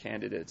of these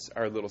candidates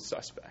are a little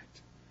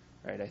suspect,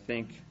 right? I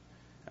think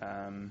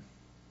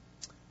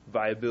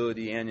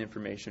viability and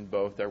information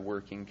both are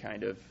working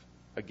kind of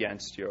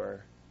against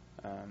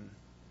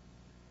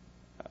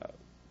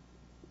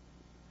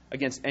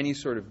against any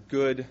sort of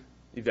good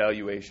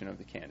evaluation of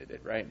the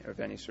candidate, right? Or of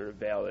any sort of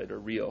valid or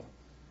real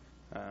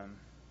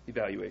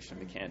evaluation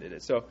of the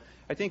candidate. So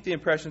I think the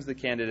impressions of the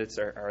candidates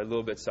are a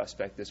little bit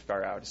suspect this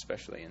far out,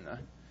 especially in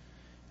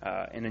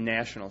a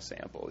national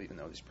sample, even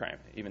though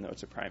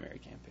it's a primary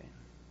campaign.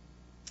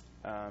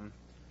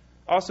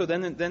 Also,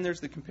 then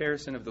there's the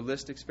comparison of the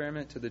list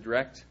experiment to the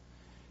direct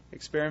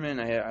experiment.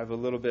 I have a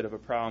little bit of a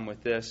problem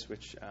with this,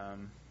 which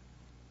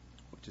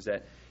is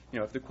that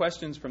if the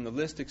questions from the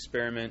list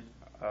experiment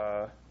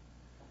are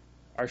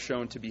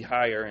shown to be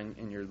higher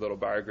in your little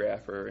bar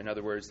graph, or in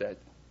other words, that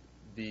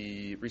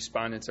the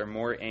respondents are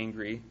more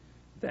angry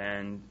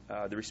than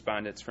the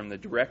respondents from the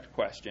direct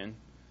question,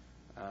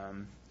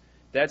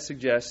 that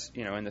suggests,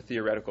 in the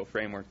theoretical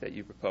framework that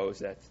you propose,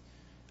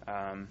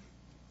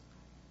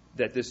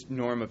 that this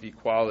norm of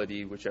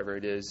equality, whichever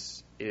it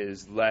is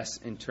less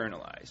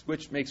internalized,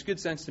 which makes good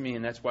sense to me,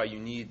 and that's why you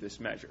need this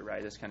measure,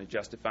 right? That's kind of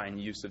justifying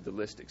the use of the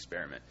list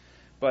experiment.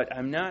 But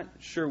I'm not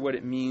sure what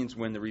it means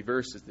when the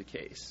reverse is the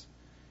case.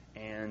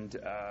 And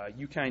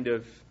you kind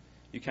of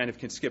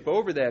can skip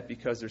over that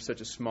because there's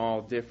such a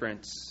small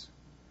difference.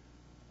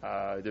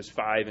 There's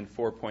 5 and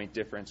 4 point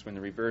difference when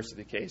the reverse is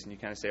the case, and you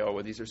kind of say, oh,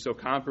 well, these are so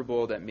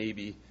comparable that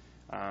maybe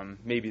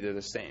they're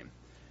the same.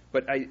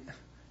 But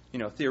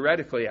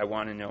theoretically, I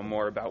want to know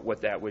more about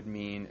what that would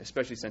mean,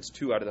 especially since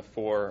 2 out of the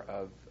 4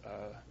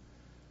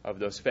 of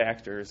those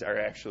factors are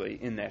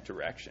actually in that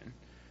direction.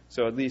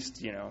 So at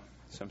least,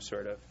 some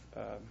sort of,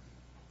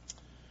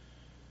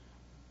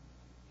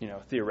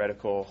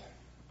 theoretical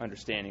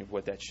understanding of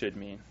what that should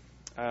mean.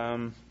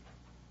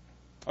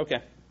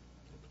 Okay.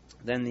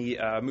 Then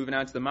moving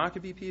on to the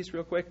Maccabee piece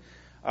real quick.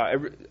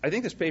 I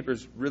think this paper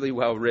is really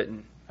well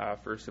written,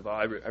 first of all.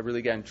 I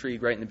really got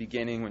intrigued right in the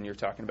beginning when you're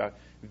talking about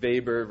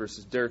Weber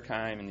versus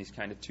Durkheim and these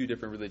kind of 2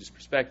 different religious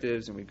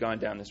perspectives, and we've gone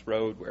down this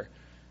road where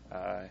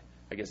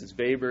I guess it's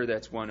Weber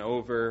that's won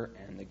over,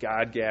 and the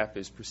God gap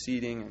is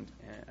proceeding, and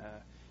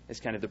is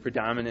kind of the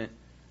predominant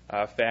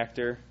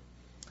factor.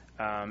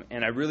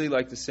 And I really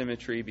like the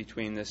symmetry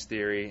between this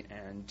theory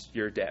and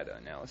your data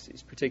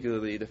analyses,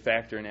 particularly the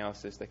factor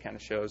analysis that kind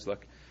of shows,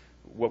 look,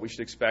 what we should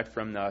expect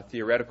from the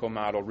theoretical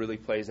model really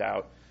plays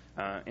out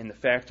in the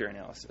factor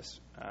analysis,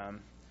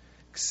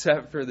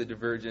 except for the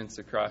divergence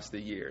across the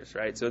years,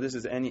 right? So this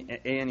is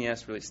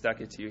ANES really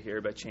stuck it to you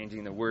here by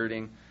changing the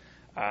wording.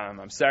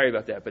 I'm sorry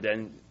about that, but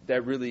then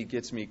that really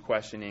gets me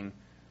questioning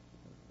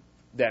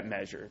that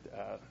measure.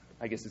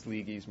 I guess it's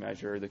Leahy's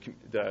measure,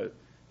 the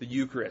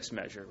Eucharist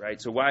measure,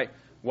 right? So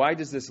why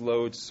does this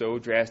load so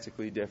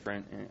drastically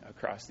different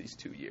across these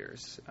 2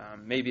 years?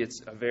 Maybe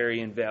it's a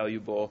very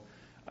invaluable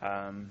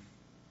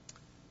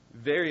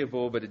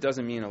variable, but it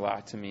doesn't mean a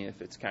lot to me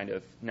if it's kind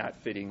of not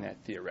fitting that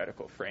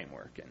theoretical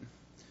framework.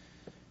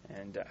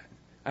 And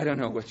I don't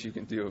know what you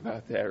can do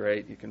about that,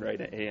 right? You can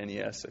write an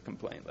ANES a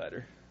complaint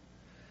letter.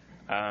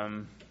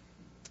 And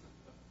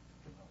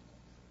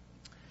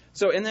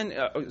then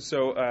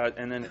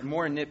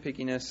more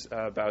nitpickiness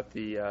about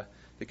the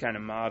kind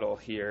of model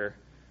here.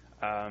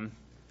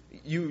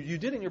 You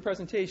did in your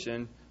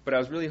presentation, but I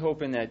was really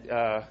hoping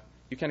that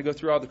you kind of go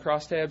through all the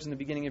crosstabs in the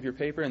beginning of your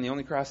paper, and the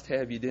only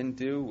crosstab you didn't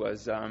do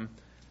was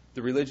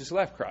the religious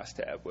left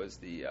crosstab, was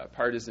the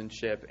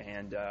partisanship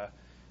and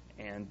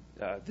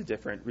the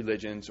different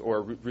religions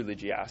or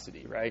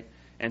religiosity, right?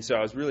 And so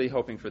I was really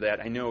hoping for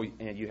that. I know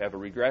you have a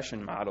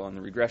regression model, and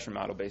the regression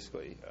model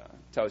basically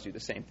tells you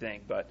the same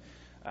thing, but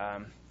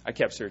I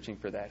kept searching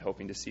for that,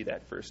 hoping to see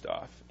that first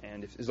off.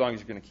 And as long as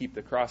you're going to keep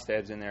the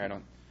crosstabs in there,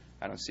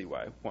 I don't see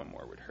why one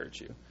more would hurt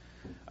you.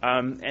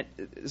 And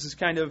this is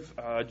kind of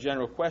a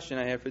general question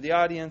I have for the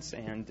audience,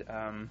 and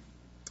I'm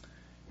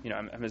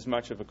as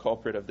much of a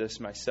culprit of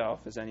this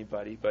myself as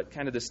anybody, but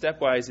kind of the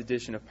stepwise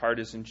addition of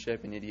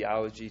partisanship and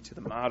ideology to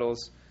the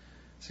models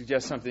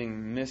suggests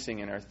something missing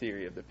in our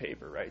theory of the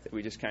paper, right? That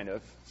we just kind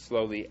of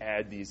slowly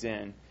add these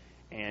in,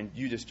 and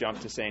you just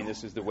jump to saying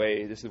this is the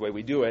way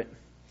we do it.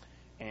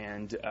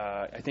 And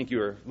I think you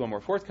were a little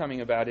more forthcoming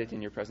about it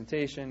in your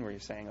presentation, where you're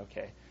saying,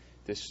 okay,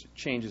 this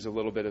changes a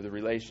little bit of the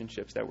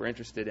relationships that we're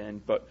interested in,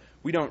 but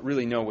we don't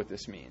really know what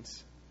this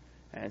means.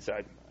 And so,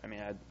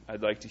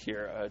 I'd like to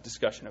hear a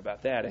discussion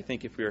about that. I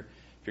think if you're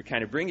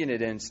kind of bringing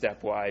it in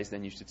stepwise,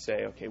 then you should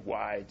say, okay,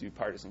 why do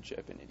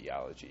partisanship and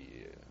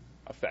ideology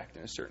affect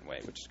in a certain way,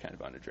 which is kind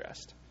of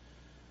unaddressed.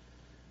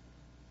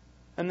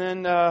 And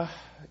then, along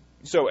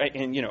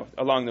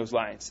those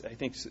lines, I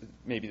think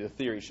maybe the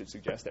theory should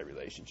suggest that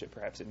relationship.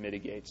 Perhaps it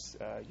mitigates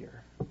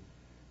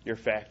your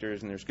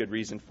factors, and there's good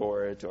reason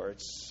for it, or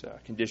it's a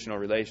conditional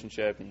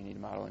relationship, and you need to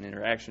model an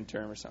interaction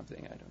term or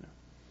something. I don't know.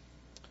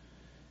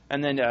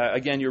 And then,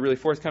 again, you're really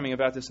forthcoming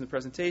about this in the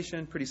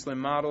presentation. Pretty slim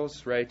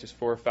models, right? Just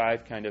 4 or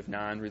 5 kind of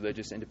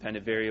non-religious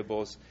independent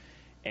variables.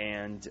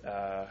 And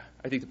I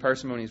think the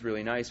parsimony is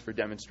really nice for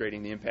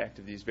demonstrating the impact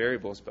of these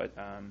variables, but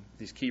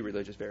these key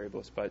religious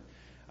variables. But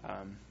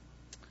I'm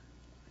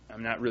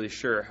not really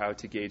sure how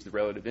to gauge the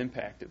relative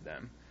impact of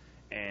them.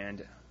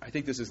 And I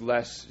think this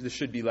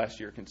should be less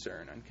your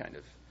concern on kind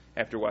of,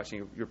 after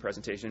watching your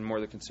presentation, more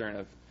the concern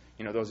of,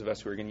 those of us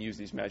who are going to use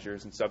these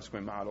measures in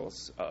subsequent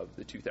models of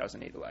the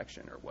 2008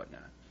 election or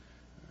whatnot.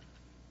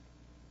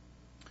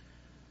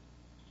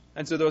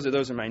 And so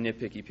those are my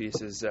nitpicky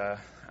pieces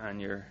on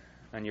your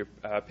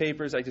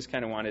papers. I just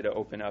kind of wanted to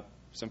open up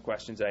some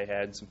questions I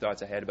had, some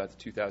thoughts I had about the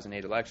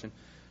 2008 election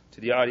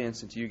to the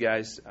audience and to you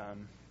guys.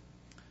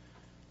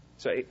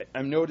 So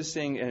I'm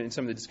noticing in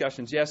some of the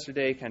discussions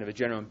yesterday kind of a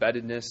general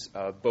embeddedness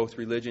of both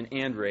religion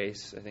and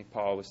race. I think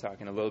Paul was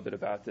talking a little bit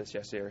about this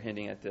yesterday, or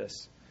hinting at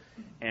this.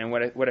 And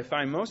what I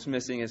find most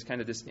missing is kind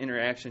of this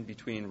interaction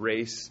between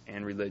race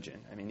and religion.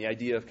 I mean, the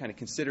idea of kind of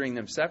considering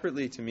them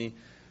separately to me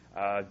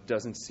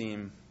doesn't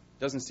seem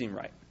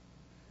right.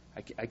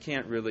 I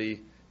can't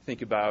really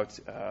think about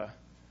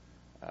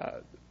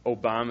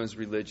Obama's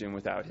religion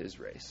without his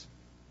race.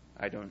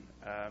 I don't.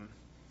 I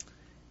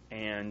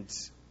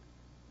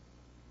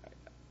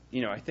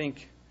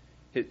think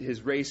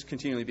his race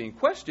continually being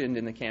questioned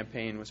in the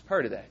campaign was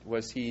part of that.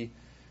 Was he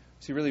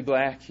really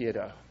black? He had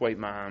a white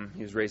mom.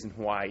 He was raised in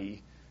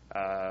Hawaii.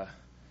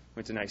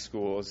 Went to nice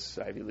schools,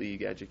 Ivy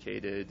League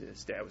educated.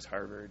 His dad was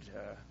Harvard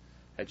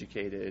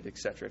educated, et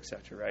cetera,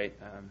 right?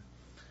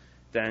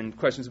 Then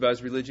questions about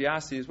his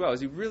religiosity as well.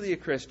 Is he really a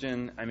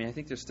Christian? I mean, I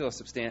think there's still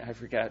I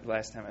forgot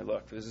last time I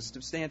looked. There's a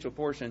substantial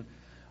portion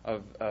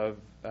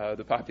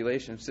the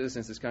population of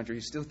citizens of this country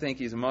who still think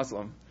he's a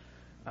Muslim.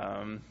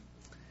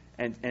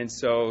 And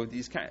so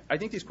I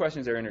think these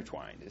questions are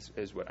intertwined,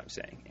 is what I'm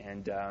saying.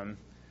 And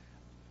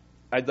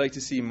I'd like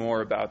to see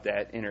more about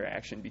that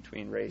interaction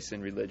between race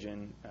and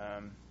religion,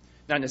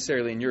 not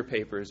necessarily in your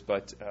papers,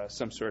 but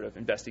some sort of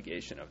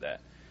investigation of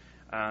that.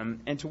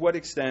 And to what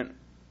extent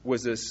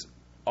was this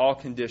all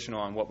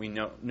conditional on what we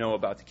know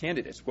about the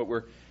candidates? What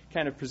we're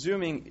kind of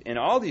presuming in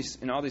all these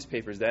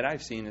papers that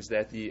I've seen is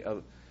that the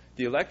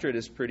electorate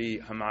is pretty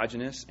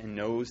homogenous and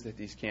knows that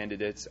these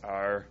candidates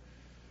are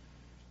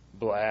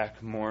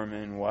black,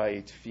 Mormon,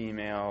 white,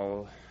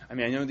 female. I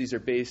mean, I know these are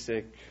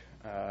basic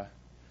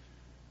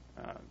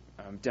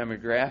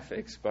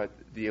demographics, but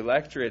the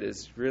electorate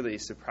is really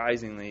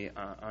surprisingly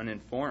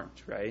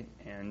uninformed, right?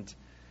 And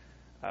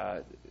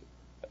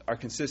our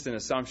consistent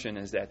assumption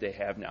is that they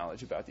have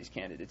knowledge about these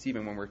candidates,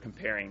 even when we're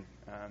comparing,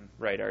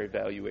 our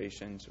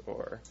evaluations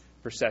or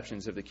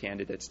perceptions of the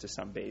candidates to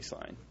some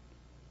baseline.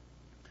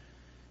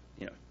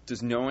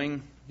 Does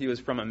knowing he was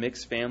from a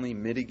mixed family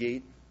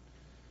mitigate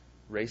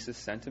racist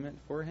sentiment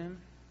for him?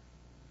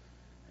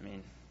 I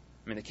mean,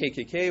 the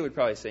KKK would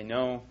probably say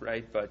no,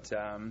 right? But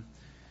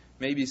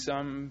maybe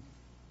some.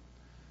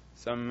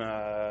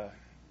 I'm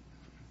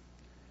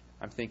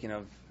thinking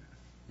of,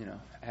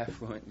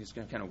 affluent, just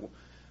kind of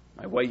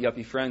my white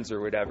yuppie friends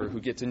or whatever who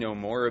get to know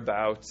more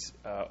about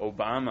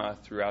Obama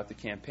throughout the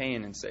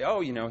campaign and say, oh,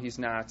 he's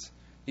not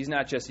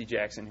Jesse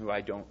Jackson, who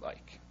I don't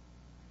like,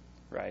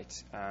 right?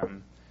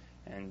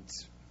 And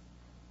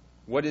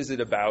what is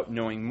it about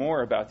knowing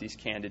more about these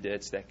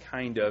candidates that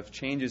kind of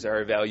changes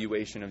our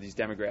evaluation of these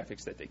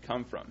demographics that they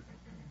come from?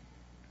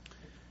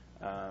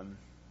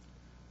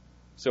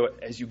 So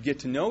as you get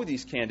to know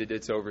these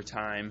candidates over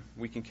time,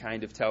 we can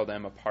kind of tell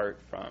them apart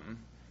from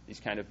these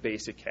kind of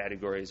basic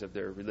categories of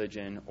their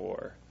religion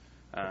or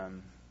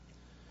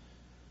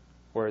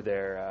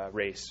their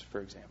race,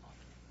 for example.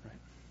 Right?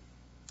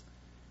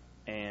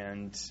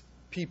 And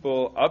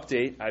people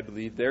update, I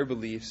believe, their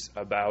beliefs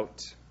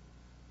about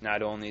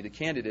not only the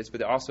candidates,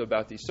 but also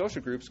about these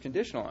social groups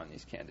conditional on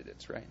these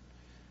candidates, right?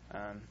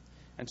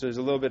 And so there's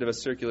a little bit of a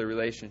circular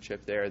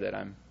relationship there that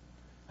I'm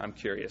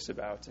curious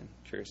about, and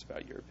curious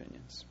about your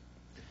opinions.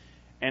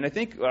 And I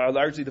think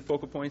largely the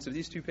focal points of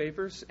these two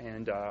papers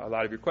and a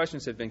lot of your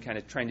questions have been kind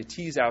of trying to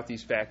tease out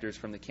these factors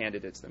from the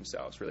candidates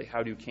themselves. Really,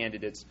 how do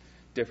candidates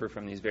differ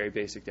from these very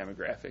basic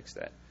demographics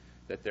that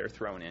they're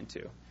thrown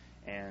into?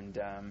 And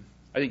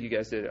I think you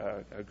guys did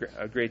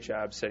a great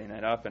job setting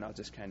that up, and I'll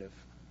just kind of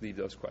leave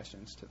those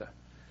questions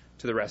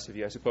to the rest of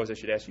you. I suppose I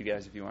should ask you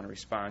guys if you want to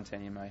respond to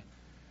any of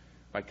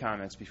my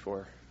comments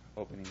before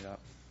opening it up.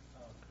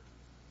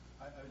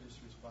 I would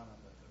just respond on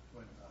the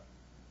point about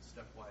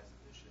stepwise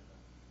addition of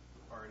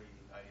party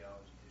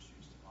ideology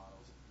issues to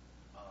models.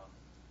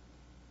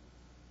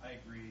 I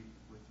agree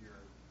with your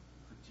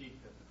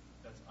critique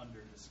that's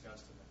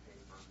under-discussed in the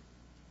paper,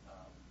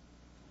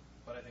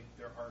 but I think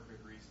there are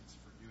good reasons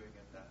for doing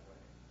it that way,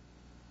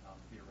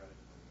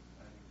 theoretically.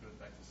 And I think it goes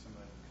back to some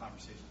of the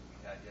conversations we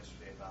had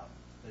yesterday about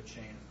the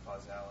chain of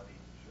causality.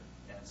 Sure.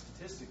 And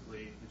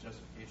statistically, the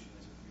justification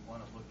is if you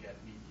want to look at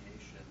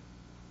mediation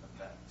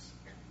effects,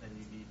 then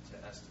you need to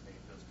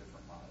estimate those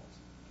different models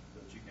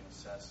so that you can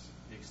assess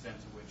the extent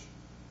to which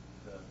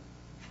the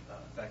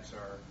effects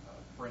are,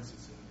 for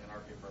instance, in our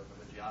paper,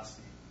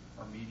 religiosity,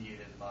 are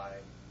mediated by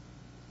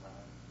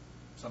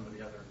some of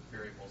the other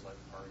variables like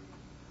party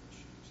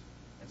issues.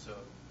 And so,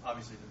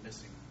 obviously, the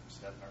missing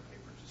step in our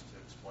paper is just to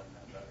explain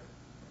that better,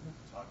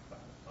 talk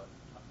about it. But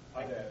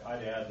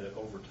I'd add that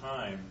over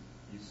time,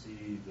 you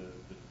see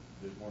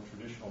the more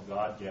traditional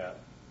God gap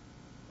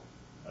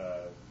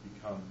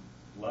become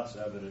less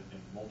evident in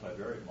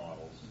multivariate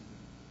models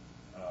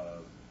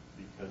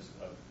because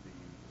of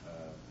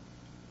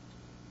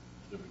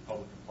the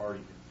Republican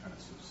Party kind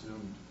of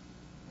subsumed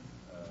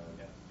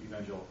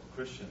evangelical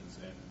Christians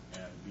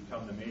and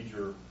become the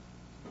major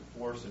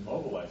force in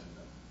mobilizing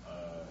them.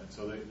 And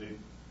so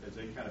as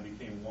they kind of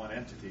became one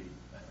entity,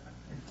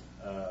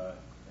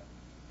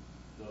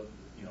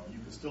 you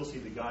can still see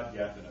the God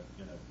gap in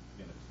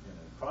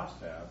a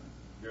crosstab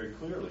very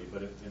clearly,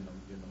 but in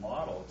the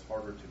model, it's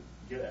harder to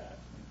get at,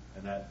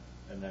 and that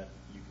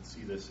you can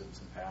see this in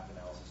some path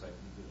analysis. I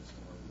think did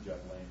some work with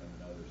Jeff Lehman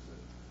and others that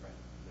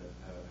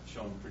have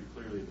shown pretty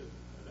clearly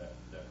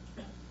that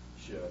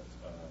shift.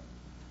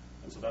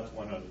 And so that's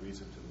one other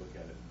reason to look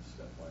at it in a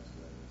stepwise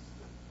way. Is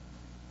that,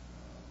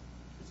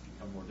 it's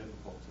become more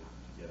difficult to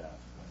get at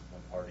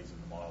when parties in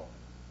the model.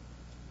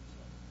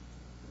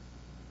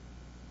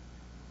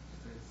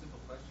 Just a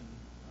simple question.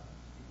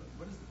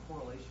 What is the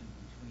correlation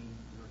between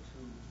your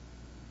two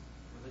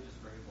religious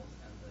variables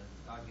and the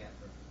God gap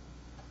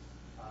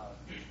variable?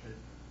 in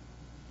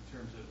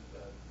terms of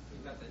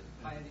You've got the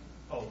piety.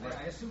 Oh, right.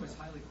 I assume it's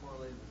highly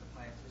correlated with the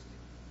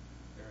pietistic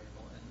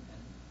variable and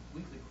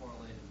weakly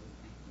correlated with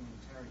the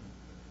communitarian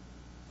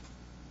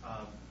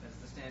variable. That's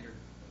the standard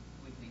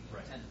weekly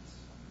Right. attendance.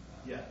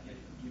 Yeah,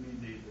 you mean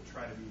the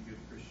try to be a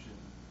good Christian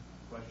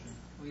question?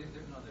 Well, you have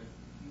two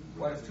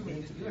What does it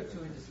mean to indices. be You a have two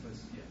good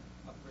indices. Yeah.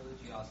 of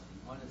religiosity.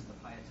 One is the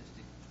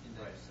pietistic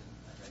index,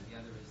 and the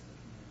other is the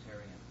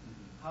communitarian.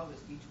 How is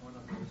each one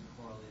of those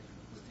correlated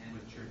with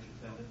With church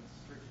attendance?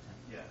 Church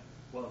attendance. Yeah.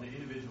 Well, the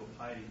individual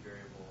piety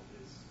variable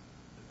is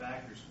the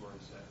factor score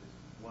is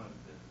one of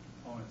the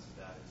components of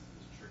that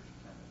is church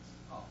attendance.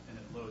 Oh.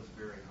 And it loads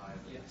very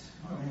highly. Yes.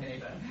 on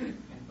Okay. that.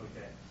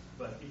 Okay.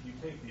 But if you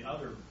take the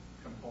other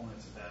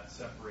components of that,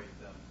 separate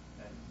them,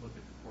 and look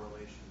at the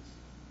correlations,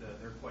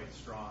 they're quite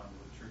strong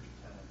with church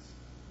attendance.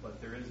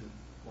 But there is a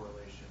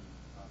correlation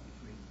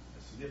between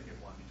a significant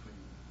one between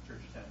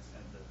church attendance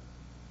and the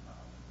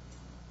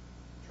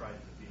trying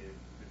to be a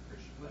good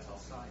Christian. What's the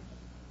sign?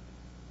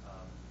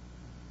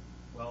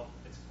 Well,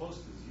 it's close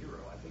to zero.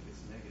 I think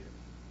it's negative.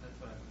 That's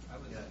what I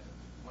was Yeah.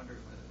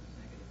 wondering whether it was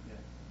negative. Yeah.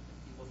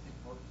 People think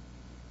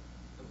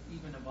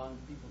even among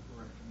people who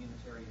are in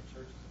communitarian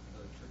churches, who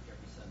go to church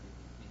every Sunday,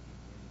 they think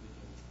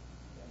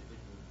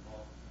individually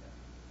involved.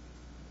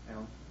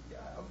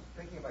 Yeah, I was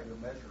thinking about your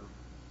measure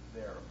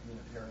there of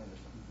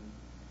communitarianism,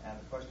 and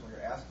the question where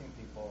you're asking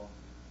people,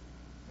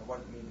 what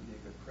does it mean to be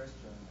a good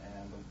Christian,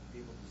 and when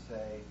people to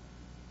say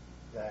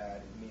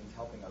that it means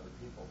helping other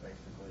people,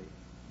 basically,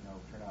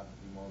 turn out to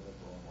be more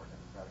liberal and more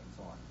democratic and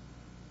so on.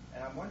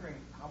 And I'm wondering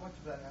how much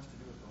of that has to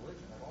do with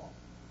religion at all,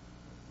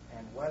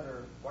 and what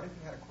if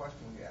you had a question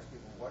when you ask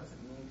people, what does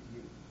it mean to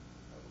you,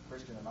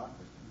 Christian or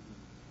non-Christian?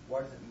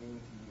 What does it mean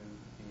to you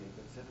to be a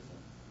good citizen,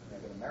 to be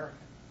a good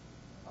American?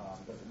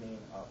 Does it mean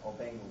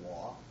obeying the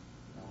law,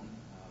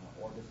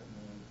 or does it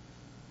mean,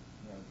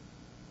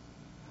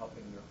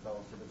 helping your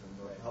fellow citizens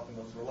or helping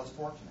those who are less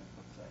fortunate,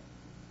 let's say,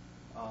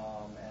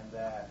 and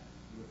that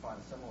you would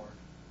find a similar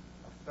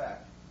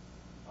effect,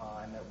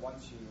 and that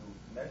once you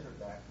measure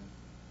that,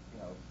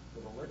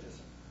 the religious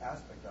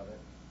aspect of it,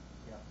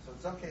 so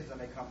in some cases it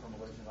may come from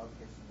religion, in other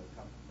cases it may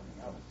come from something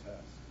else.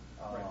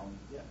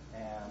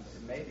 And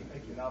it may be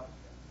picking up,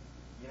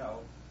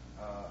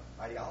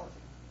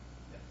 ideology,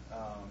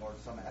 or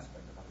some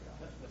aspect of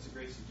ideology. That's a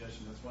great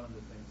suggestion. That's one of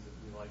the things that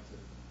we like to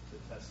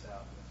test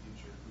out in the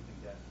future if we can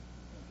get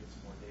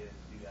some more data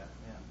to do that.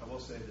 Yeah. I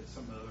will say that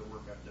some of the other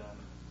work I've done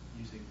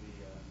using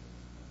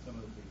some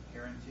of the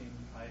parenting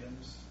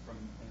items from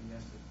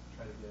NES to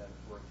try to get at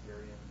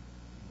authoritarian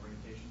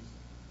orientations,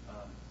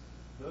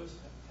 those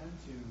tend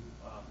to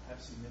have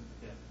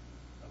significant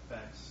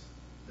effects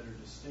that are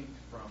distinct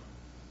from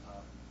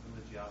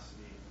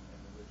religiosity and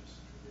religious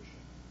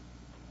tradition.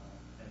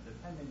 And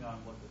depending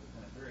on what the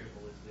dependent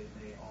variable is, they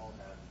may all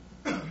have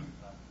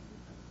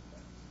independent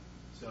effects.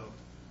 So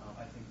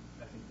I think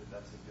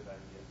that's a good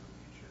idea for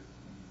future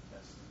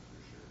testing for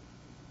sure.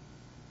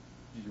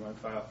 Did you want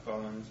to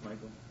follow on this,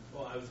 Michael?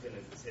 Well, I was going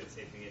to say the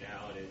same thing in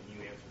Alan, and you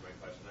answered my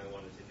question. I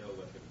wanted to know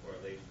what the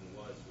correlation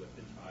was with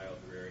the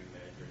child rearing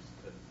measures,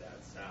 because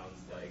that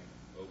sounds like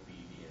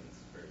obedience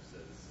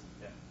versus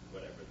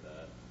whatever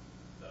the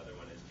other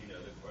one is. Do you know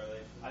the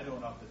correlation? I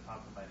don't off the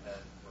top of my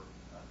head for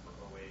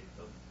 08.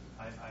 So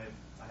I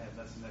have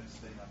that's the next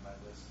thing on my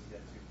list to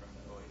get to from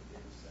the 08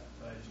 data set.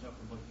 But I just know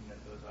from looking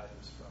at those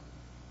items from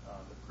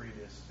the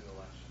previous two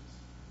elections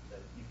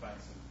that you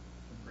find some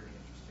pretty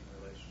interesting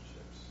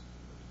relationships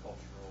with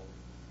cultural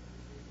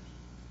indicators.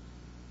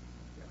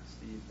 Yeah,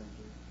 Steve, thank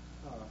you.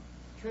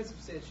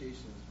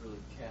 Transubstantiation is really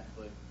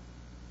Catholic,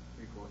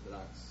 Greek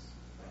Orthodox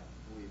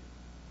belief,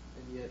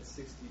 and yet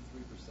 63%,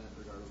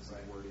 regardless of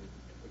wording,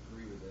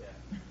 agree with it.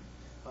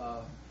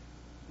 Yeah.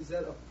 Is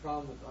that a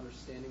problem with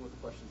understanding what the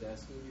question is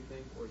asking, you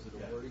think, or is it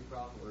a wording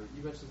problem? Or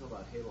you mentioned something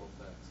about halo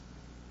effect.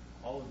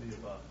 All of the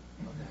above.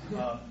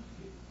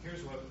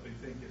 Here's what we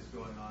think is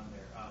going on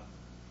there.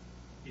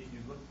 If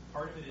you look,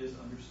 part of it is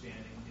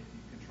understanding. If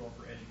you control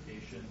for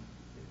education,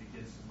 it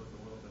begins to look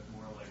a little bit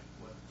more like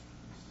what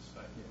you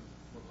suspect it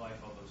would look like,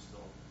 although there's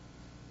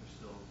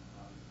still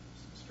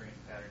some strange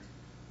patterns.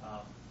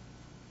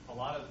 A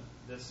lot of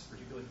this,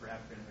 particularly for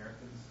African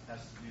Americans,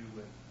 has to do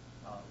with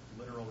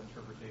literal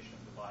interpretation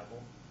of the Bible.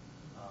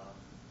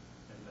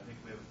 And I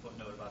think we have a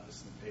footnote about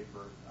this in the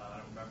paper.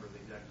 I don't remember the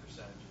exact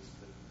percentages,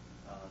 but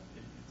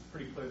it's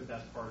pretty clear that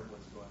that's part of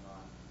what's going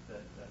on.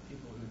 That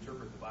people who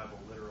interpret the Bible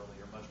literally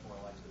are much more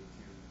likely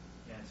to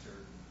answer,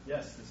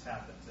 yes, this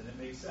happens. And it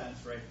makes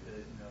sense, right?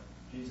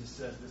 Jesus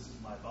says, this is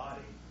my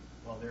body.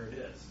 Well, there it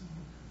is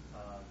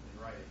in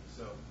writing.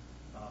 So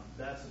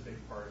that's a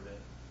big part of it.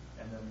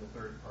 And then the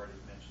third part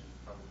is mentioned,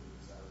 probably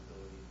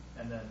desirability.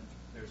 And then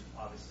there's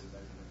obviously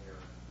measurement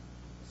error.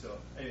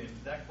 So anyway,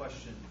 that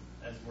question,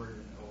 as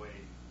worded in 08,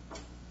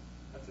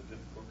 That's a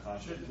difficult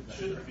concept.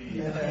 shouldn't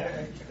be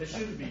it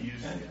shouldn't be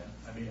used again.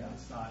 I mean,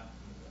 it's not.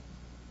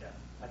 Yeah.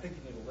 I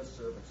think you need a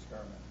listserv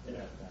experiment.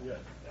 Yeah.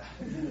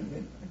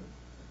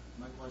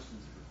 My question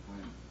is for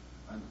Quinn.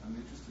 I'm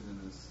interested in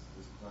this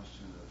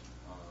question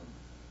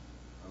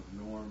of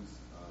norms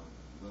of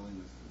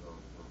willingness to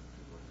vote for a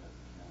particular type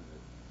of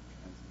candidate,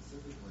 and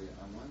specifically,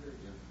 I wonder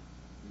if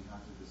we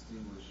have to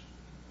distinguish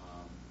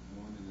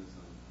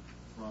Mormonism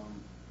from,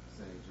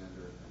 say,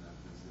 gender and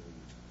ethnicity.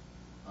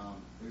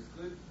 There's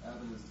good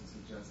evidence to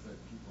suggest that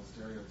people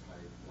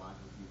stereotype black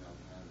or female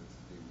candidates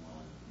as being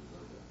more likely to be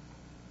liberal,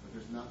 but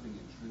there's nothing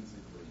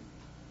intrinsically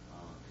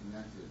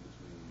connected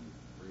between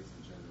race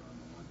and gender on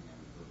the one hand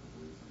and biblical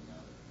beliefs on the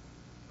other.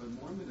 But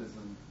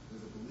Mormonism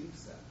is a belief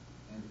set,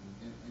 and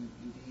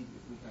indeed,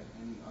 if we had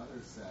any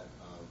other set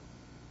of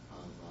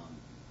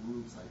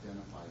groups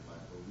identified by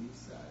a belief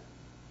set,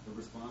 the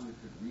respondent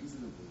could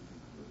reasonably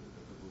conclude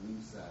that the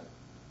belief set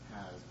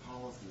has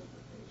policy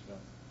implications.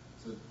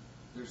 So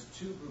there's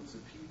two groups of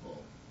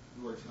people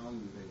who are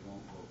telling you they won't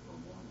vote for a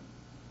Mormon.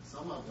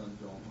 Some of them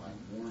don't like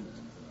Mormons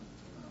in a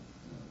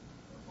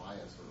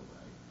biased sort of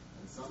way,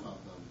 and some of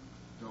them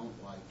don't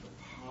like the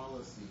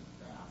policy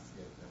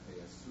basket that they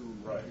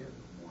assume will Right. give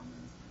with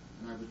Mormons.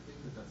 And I would think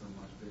that that's a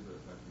much bigger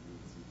effect than you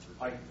can see for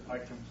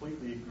I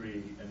completely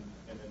agree, and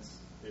it's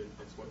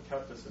what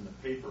kept us in the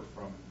paper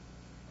from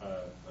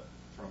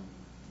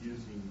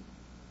using,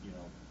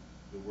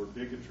 the word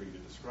bigotry to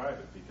describe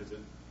it, because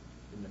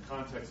in the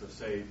context of,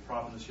 say,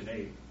 Proposition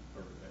 8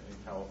 or in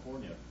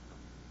California,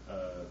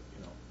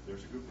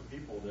 there's a group of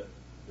people that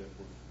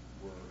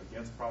were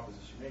against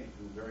Proposition 8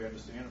 who very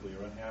understandably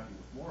are unhappy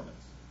with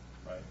Mormons,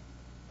 right?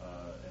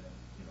 And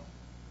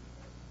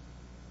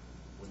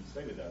when you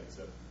stated that,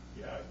 except,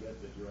 yeah, I get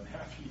that you're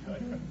unhappy.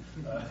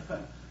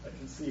 I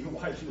can see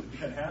why you would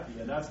be unhappy,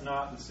 and that's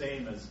not the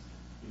same as,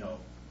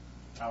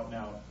 out and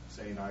out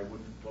saying I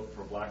wouldn't vote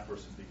for a black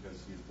person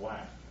because he's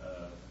black.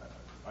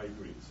 I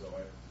agree. So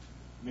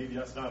maybe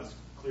that's not as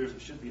clear as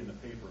it should be in the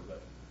paper,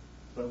 but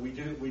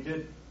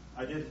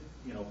I did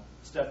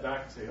step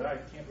back and say I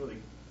can't really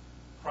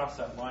cross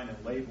that line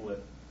and label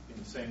it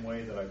in the same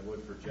way that I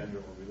would for gender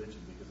or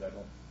religion, because I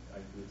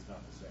agree it's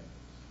not the same.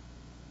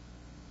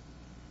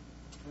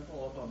 Can I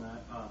follow up on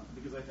that?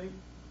 Because I think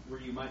where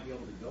you might be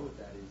able to go with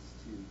that is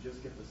to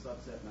just get the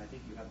subset, and I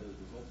think you have those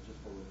results just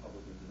for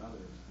Republicans and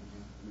others,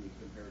 when you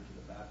compare it to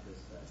the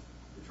Baptists, that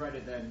to try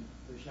to then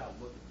fish out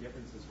what the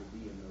differences will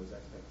be in those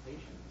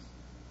expectations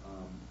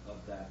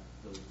of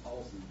those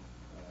policy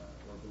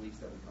or beliefs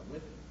that would come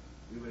with it.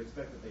 We would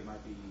expect that they might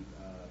be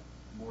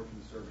more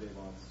conservative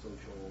on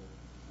social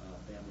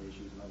family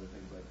issues and other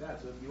things like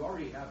that. So if you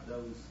already have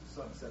those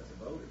subsets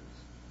of voters,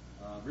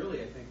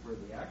 really I think where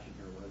the action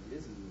here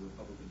is in the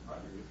Republican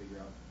primary to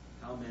figure out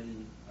how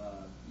many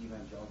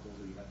evangelicals,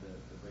 or you have to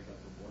break up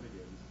the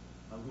Born-Agains,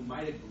 who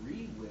might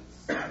agree with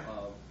some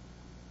of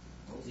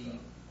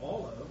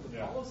all of the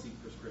policy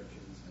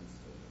prescriptions,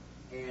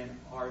 and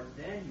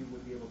then you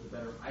would be able to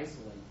better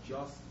isolate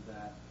just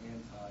that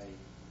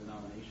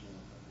anti-denominational.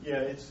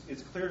 Yeah,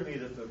 it's clear to me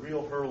that the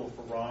real hurdle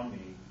for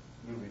Romney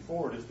moving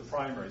forward is the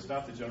primaries,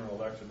 not the general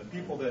election. The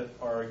people that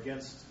are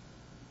against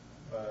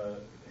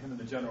him in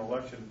the general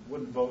election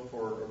wouldn't vote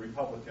for a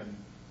Republican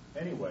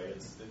anyway.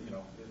 It's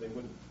they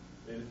wouldn't.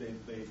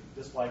 They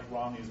dislike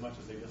Romney as much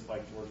as they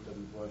dislike George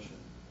W. Bush, and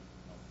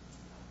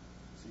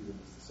see them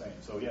as the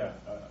same. So yeah,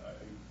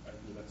 I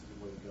think that's a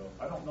good way to go.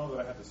 I don't know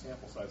that I have the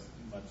sample size to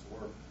do much,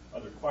 or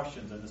other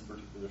questions in this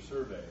particular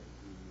survey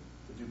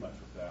to do much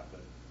with that.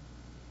 But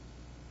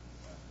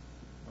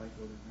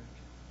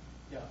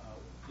yeah,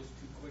 just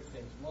two quick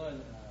things.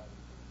 One,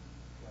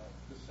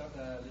 this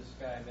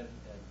guy I met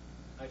at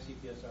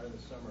ICPSR in the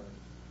summer,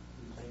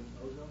 his name's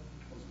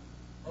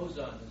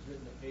Ozon has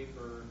written a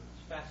paper.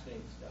 It's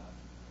fascinating stuff.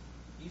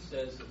 He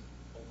says that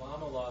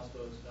Obama lost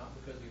votes not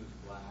because he was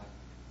black,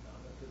 not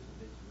because of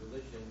his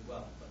religion,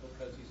 but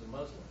because he's a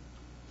Muslim.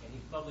 And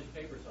he's published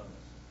papers on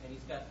this. And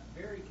he's got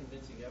very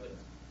convincing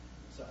evidence.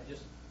 So I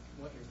just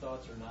want your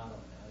thoughts or not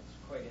on that. It's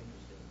quite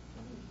interesting to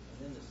me. And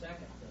then the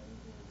second thing is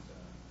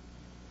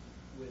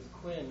with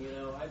Quinn,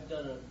 I've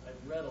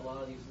read a lot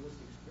of these list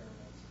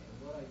experiments, and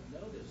what I've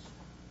noticed,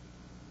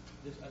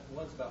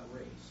 one's about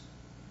race,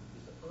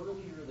 is the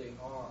earlier they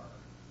are,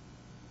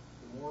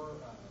 the more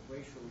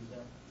racial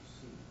resentment you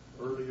see.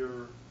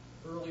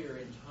 Earlier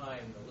in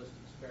time, the list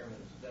experiment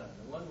is done.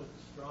 The one with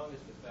the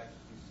strongest effects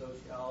is the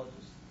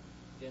sociologists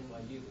at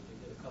NYU that they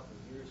did a couple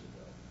of years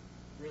ago,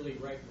 really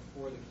right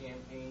before the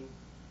campaign,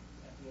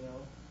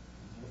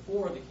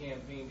 before the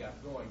campaign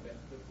got going. But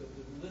the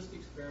list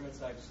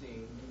experiments I've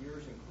seen, and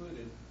yours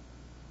included,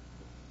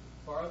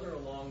 farther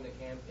along the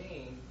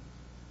campaign,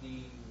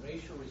 the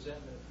racial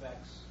resentment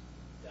effects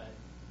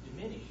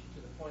diminish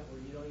to the point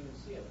where you don't even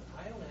see them.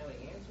 I don't have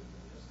any answer for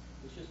this.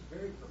 It's just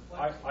very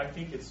perplexing. I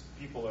think it's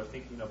people are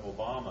thinking of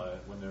Obama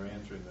when they're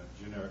answering the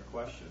generic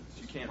questions.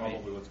 You can't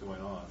probably what's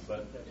going on,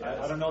 but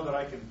I don't know that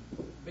I can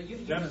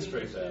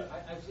demonstrate that.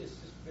 It's just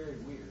very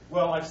weird.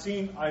 Well,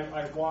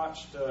 I've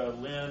watched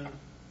Lynn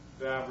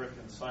Vavrick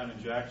and Simon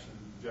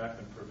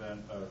Jackson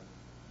present a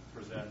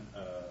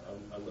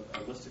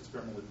list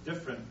experiment with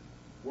different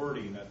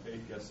wording at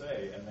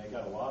APSA, and they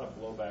got a lot of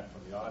blowback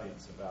from the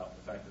audience about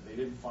the fact that they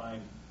didn't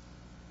find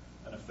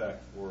an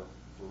effect for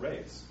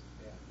race.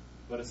 Yeah.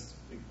 But it's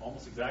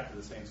almost exactly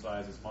the same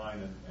size as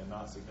mine and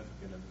not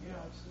significant.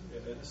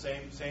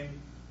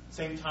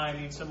 Same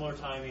timing, similar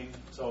timing.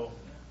 So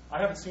I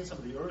haven't seen some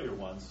of the earlier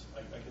ones.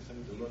 I guess I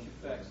need to look. Huge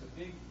effects. A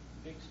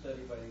big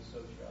study by these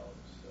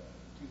sociologists,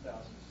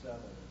 2007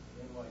 at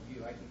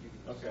NYU. I can give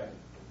you the study.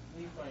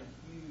 They find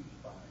huge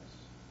bias.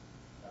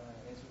 As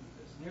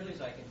nearly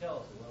as I can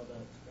tell, it's a well-done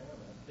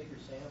experiment. Bigger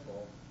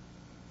sample.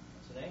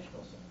 It's a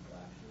national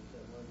sample, actually. It's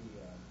or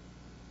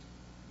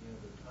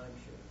the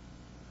timeshare.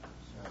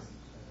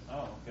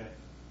 Oh, okay.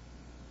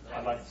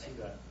 I'd like to see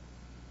that.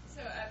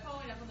 So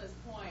following up on this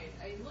point,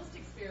 list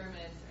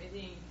experiments, I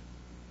think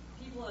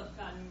people have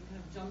gotten kind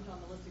of jumped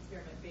on the list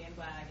experiment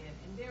bandwagon,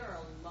 and there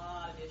are a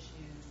lot of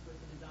issues with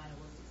the design of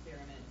list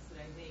experiments that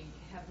I think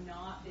have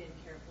not been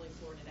carefully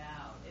sorted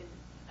out. And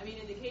I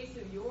mean, in the case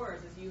of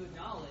yours, as you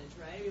acknowledge,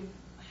 right? I mean,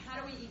 how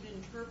do we even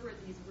interpret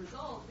these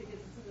results? Because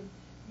it's in the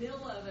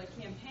middle of a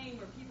campaign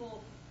where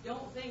people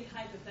don't think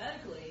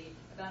hypothetically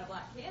about a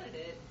black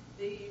candidate.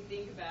 They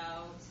think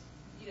about,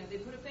 they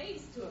put a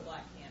face to a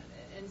black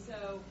candidate. And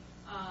so,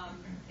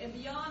 and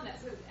beyond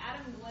that, so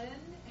Adam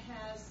Glenn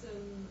has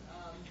some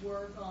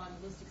work on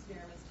list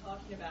experiments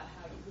talking about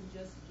how you can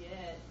just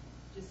get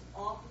just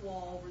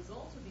off-wall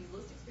results with these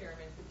list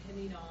experiments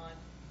depending on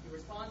your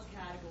response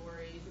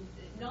categories, and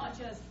not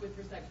just with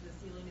respect to the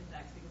ceiling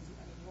effects, because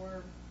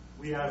your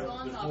we had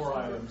response the 4 options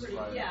items, were pretty,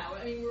 right? Yeah,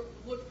 I mean,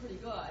 looked pretty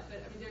good, but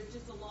I mean, there's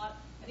just a lot.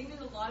 I think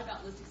there's a lot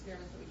about list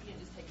experiments that we can't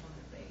just take on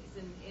their face,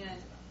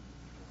 and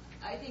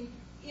I think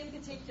in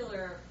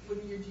particular when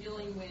you're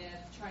dealing with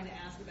trying to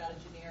ask about a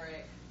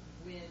generic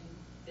when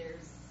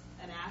there's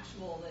an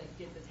actual that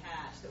gets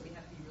attached, that we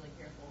have to be really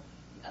careful.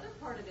 The other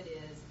part of it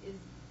is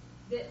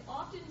that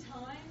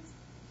oftentimes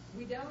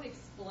we don't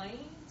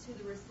explain to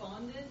the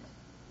respondent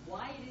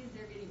why it is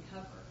they're getting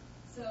cover.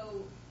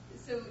 So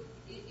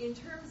in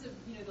terms of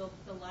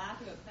the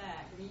lack of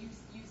effect, I mean,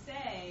 you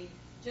say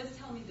just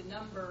tell me the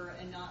number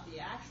and not the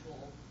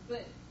actual,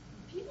 but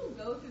people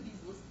go through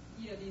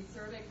these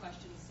survey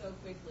questions so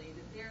quickly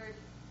that there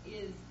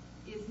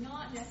is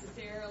not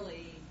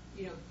necessarily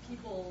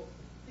people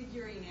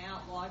figuring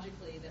out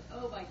logically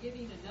that by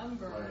giving a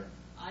number right.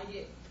 I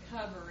get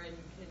cover and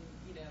can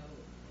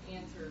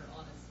answer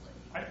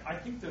honestly. I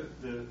think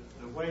the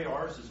way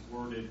ours is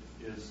worded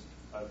is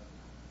a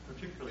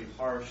particularly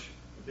harsh,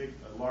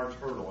 a large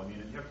hurdle. I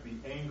mean, you have to be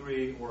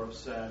angry or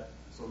upset.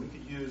 So you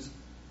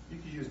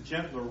could use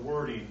gentler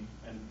wording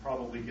and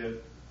probably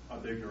get a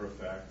bigger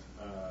effect.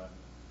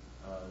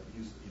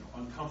 Use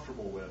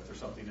uncomfortable with or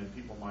something, and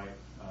people might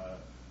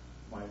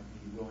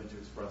be willing to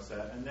express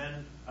that. And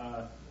then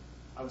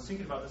I was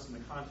thinking about this in the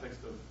context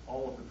of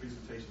all of the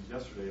presentations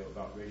yesterday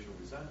about racial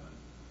resentment,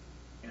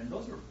 and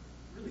those are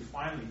really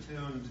finely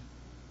tuned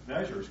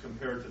measures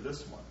compared to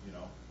this one.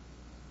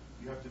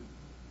 You have to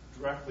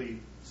directly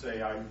say,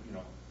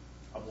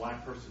 a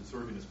black person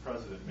serving as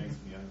president makes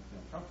me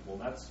uncomfortable.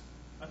 That's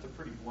a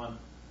pretty blunt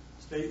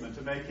statement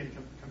to make in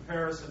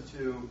comparison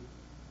to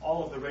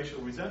all of the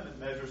racial resentment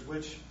measures,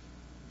 which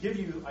give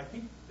you, I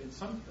think, in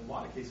a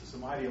lot of cases,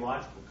 some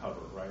ideological cover,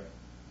 right?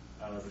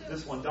 That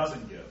this one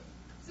doesn't give.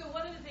 So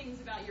one of the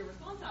things about your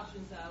response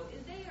options, though,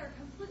 is they are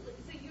completely.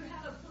 So you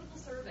have a political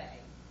survey,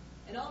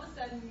 and all of a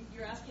sudden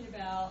you're asking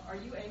about, are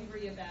you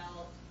angry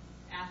about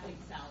athlete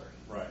salaries?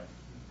 Right.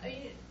 I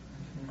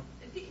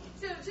mean,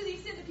 so to the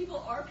extent that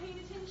people are paying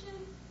attention,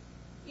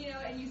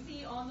 and you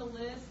see on the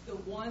list the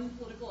one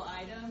political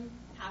item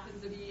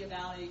happens to be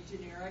about a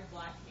generic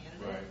black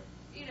candidate. Right.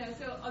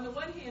 So on the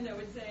one hand, I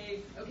would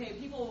say, okay,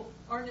 people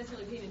aren't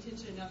necessarily paying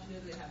attention enough to know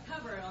that they have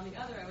cover. And on the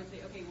other, I would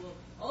say, okay, well,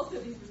 also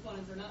these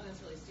respondents are not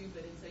necessarily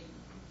stupid, and so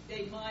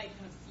they might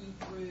kind of see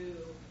through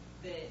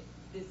that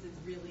this is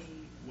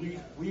really.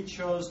 We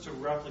chose to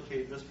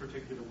replicate this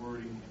particular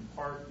wording in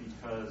part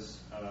because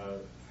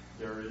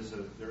there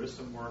is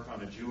some work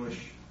on a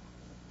Jewish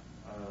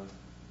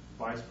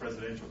vice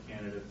presidential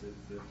candidate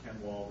that Ken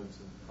Wald and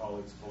some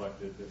colleagues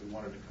collected that we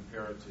wanted to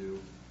compare it to.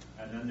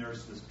 And then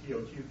there's this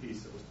POQ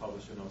piece that was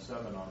published in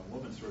 2007 on a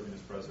woman serving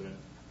as president.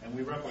 And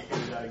we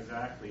replicated that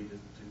exactly to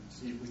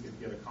see if we could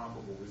get a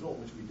comparable result,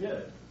 which we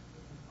did.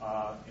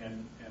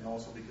 And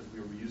also because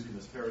we were using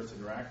this Harris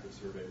Interactive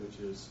Survey, which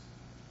is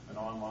an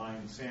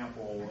online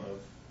sample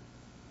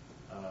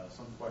of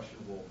some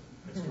questionable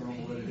external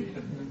validity.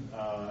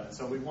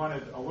 So we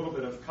wanted a little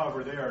bit of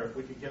cover there. If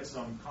we could get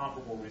some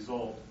comparable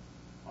result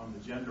on the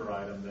gender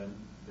item,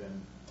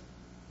 then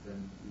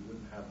we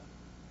wouldn't have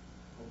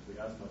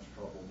hopefully as much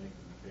trouble making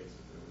the case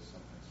if there was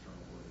some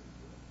external wording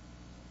to it.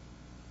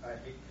 I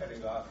hate cutting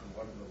off from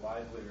one of the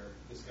livelier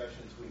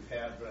discussions we've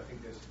had, but I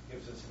think this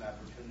gives us an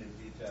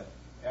opportunity to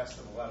ask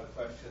them a lot of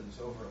questions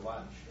over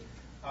lunch.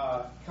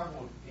 A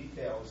couple of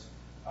details.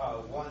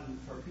 One,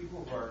 for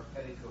people who are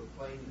heading to a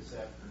plane this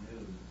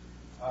afternoon,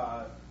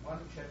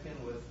 want to check in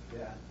with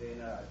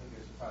Dana. I think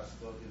there's a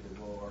possibility that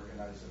we'll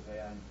organize a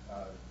van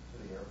to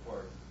the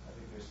airport. I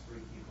think there's 3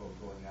 people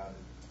going out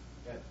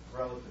at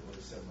relatively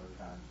similar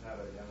times,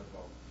 not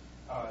identical.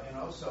 And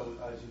also,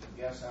 as you can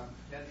guess, I'm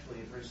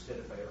potentially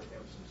interested, if I ever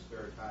have some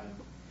spare time,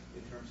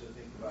 in terms of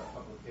thinking about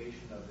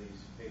publication of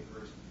these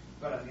papers.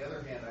 But on the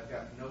other hand, I've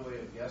got no way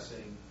of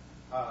guessing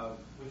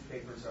which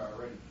papers are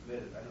already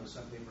committed. I know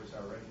some papers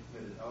are already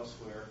committed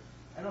elsewhere.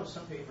 I know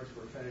some papers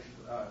were finished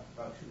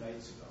about 2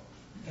 nights ago.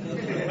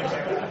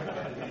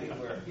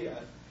 Anywhere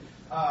yet.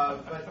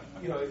 But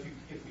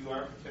if you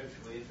are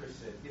potentially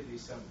interested, give me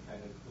some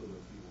kind of clue,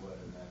 if you would,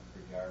 in that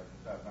regard,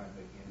 without mind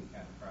making any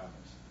kind of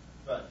promise.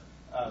 But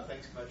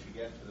thanks much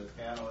again to the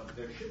panel. And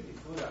there should be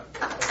food out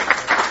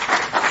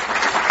there.